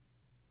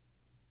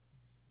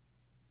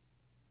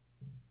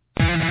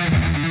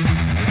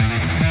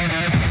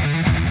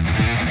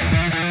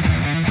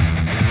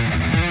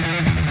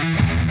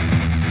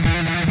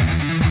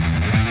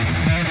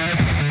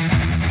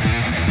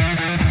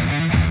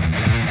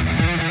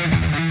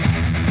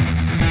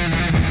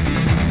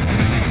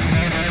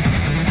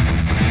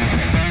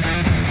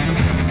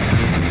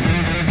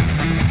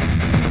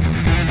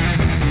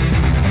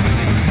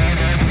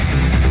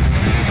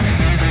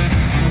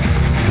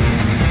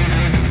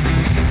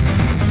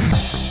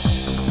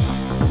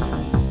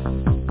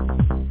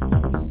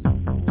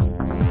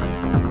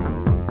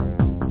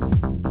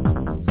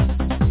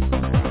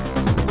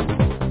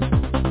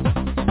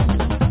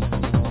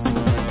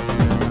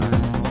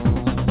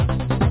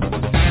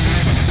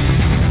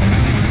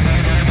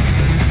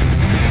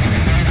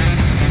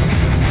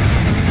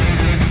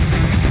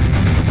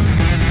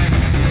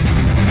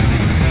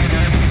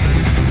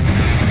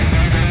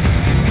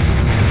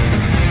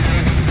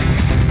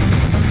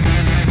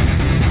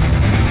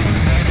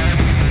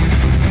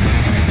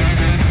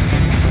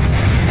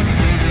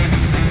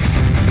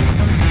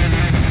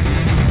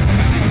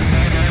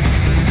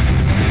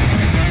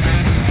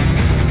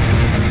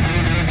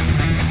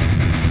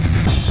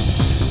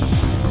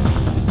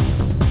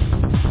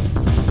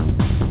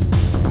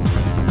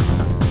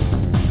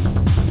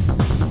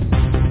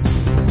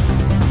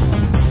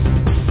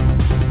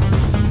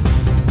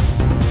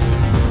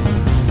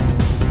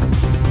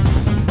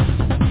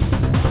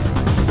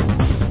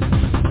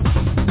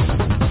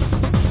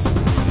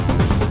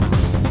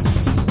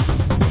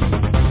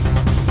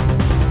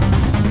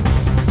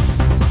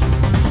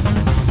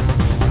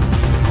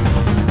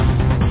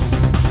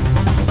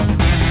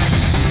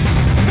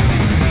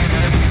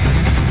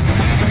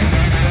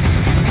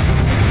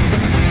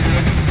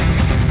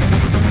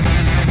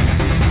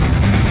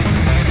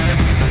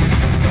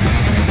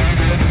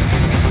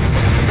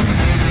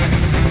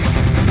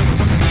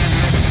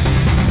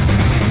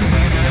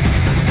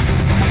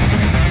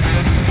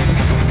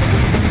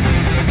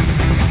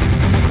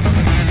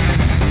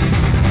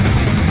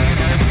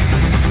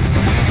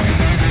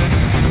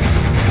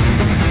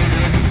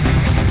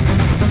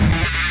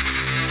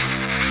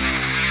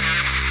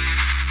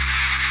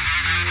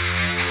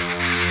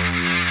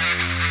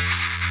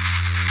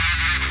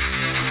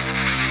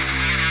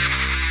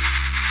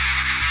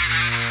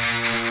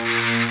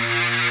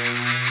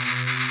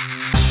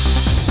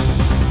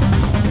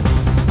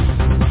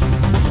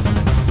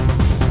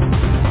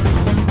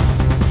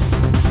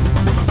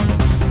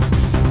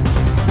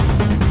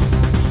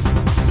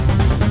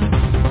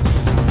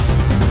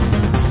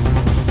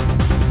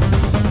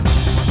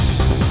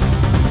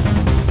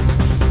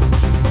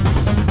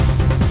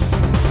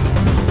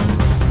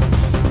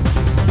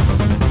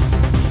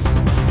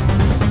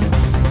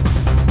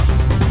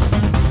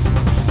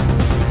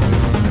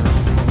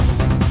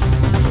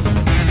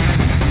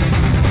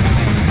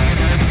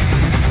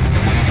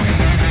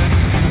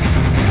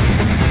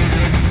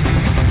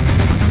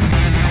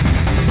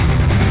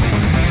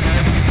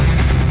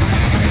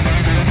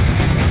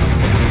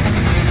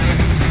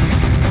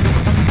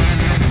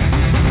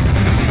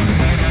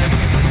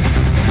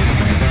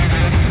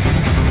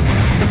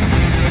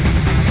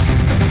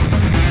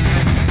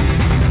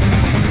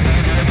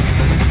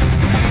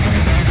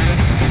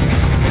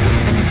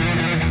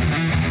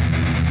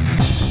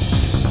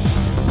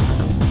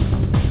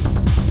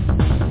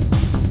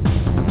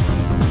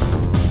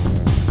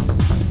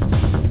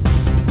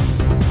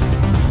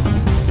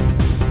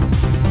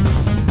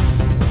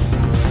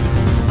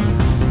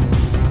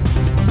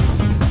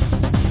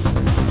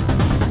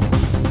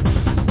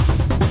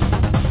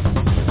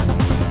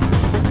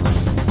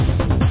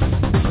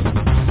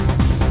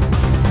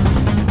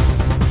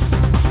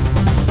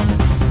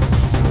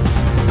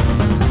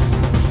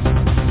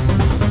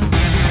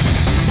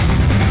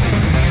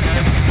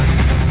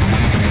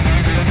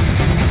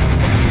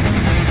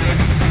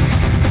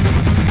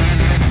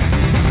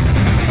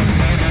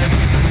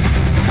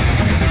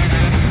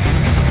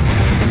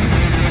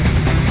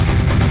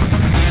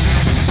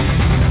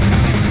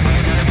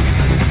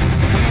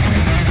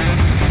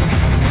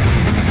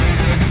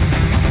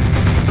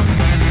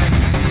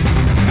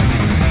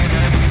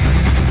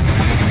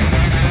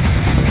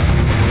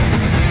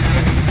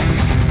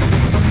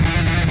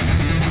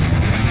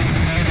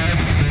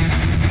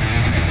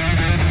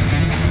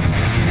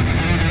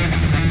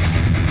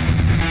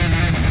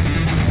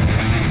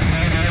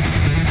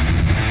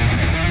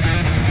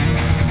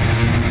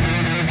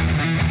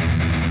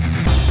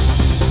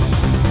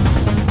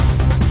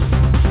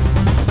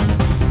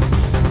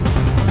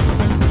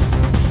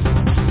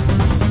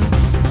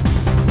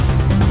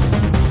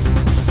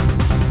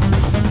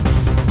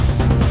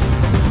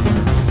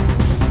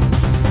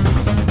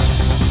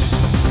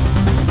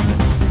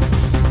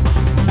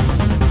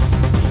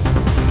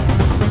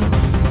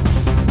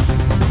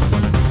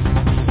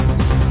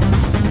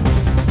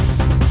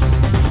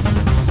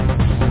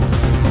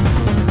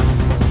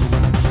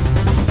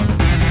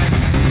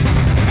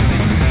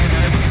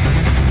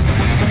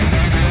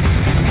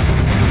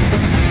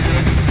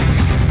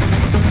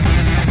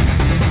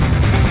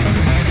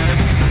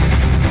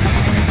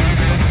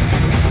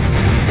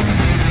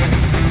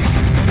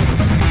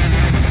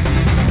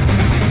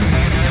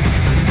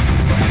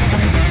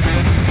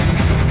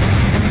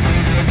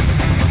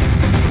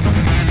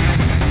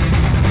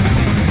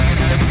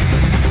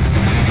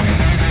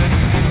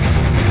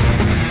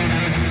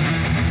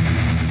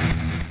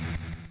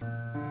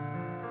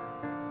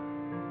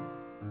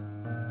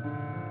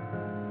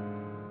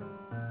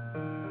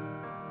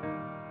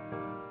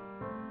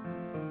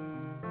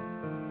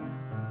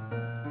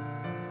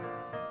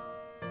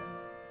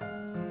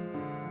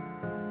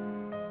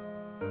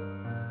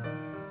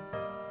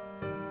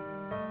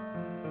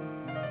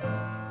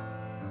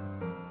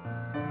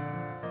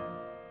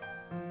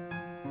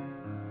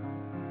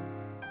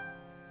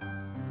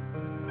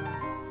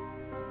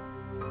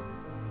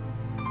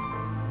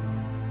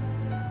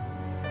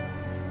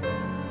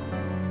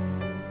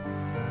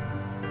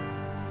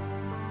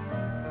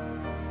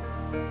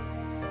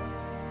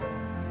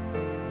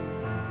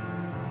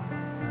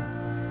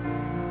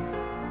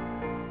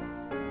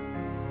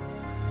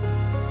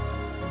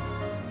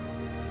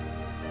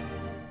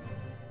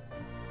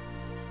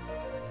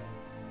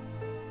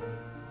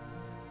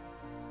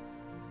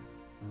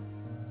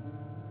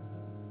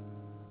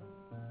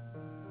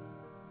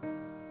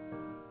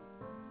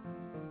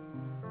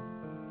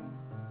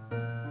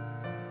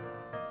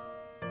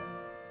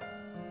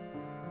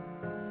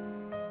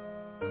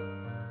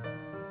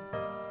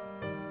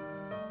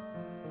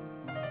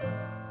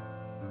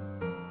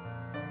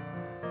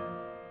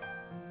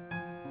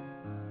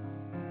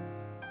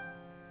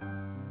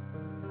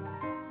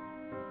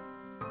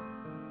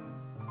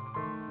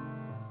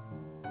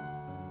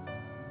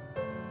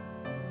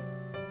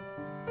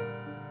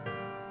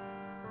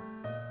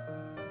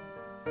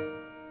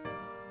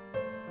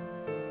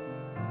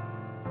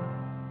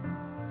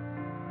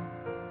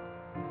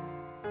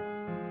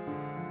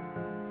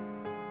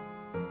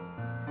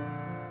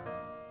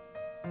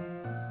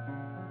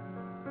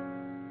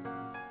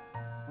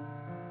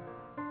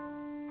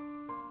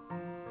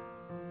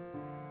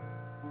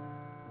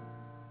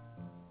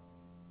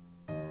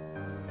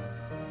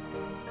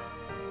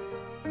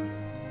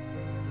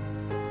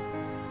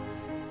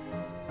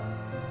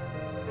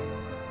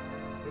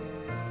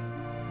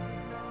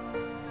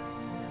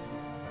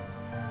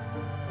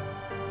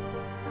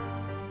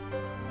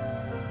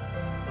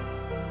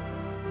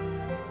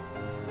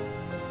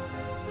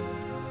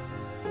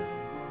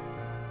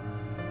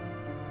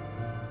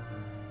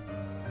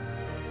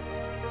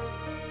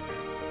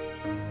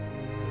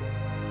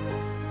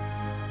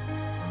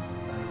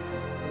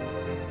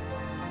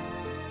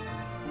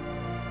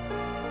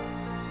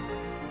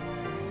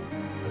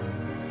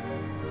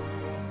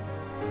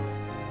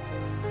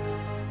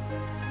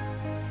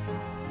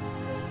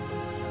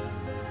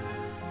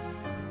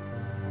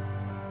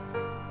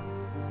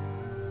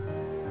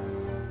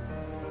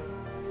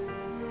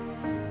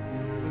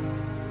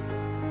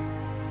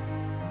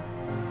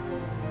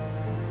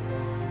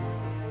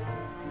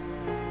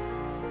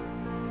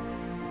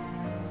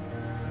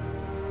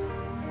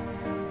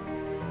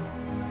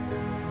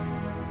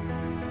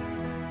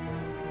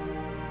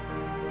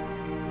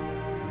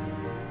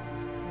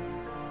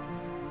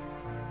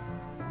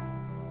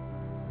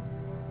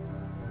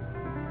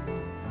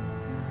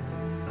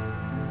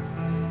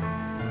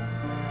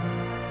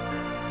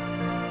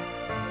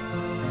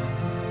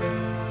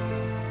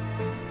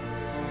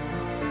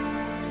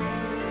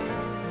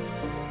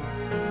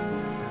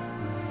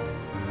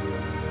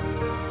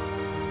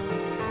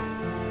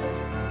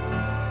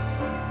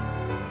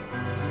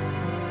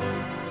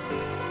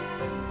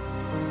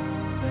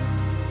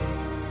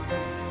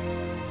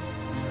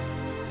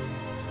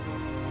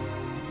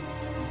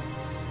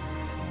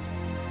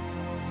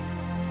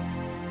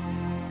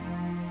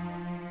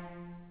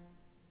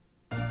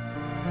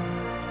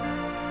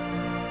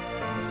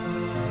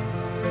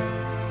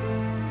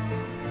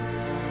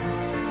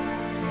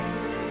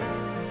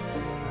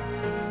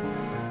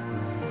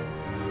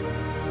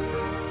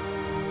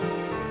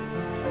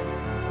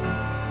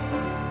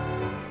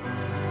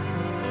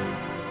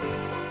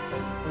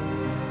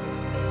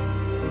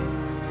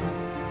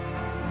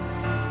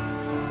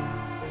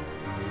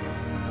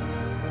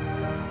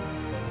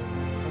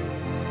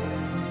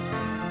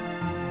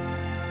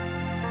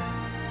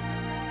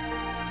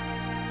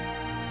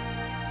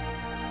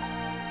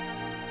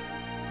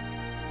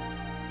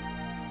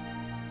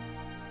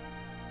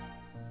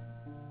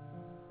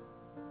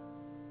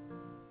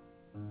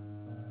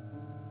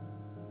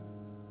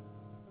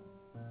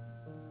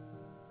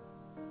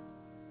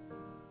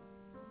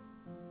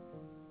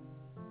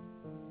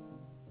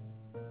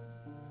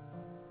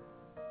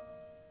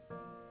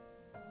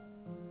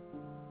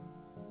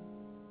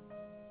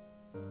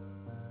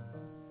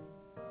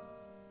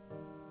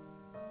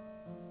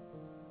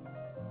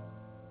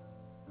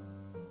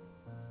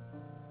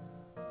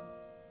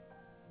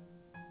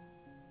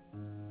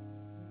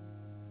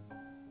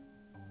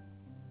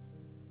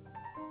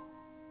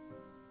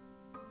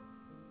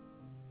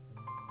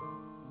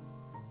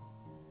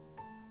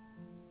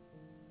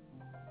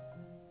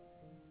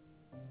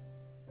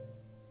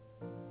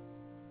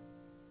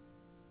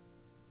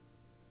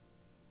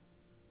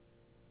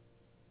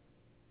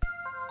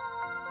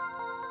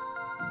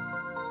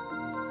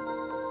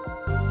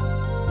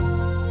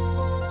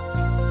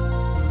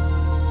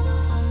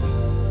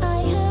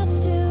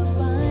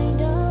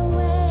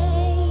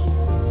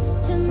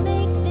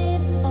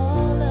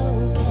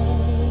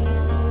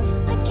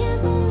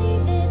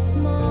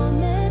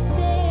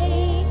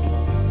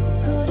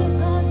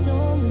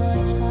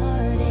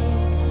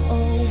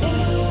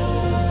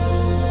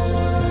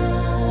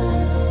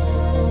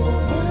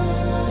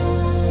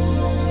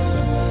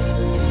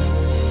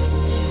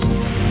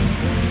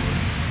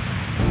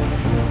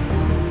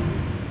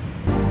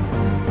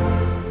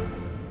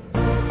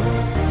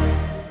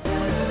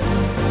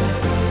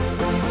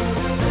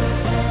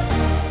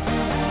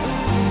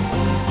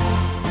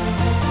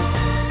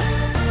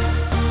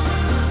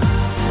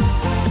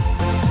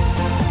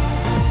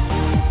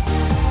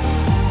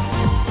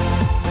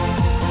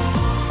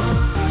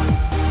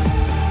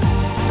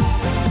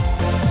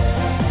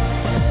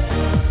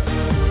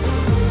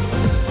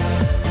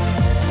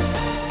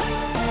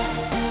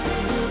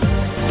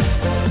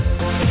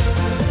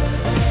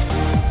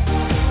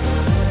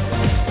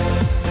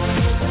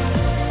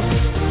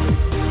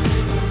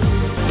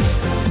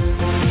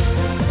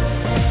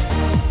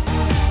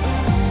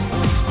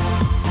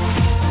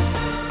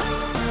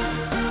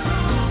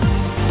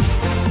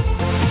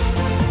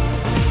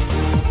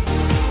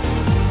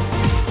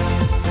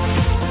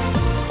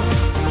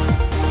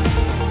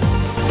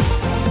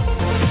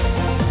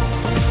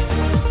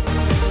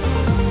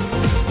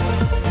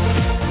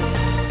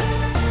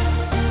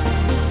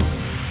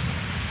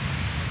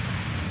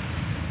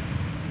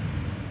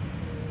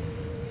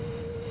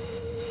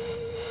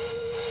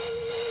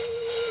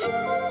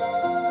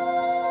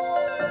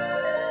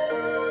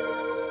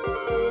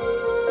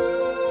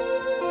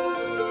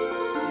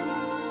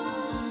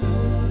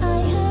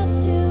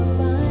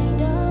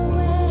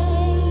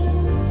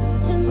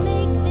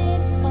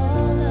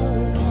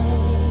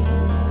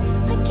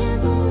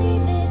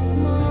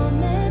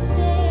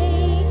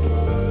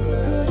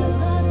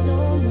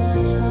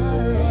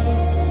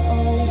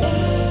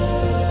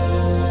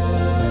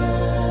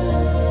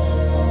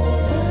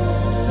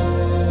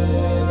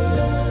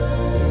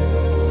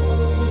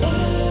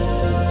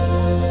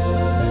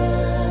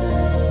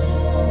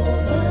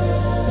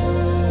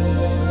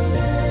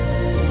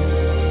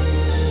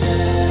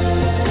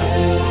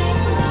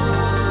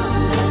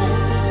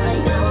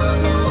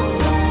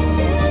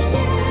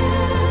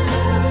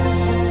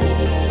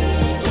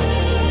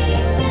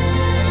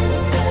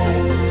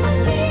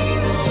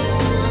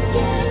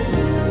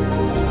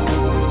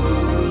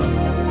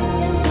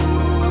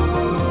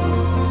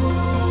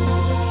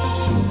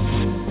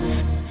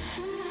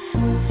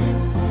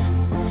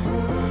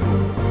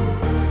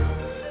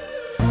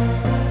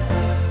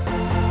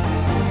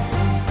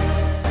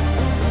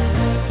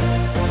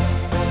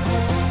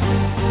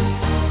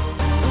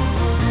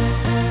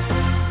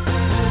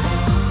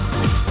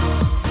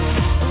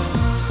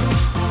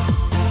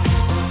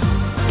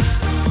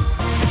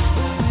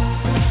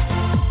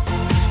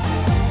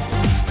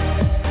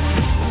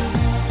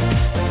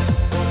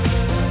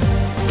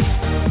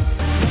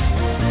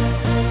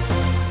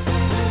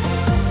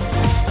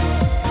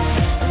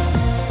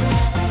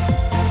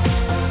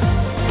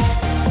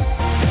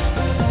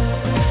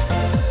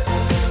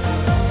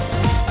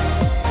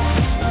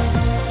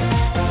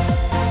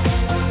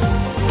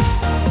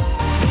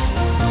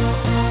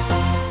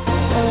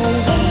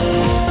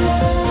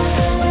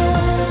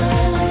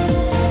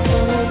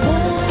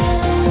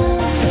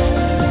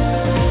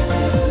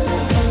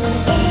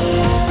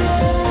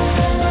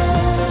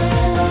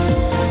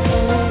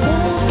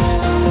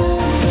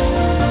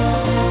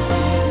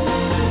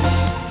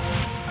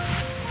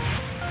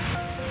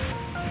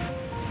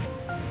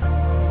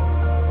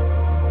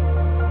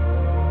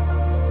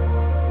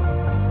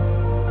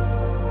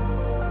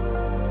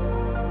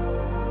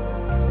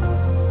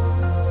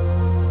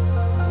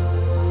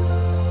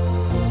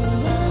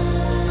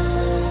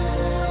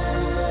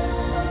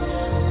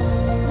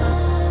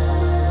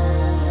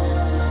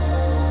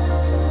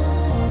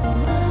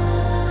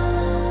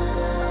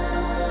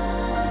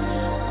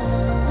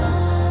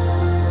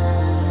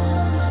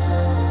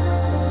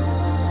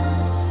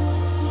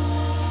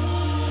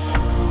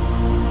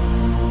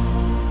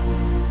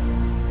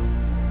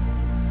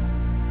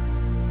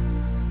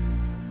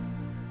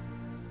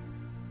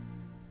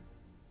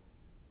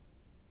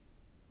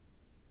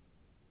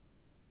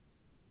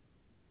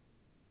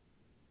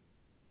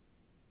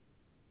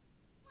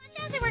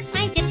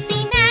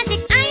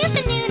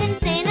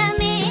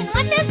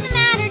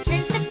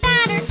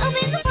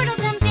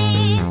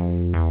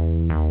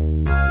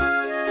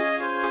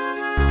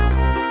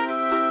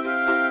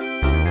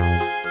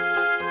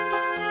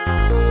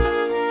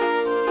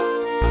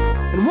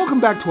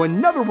 welcome back to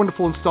another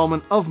wonderful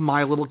installment of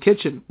My Little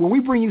Kitchen, where we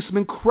bring you some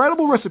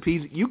incredible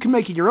recipes you can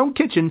make in your own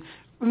kitchen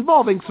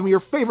involving some of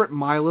your favorite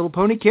My Little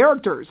Pony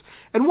characters.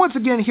 And once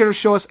again, here to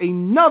show us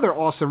another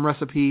awesome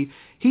recipe,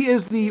 he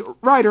is the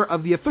writer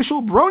of the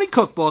official Brony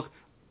cookbook,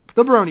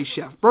 the Brony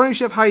Chef. Brony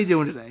Chef, how are you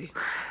doing today?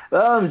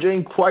 I'm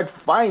doing quite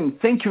fine.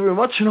 Thank you very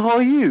much, and how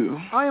are you?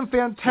 I am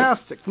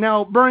fantastic.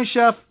 Now, Brony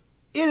Chef,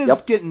 it is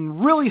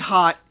getting really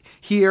hot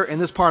here in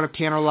this part of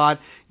Canterlot.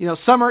 You know,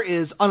 summer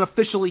is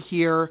unofficially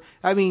here.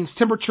 That means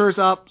temperatures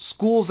up,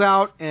 school's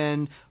out,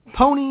 and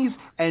ponies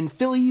and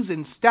fillies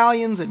and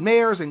stallions and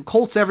mares and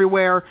colts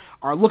everywhere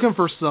are looking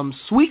for some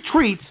sweet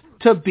treats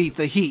to beat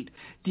the heat.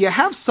 Do you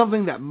have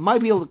something that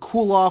might be able to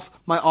cool off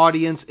my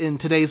audience in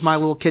today's My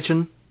Little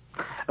Kitchen?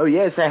 Oh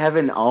yes, I have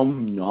an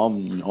Nom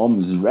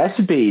Nom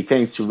recipe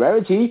thanks to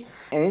Rarity,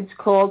 and it's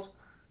called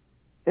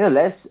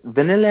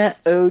Vanilla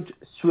Oat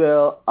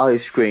Swirl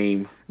Ice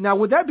Cream. Now,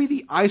 would that be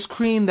the ice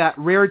cream that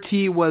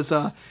Rarity was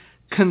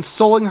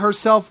consoling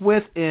herself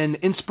with in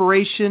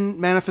Inspiration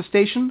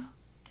Manifestation?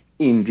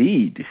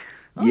 Indeed.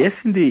 Oh. Yes,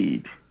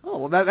 indeed. Oh,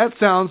 well, that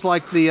sounds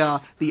like the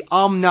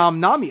Nom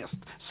Nomiest.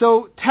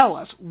 So tell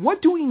us,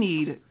 what do we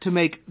need to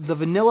make the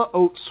Vanilla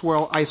Oat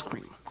Swirl Ice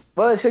Cream?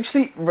 Well, it's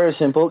actually very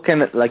simple,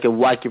 kind of like a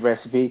wacky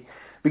recipe,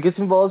 because it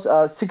involves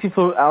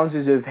 64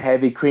 ounces of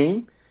heavy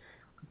cream,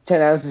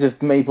 10 ounces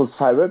of maple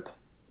syrup,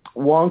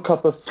 1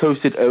 cup of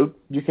toasted oat.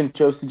 You can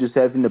toast it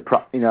yourself in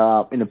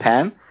a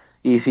pan.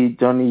 Easy,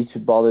 don't need to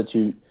bother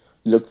to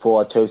look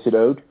for a toasted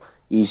oat.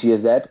 Easy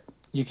as that.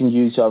 You can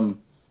use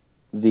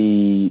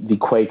the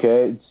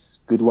Quaker, it's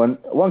a good one.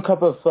 1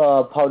 cup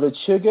of powdered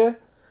sugar,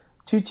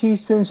 2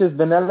 teaspoons of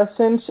vanilla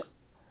essence,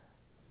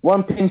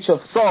 1 pinch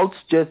of salt,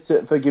 just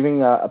for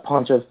giving a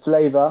punch of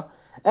flavor.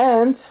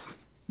 And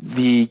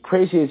the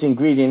craziest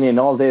ingredient in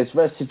all this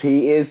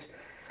recipe is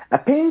a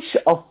pinch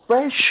of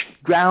fresh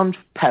ground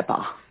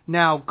pepper.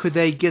 Now, could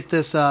they get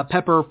this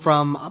pepper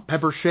from a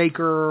pepper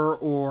shaker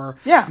or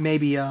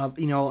maybe like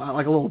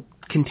a little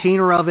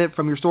container of it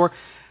from your store?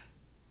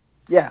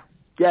 Yeah,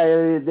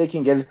 they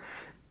can get it.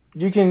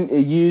 You can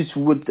use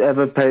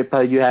whatever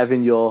pepper you have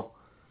in your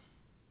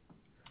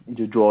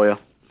drawer.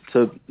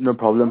 So, no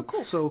problem. Oh,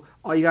 cool. So,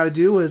 all you got to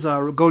do is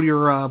go to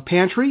your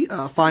pantry,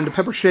 find a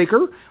pepper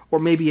shaker, or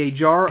maybe a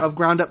jar of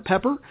ground up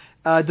pepper.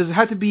 Does it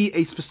have to be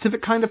a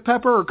specific kind of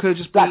pepper, or could it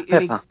just be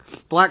any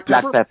black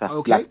pepper? Black pepper.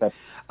 Okay. Black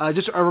pepper.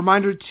 Just a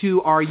reminder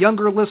to our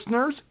younger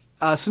listeners,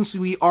 since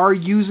we are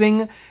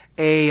using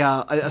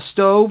a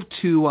stove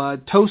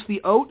to toast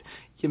the oat,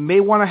 you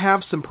may want to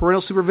have some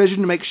parental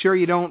supervision to make sure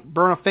you don't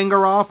burn a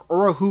finger off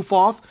or a hoof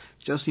off.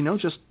 Just a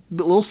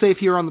little safe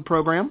here on the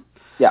program.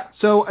 Yeah.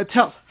 So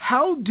tell us,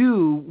 how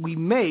do we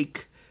make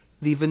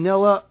the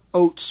Vanilla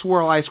Oat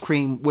Swirl Ice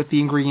Cream with the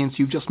ingredients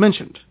you just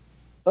mentioned?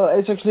 Oh,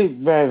 it's actually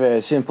very,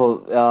 very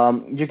simple.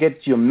 You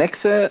get your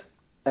mixer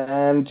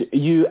and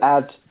you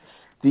add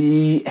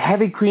the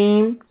heavy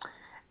cream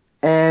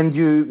and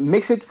you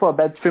mix it for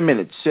about 3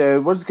 minutes.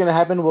 So what's going to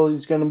happen? Well,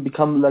 it's going to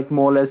become like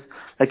more or less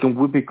like a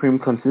whipped cream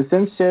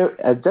consistency. So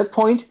at that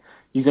point,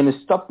 you're going to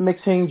stop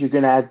mixing. You're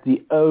going to add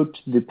the oat,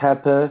 the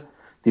pepper,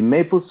 the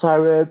maple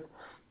syrup,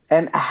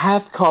 and a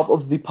half cup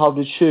of the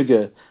powdered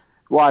sugar.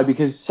 Why?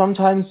 Because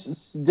sometimes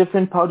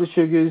different powdered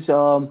sugars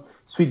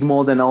sweet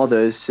more than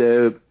others.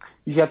 So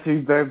you have to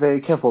be very,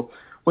 very careful.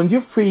 When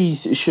you freeze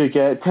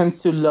sugar, it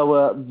tends to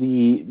lower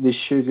the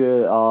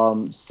sugar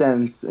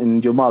sense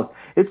in your mouth.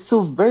 It's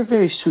still very,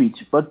 very sweet,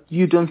 but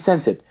you don't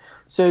sense it.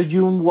 So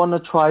you want to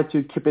try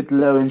to keep it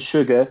low in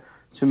sugar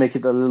to make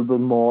it a little bit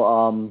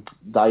more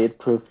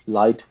diet-proof,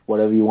 light,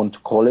 whatever you want to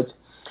call it.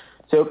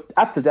 So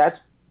after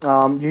that,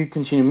 you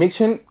continue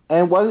mixing,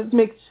 and while it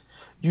mixes,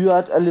 you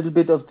add a little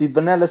bit of the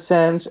vanilla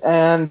essence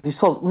and the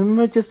salt.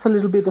 Remember, just a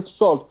little bit of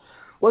salt.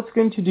 What's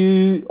going to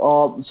do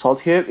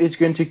salt here is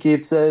going to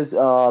give us,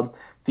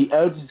 the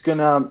oat is going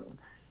to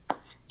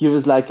give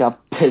us like a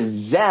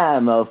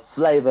pizzazz of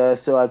flavor,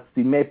 so it's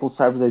the maple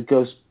syrup that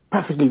goes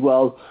perfectly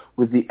well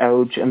with the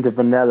oat and the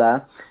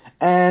vanilla.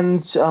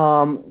 And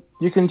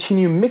you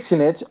continue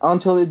mixing it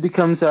until it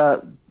becomes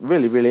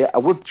really, really a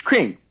whipped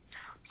cream.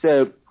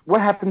 So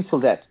what happens to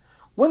that?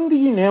 When do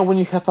you know when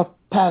you have a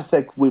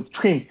perfect whipped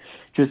cream?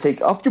 You take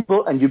off your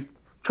bowl and you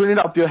turn it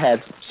up your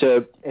head.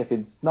 So if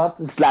it's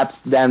not slaps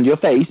down your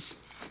face,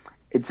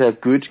 it's a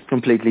good,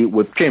 completely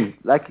whipped cream.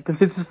 Like it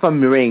consists of a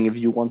meringue, if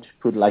you want to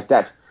put it like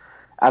that.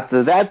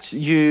 After that,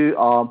 you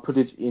put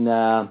it in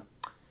a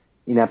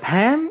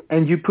pan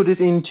and you put it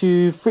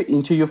into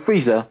your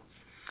freezer.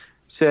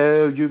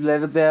 So you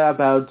let it there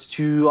about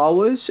 2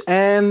 hours,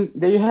 and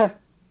there you have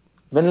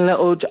vanilla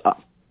oat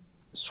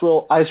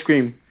swirl ice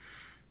cream.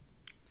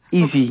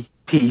 Easy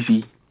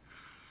peasy.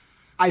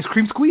 Ice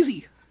cream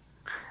squeezy.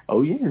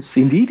 Oh, yes,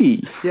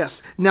 indeedy. Yes.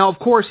 Now, of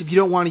course, if you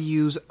don't want to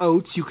use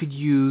oats, you could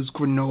use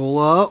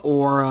granola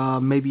or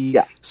maybe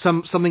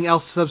something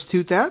else to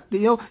substitute that.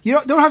 You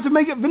don't have to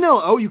make it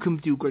vanilla. Oh, you can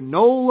do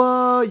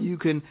granola. You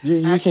can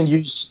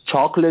use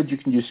chocolate. You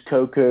can use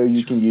cocoa.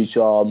 You can use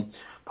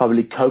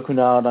Probably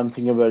coconut. I'm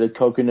thinking about a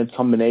coconut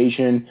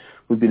combination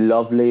would be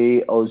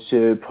lovely.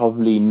 Also,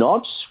 probably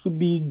nuts would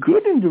be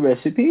good in the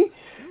recipe.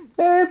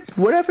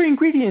 Whatever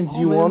ingredients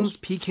you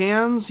want.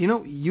 Pecans,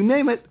 you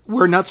name it.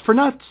 We're nuts for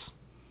nuts.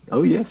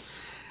 Oh, yes.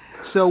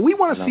 So we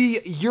want to see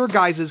your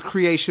guys'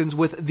 creations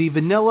with the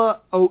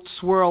vanilla oat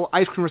swirl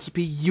ice cream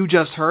recipe you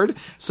just heard.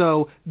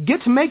 So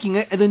get to making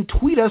it and then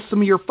tweet us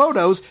some of your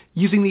photos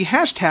using the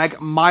hashtag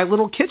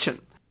MyLittleKitchen.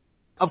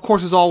 Of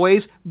course, as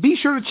always, be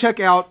sure to check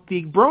out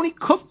the Brony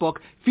Cookbook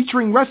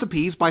featuring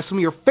recipes by some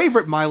of your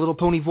favorite My Little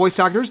Pony voice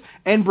actors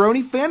and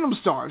Brony fandom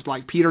stars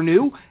like Peter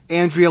New,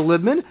 Andrea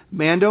Libman,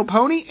 Mando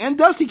Pony, and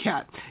Dusty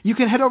Cat. You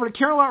can head over to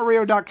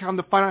CanterlotRadio.com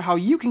to find out how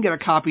you can get a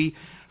copy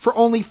for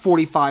only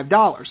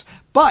 $45.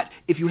 But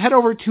if you head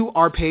over to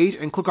our page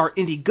and click our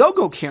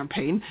Indiegogo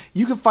campaign,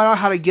 you can find out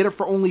how to get it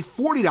for only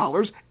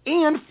 $40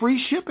 and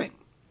free shipping.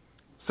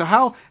 So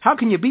how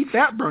can you beat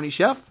that, Brony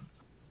Chef?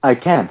 I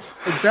can't.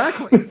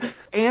 Exactly.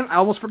 And I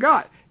almost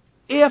forgot.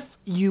 If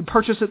you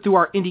purchase it through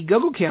our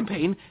Indiegogo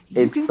campaign,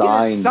 you can get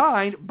it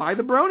signed by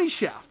the Brony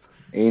Chef.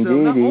 Indeed. So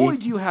not only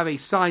do you have a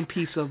signed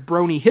piece of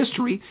Brony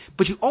history,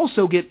 but you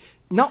also get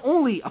not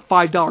only a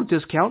 $5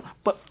 discount,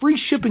 but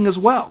free shipping as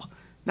well.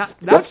 Now,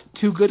 that's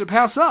too good to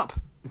pass up.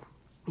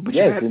 But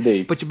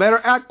indeed. But you better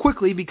act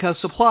quickly because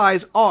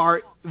supplies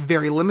are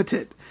very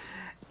limited.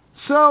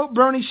 So,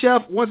 Brony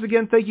Chef, once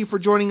again, thank you for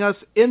joining us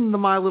in the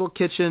My Little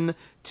Kitchen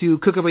to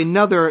cook up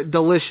another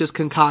delicious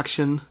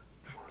concoction.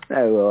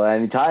 Oh, well,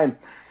 anytime.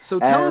 So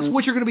tell us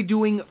what you're going to be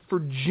doing for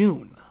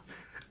June.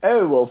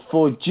 Oh, well,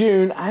 for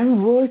June,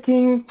 I'm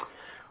working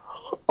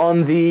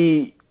on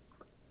the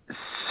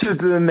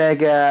super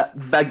mega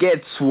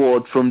baguette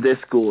sword from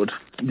Discord.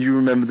 Do you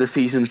remember the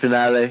season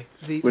finale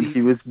when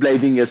he was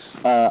blading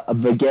a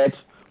baguette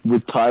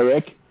with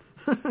Tyrek?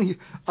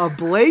 A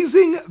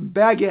blazing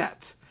baguette.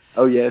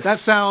 Oh, yes.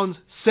 That sounds,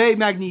 c'est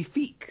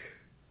magnifique.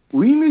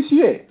 Oui,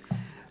 monsieur.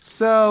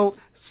 So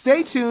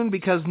stay tuned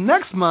because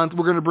next month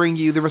we're going to bring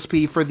you the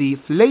recipe for the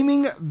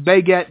Flaming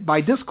Baguette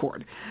by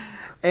Discord.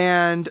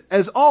 And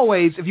as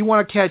always, if you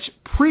want to catch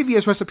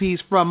previous recipes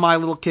from My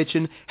Little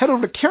Kitchen, head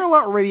over to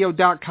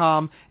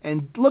CanterlotRadio.com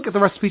and look at the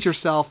recipes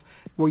yourself,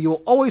 where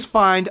you'll always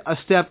find a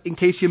step in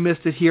case you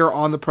missed it here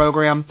on the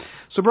program.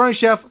 So, Brony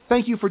Chef,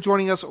 thank you for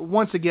joining us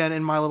once again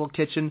in My Little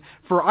Kitchen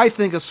for, I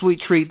think, a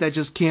sweet treat that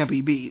just can't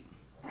be beat.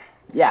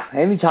 Yeah,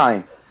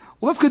 anytime.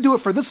 Well, that's going to do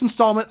it for this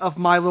installment of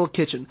My Little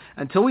Kitchen.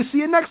 Until we see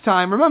you next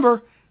time,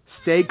 remember,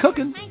 stay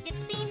cooking.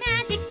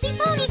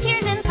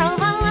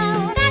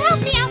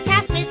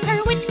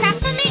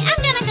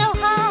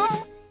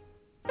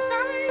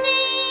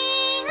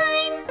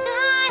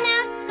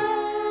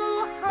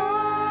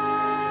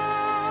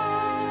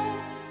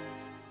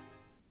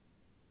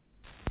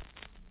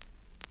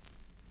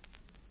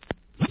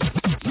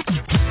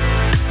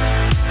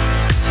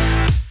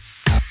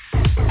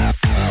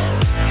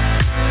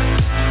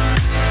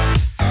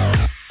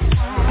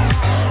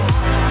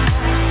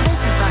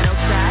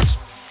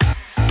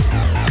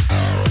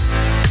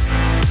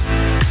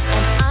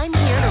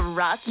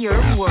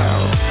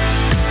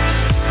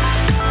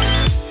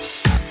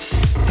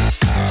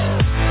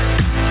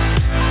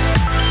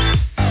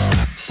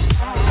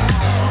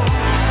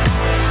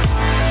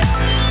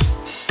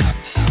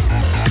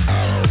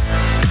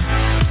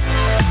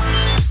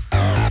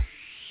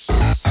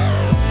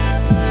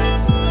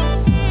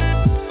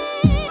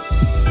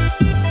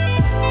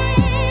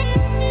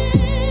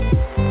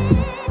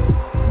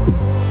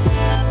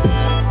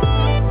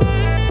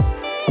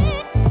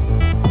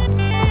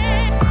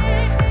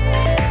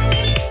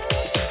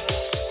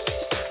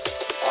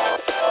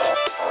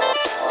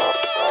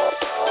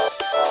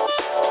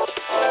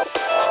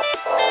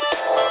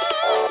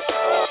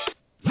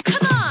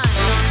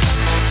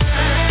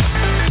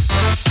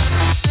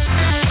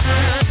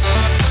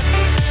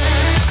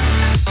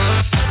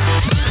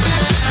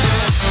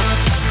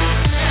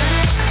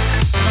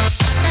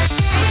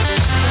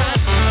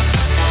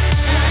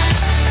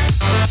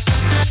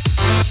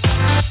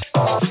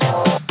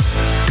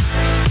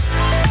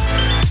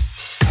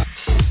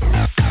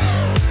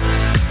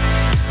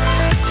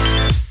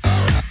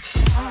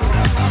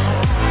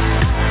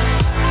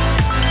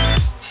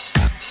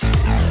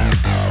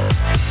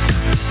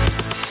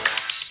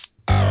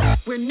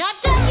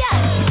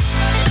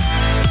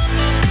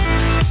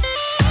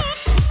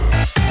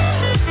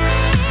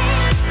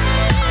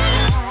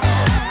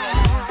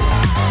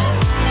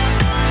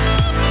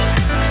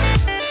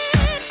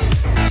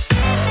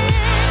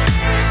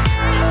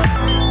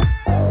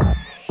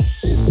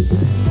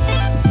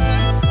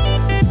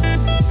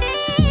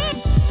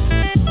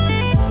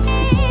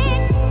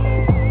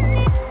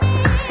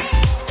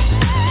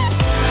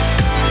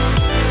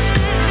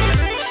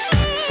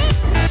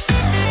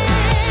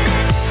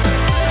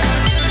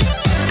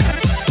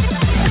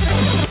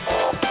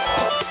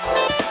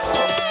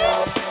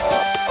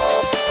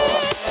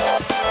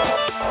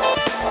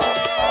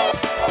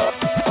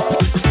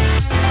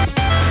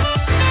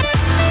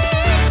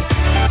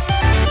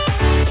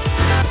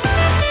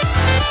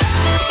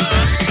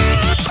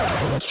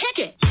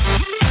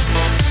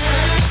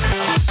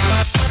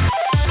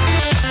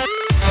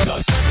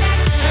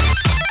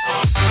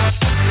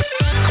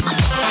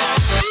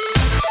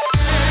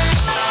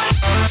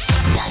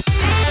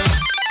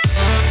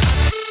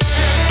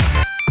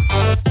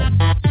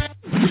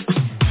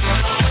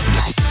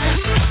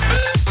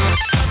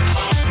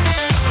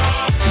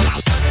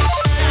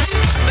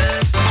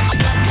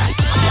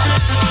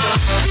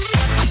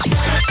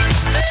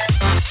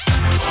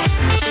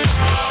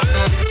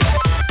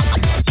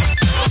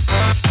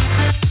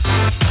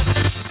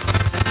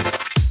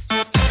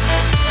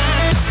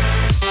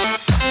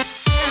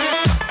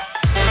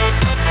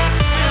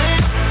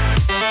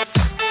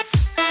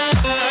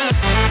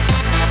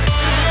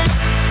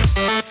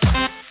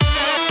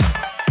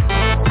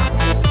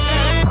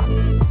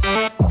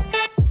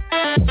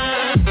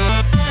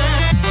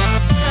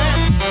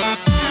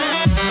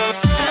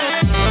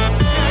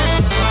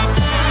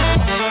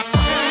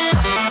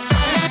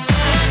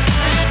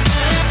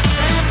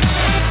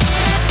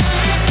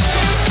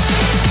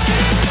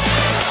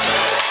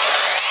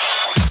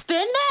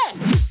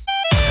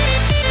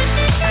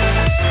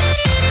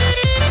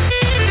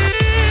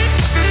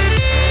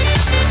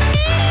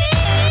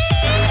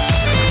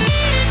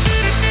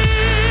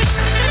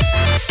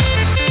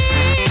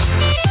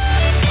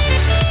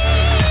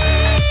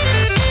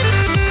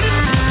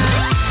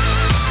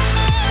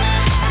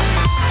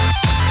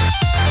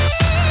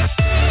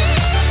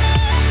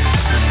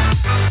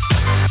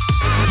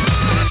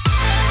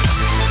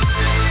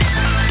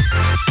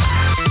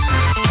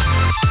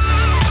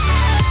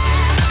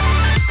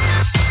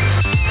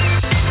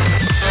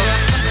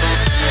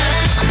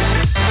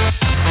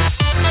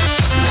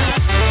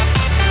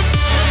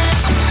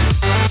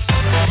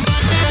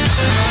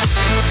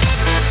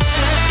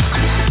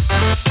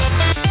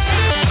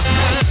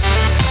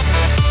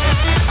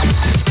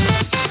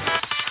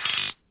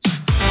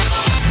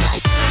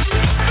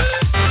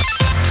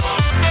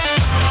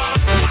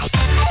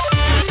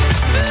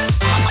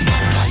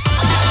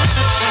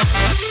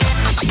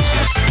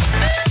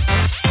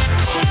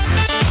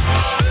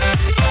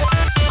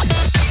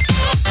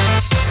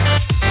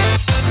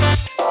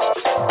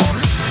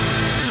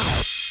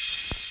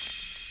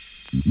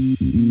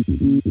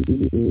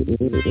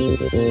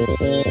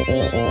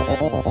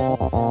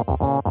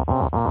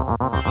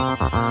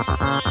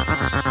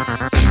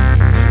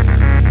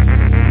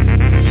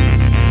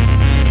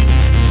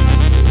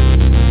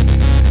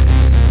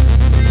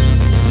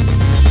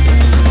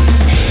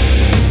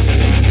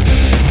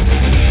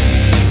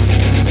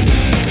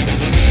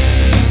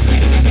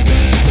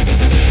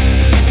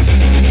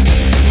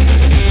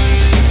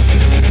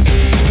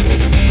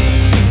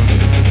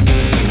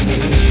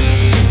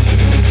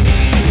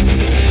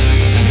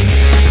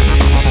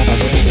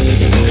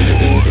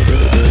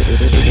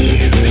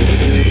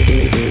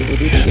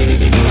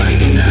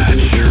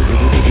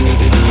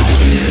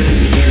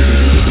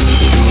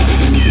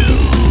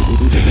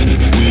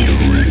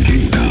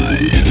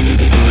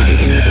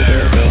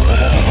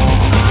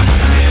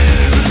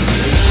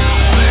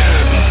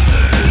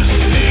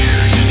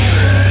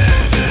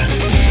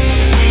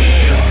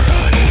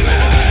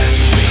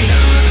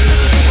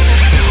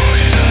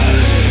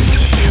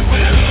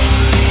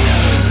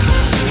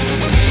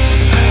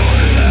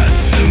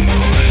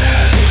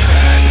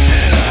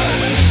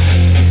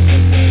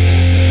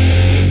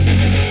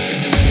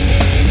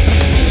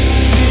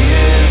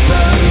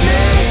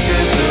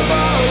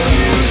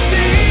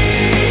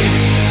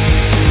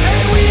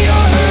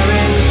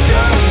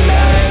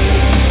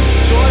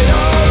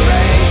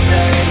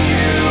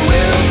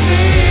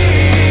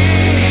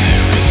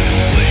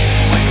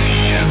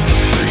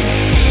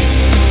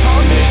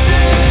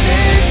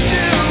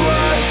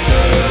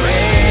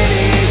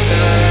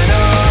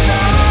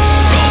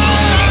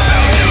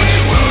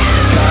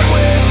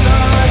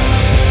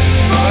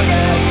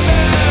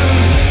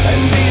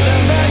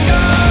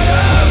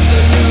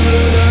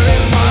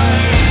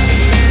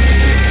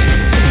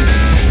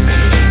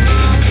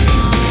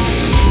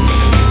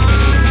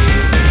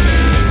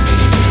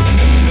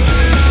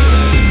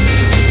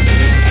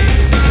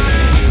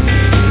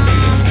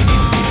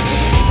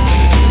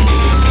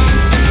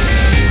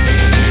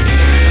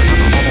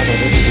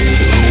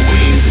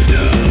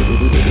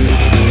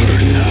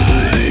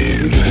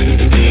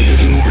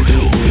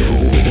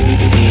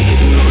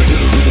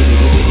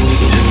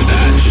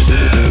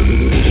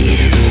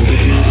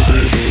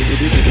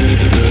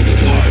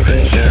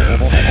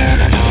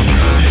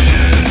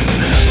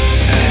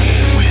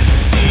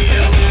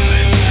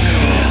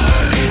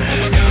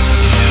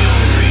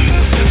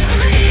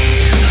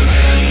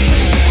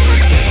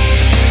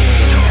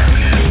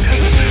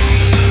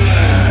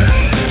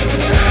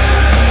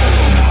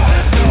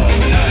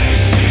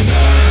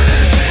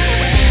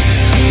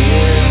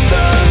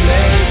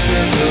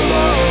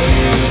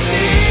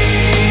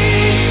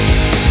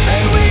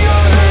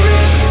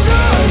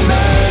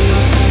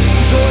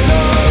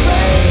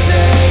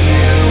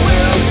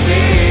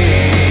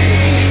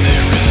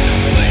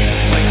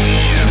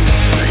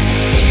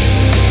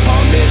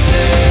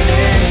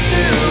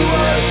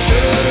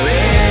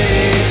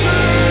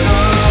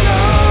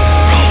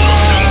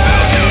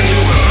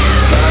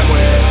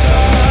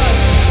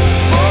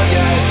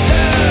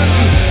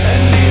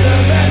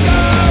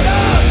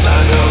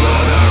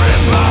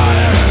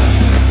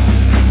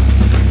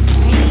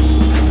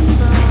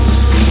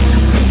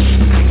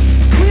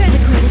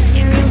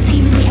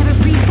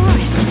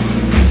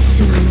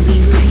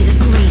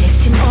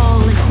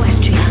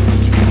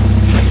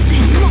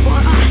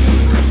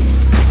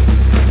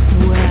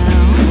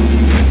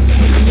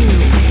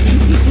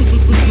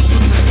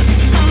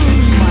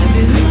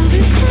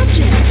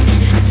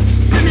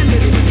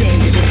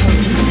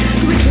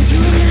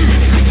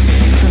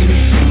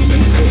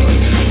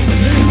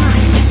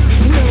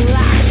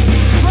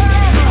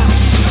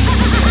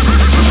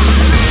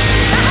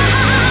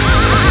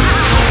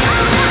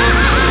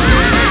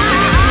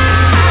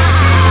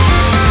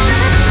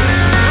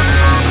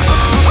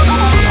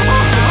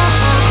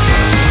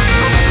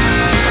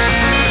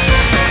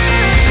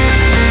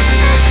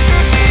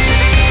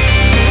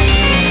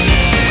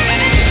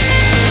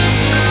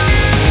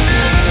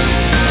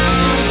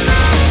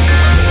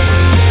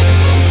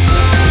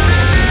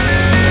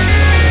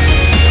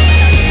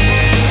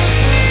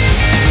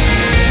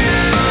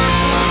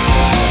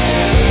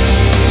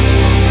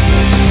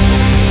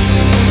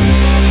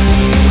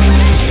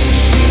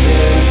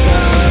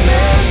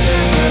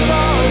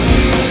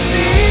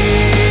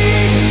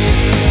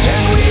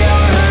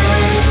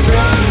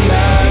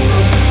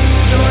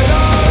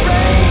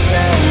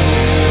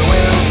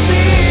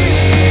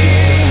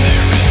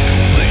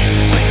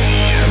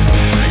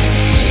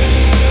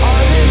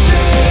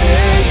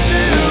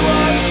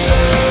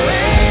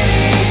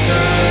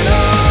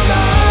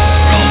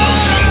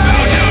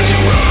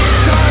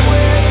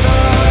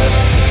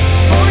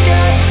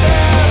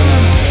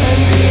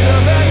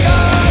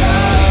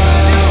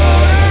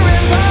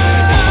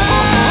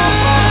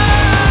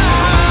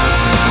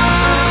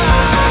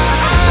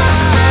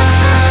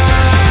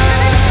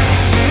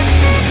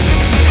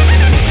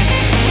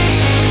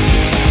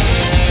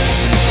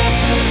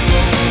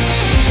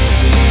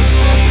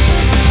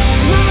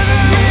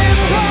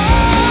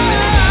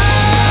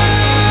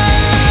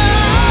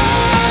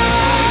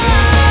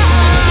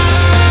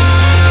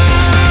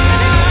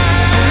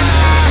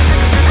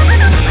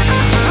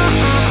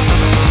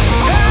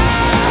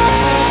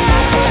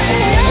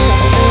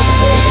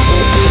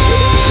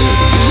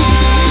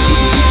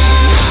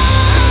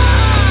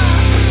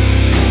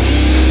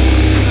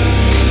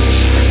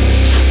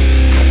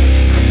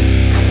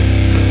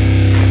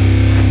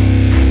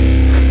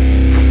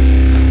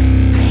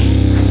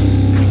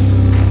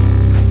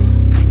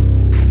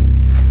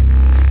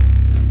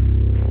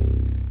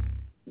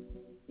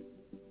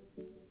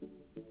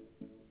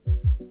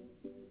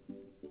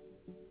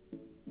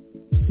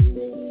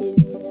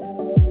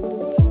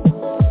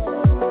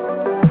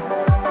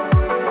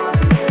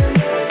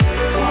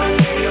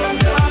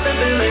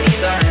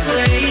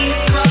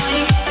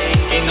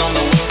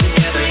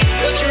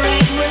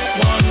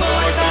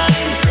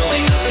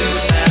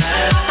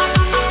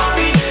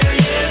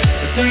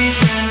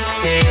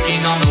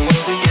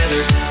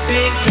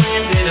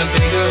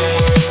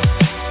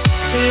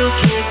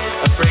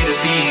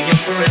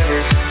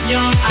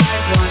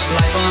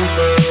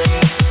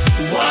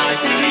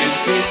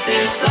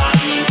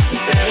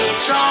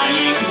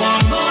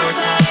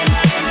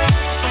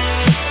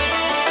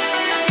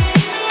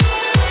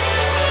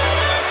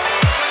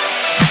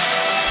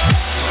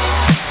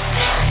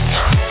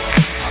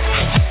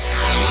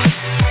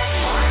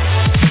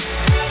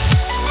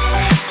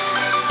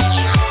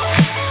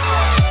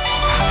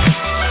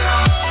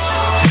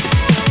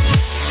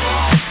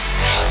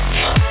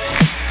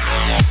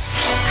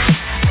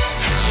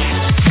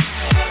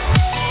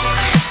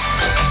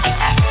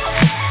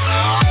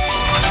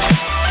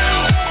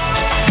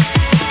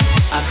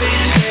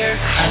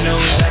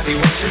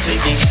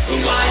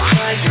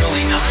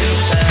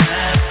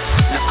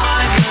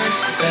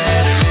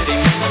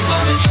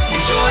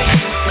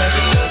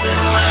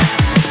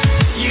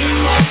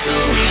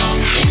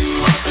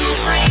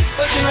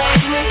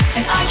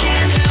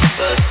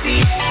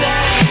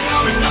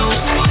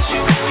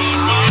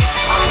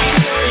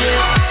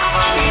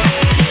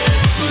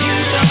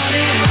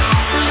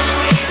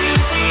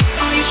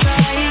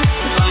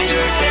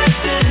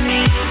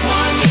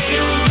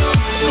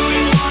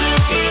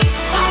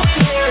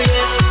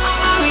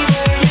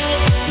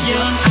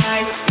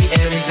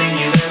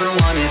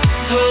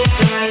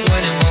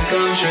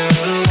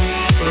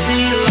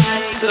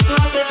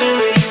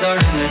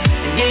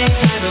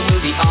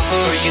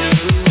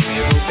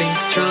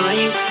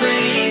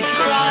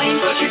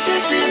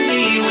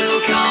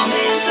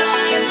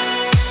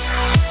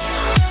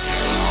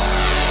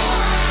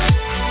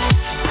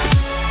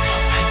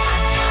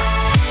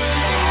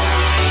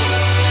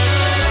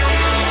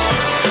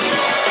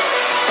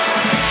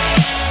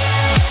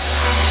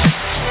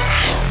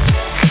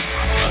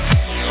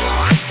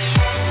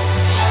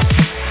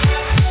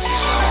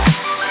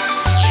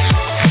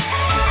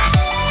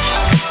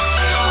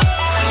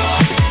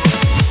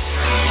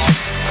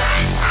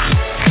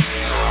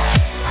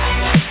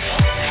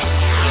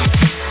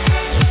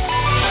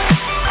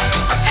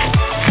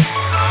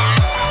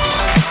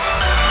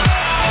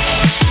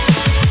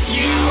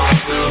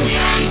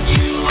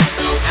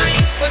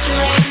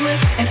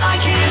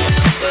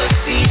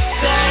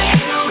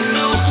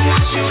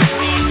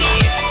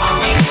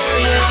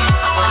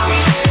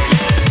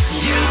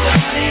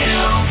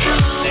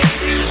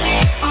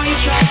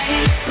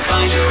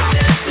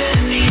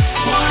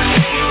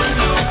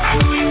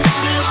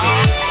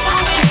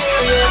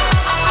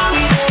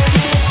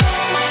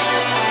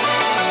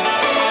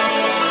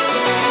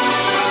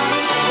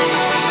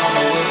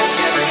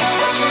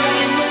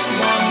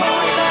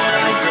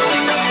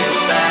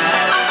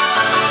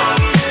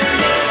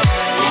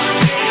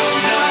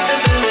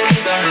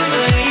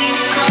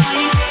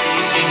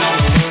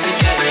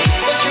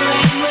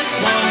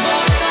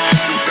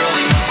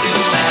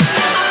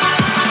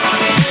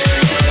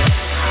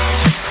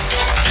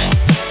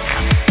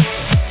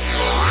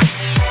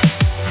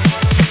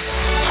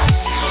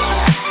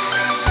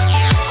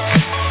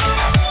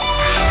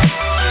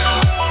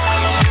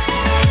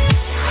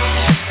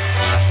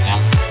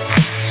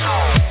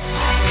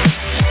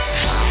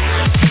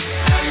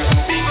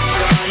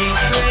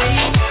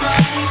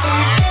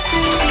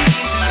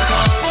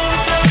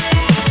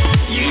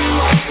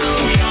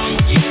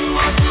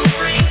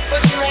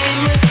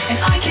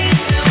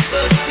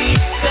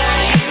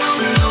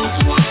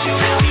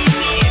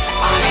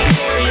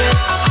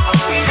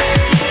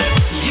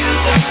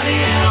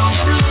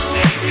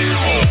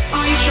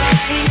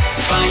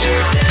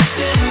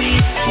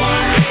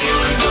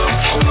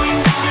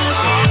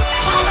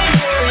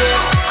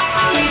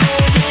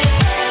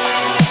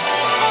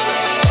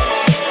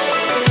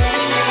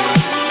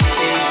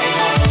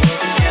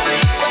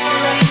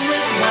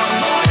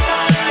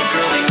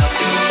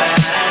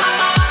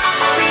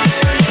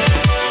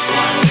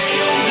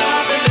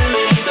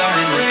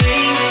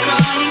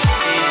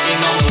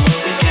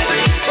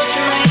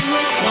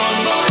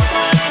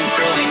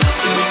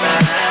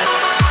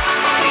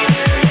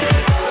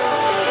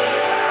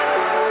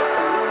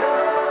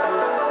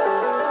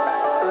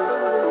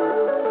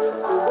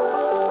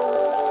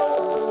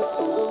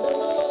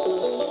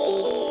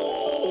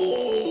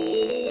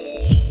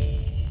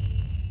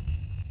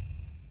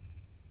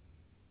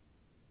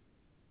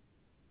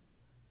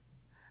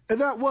 And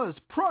that was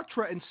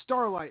Proctra and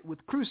Starlight with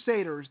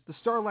Crusaders, the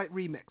Starlight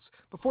remix.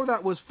 Before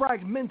that was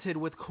Fragmented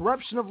with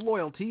Corruption of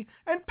Loyalty,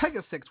 and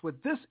Pegasix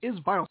with This Is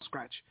Vinyl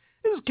Scratch.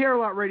 This is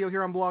Canterlot Radio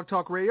here on Blog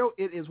Talk Radio.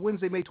 It is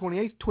Wednesday, May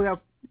 28th,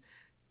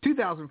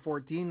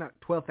 2014, not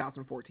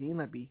 12,014.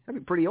 That'd be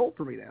pretty old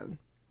for me then.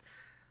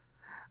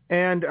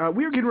 And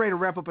we are getting ready to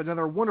wrap up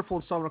another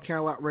wonderful installment of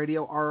Canterlot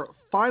Radio, our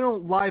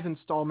final live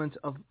installment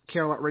of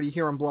Canterlot Radio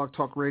here on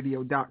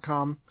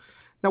BlogTalkRadio.com.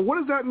 Now, what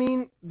does that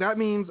mean? That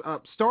means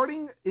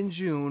starting in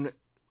June,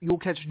 you'll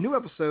catch new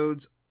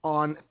episodes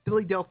on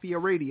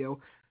Fillydelphia Radio,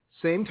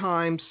 same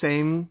time,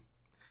 same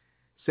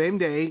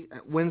day,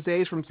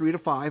 Wednesdays from 3 to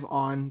 5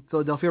 on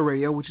Fillydelphia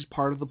Radio, which is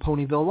part of the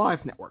Ponyville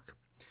Live Network.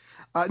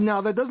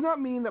 Now, that does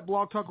not mean that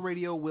Blog Talk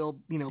Radio will,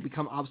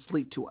 become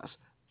obsolete to us,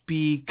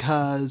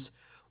 because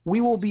we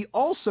will be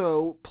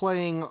also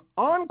playing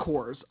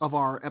encores of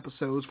our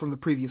episodes from the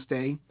previous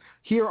day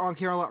here on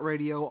Canterlot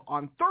Radio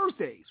on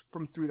Thursdays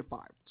from 3 to 5.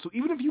 So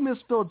even if you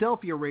missed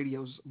Fillydelphia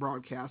Radio's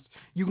broadcast,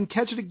 you can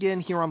catch it again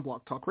here on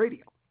Blog Talk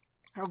Radio.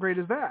 How great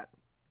is that?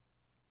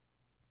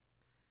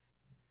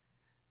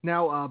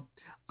 Now,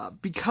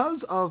 because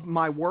of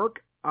my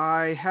work,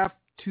 I have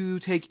to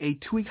take a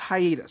 2-week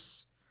hiatus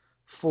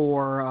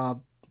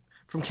from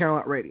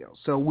Canterlot Radio.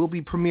 So we'll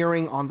be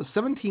premiering on the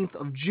 17th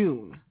of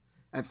June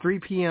at 3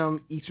 p.m.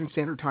 Eastern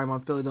Standard Time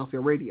on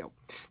Fillydelphia Radio.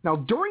 Now,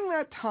 during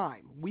that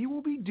time, we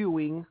will be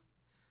doing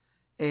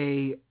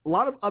a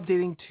lot of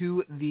updating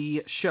to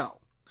the show.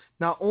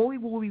 Not only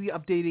will we be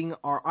updating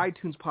our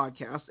iTunes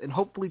podcast and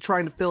hopefully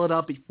trying to fill it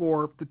up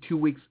before the 2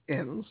 weeks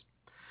ends,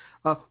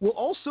 we'll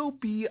also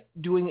be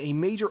doing a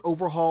major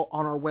overhaul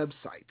on our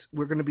website.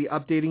 We're going to be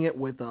updating it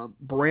with a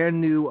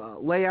brand new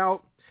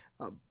layout,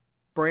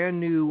 brand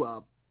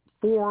new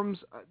forms,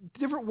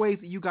 different ways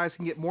that you guys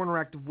can get more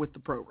interactive with the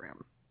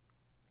program.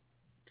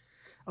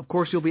 Of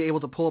course, you'll be able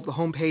to pull up the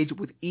homepage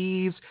with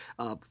ease,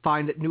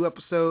 find new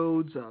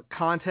episodes,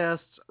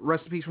 contests,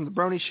 recipes from the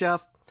Brony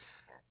Chef.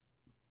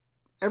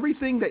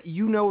 Everything that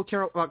you know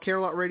about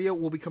Canterlot Radio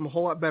will become a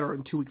whole lot better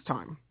in 2 weeks'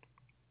 time.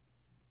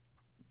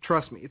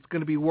 Trust me, it's going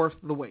to be worth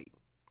the wait.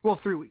 Well,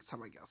 3 weeks'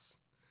 time, I guess.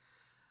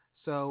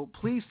 So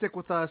please stick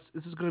with us.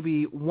 This is going to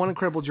be one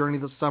incredible journey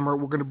this summer.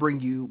 We're going to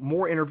bring you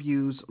more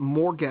interviews,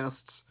 more guests,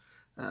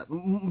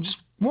 just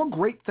more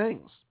great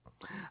things.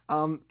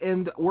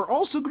 And we're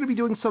also going to be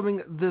doing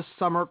something this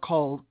summer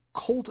called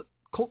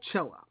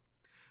Coachella,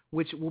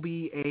 which will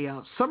be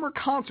a summer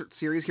concert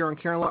series here on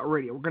Canterlot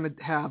Radio. We're going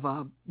to have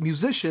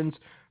musicians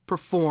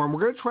perform. We're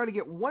going to try to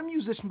get one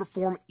musician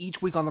perform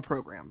each week on the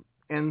program.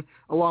 And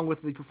along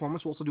with the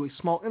performance, we'll also do a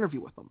small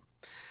interview with them.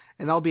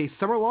 And that'll be a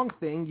summer-long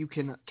thing. You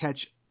can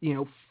catch,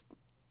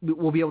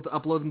 we'll be able to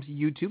upload them to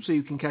YouTube so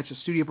you can catch a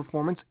studio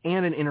performance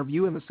and an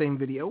interview in the same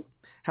video.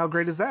 How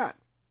great is that?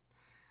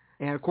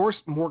 And, of course,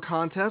 more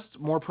contests,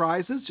 more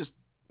prizes, just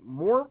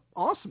more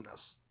awesomeness.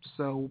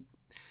 So,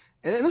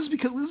 and this is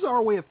because this is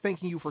our way of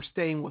thanking you for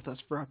staying with us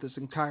throughout this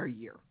entire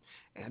year.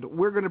 And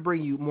we're going to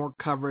bring you more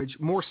coverage,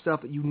 more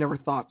stuff that you never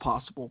thought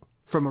possible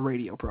from a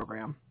radio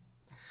program.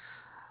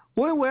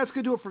 Well, anyway, that's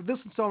going to do it for this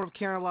installment of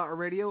Canterlot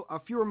Radio. A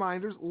few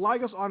reminders.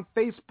 Like us on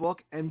Facebook,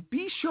 and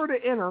be sure to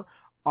enter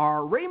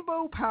our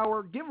Rainbow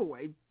Power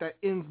giveaway that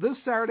ends this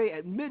Saturday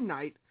at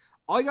midnight.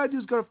 All you got to do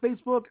is go to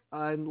Facebook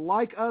and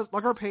like us,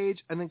 like our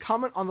page, and then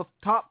comment on the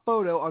top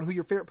photo on who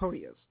your favorite pony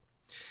is.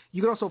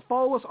 You can also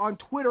follow us on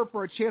Twitter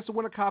for a chance to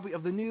win a copy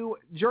of the new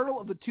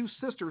Journal of the Two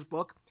Sisters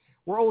book.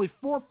 We're only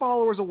 4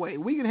 followers away.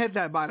 We can hit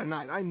that by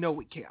tonight. I know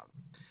we can.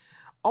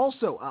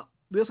 Also,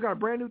 we also got a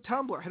brand new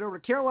Tumblr. Head over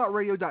to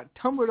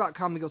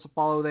CanterlotRadio.tumblr.com to give us a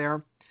follow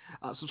there.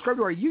 Subscribe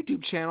to our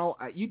YouTube channel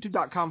at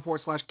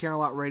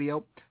youtube.com/Canterlot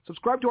Radio.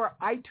 Subscribe to our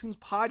iTunes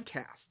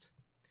podcast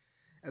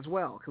as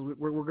well, because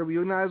we're going to be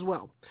doing that as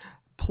well.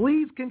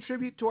 Please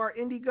contribute to our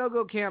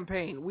Indiegogo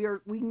campaign.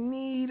 We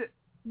need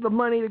the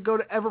money to go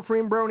to Everfree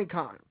and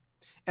BronyCon,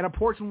 and a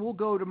portion will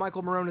go to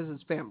Michael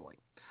Morones' family.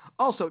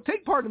 Also,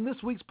 take part in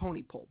this week's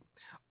Pony Poll.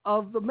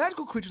 Of the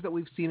magical creatures that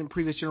we've seen in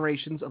previous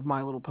generations of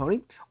My Little Pony,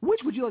 which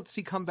would you like to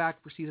see come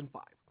back for Season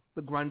 5?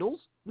 The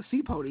Grundles, the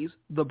Sea Ponies,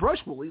 the Brush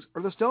Woolies,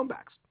 or the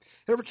Stonebacks?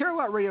 Head over to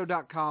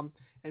CanterlotRadio.com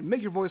and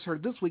make your voice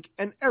heard this week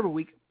and every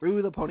week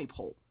through the Pony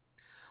Poll.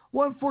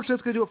 Well, unfortunately,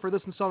 that's going to do it for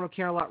this installment of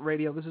Canterlot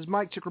Radio. This is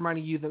Mike Chick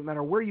reminding you that no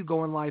matter where you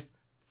go in life,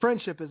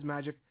 friendship is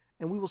magic,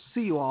 and we will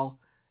see you all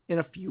in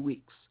a few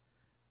weeks.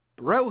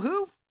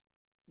 Bro-hoo,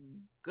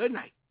 good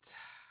night.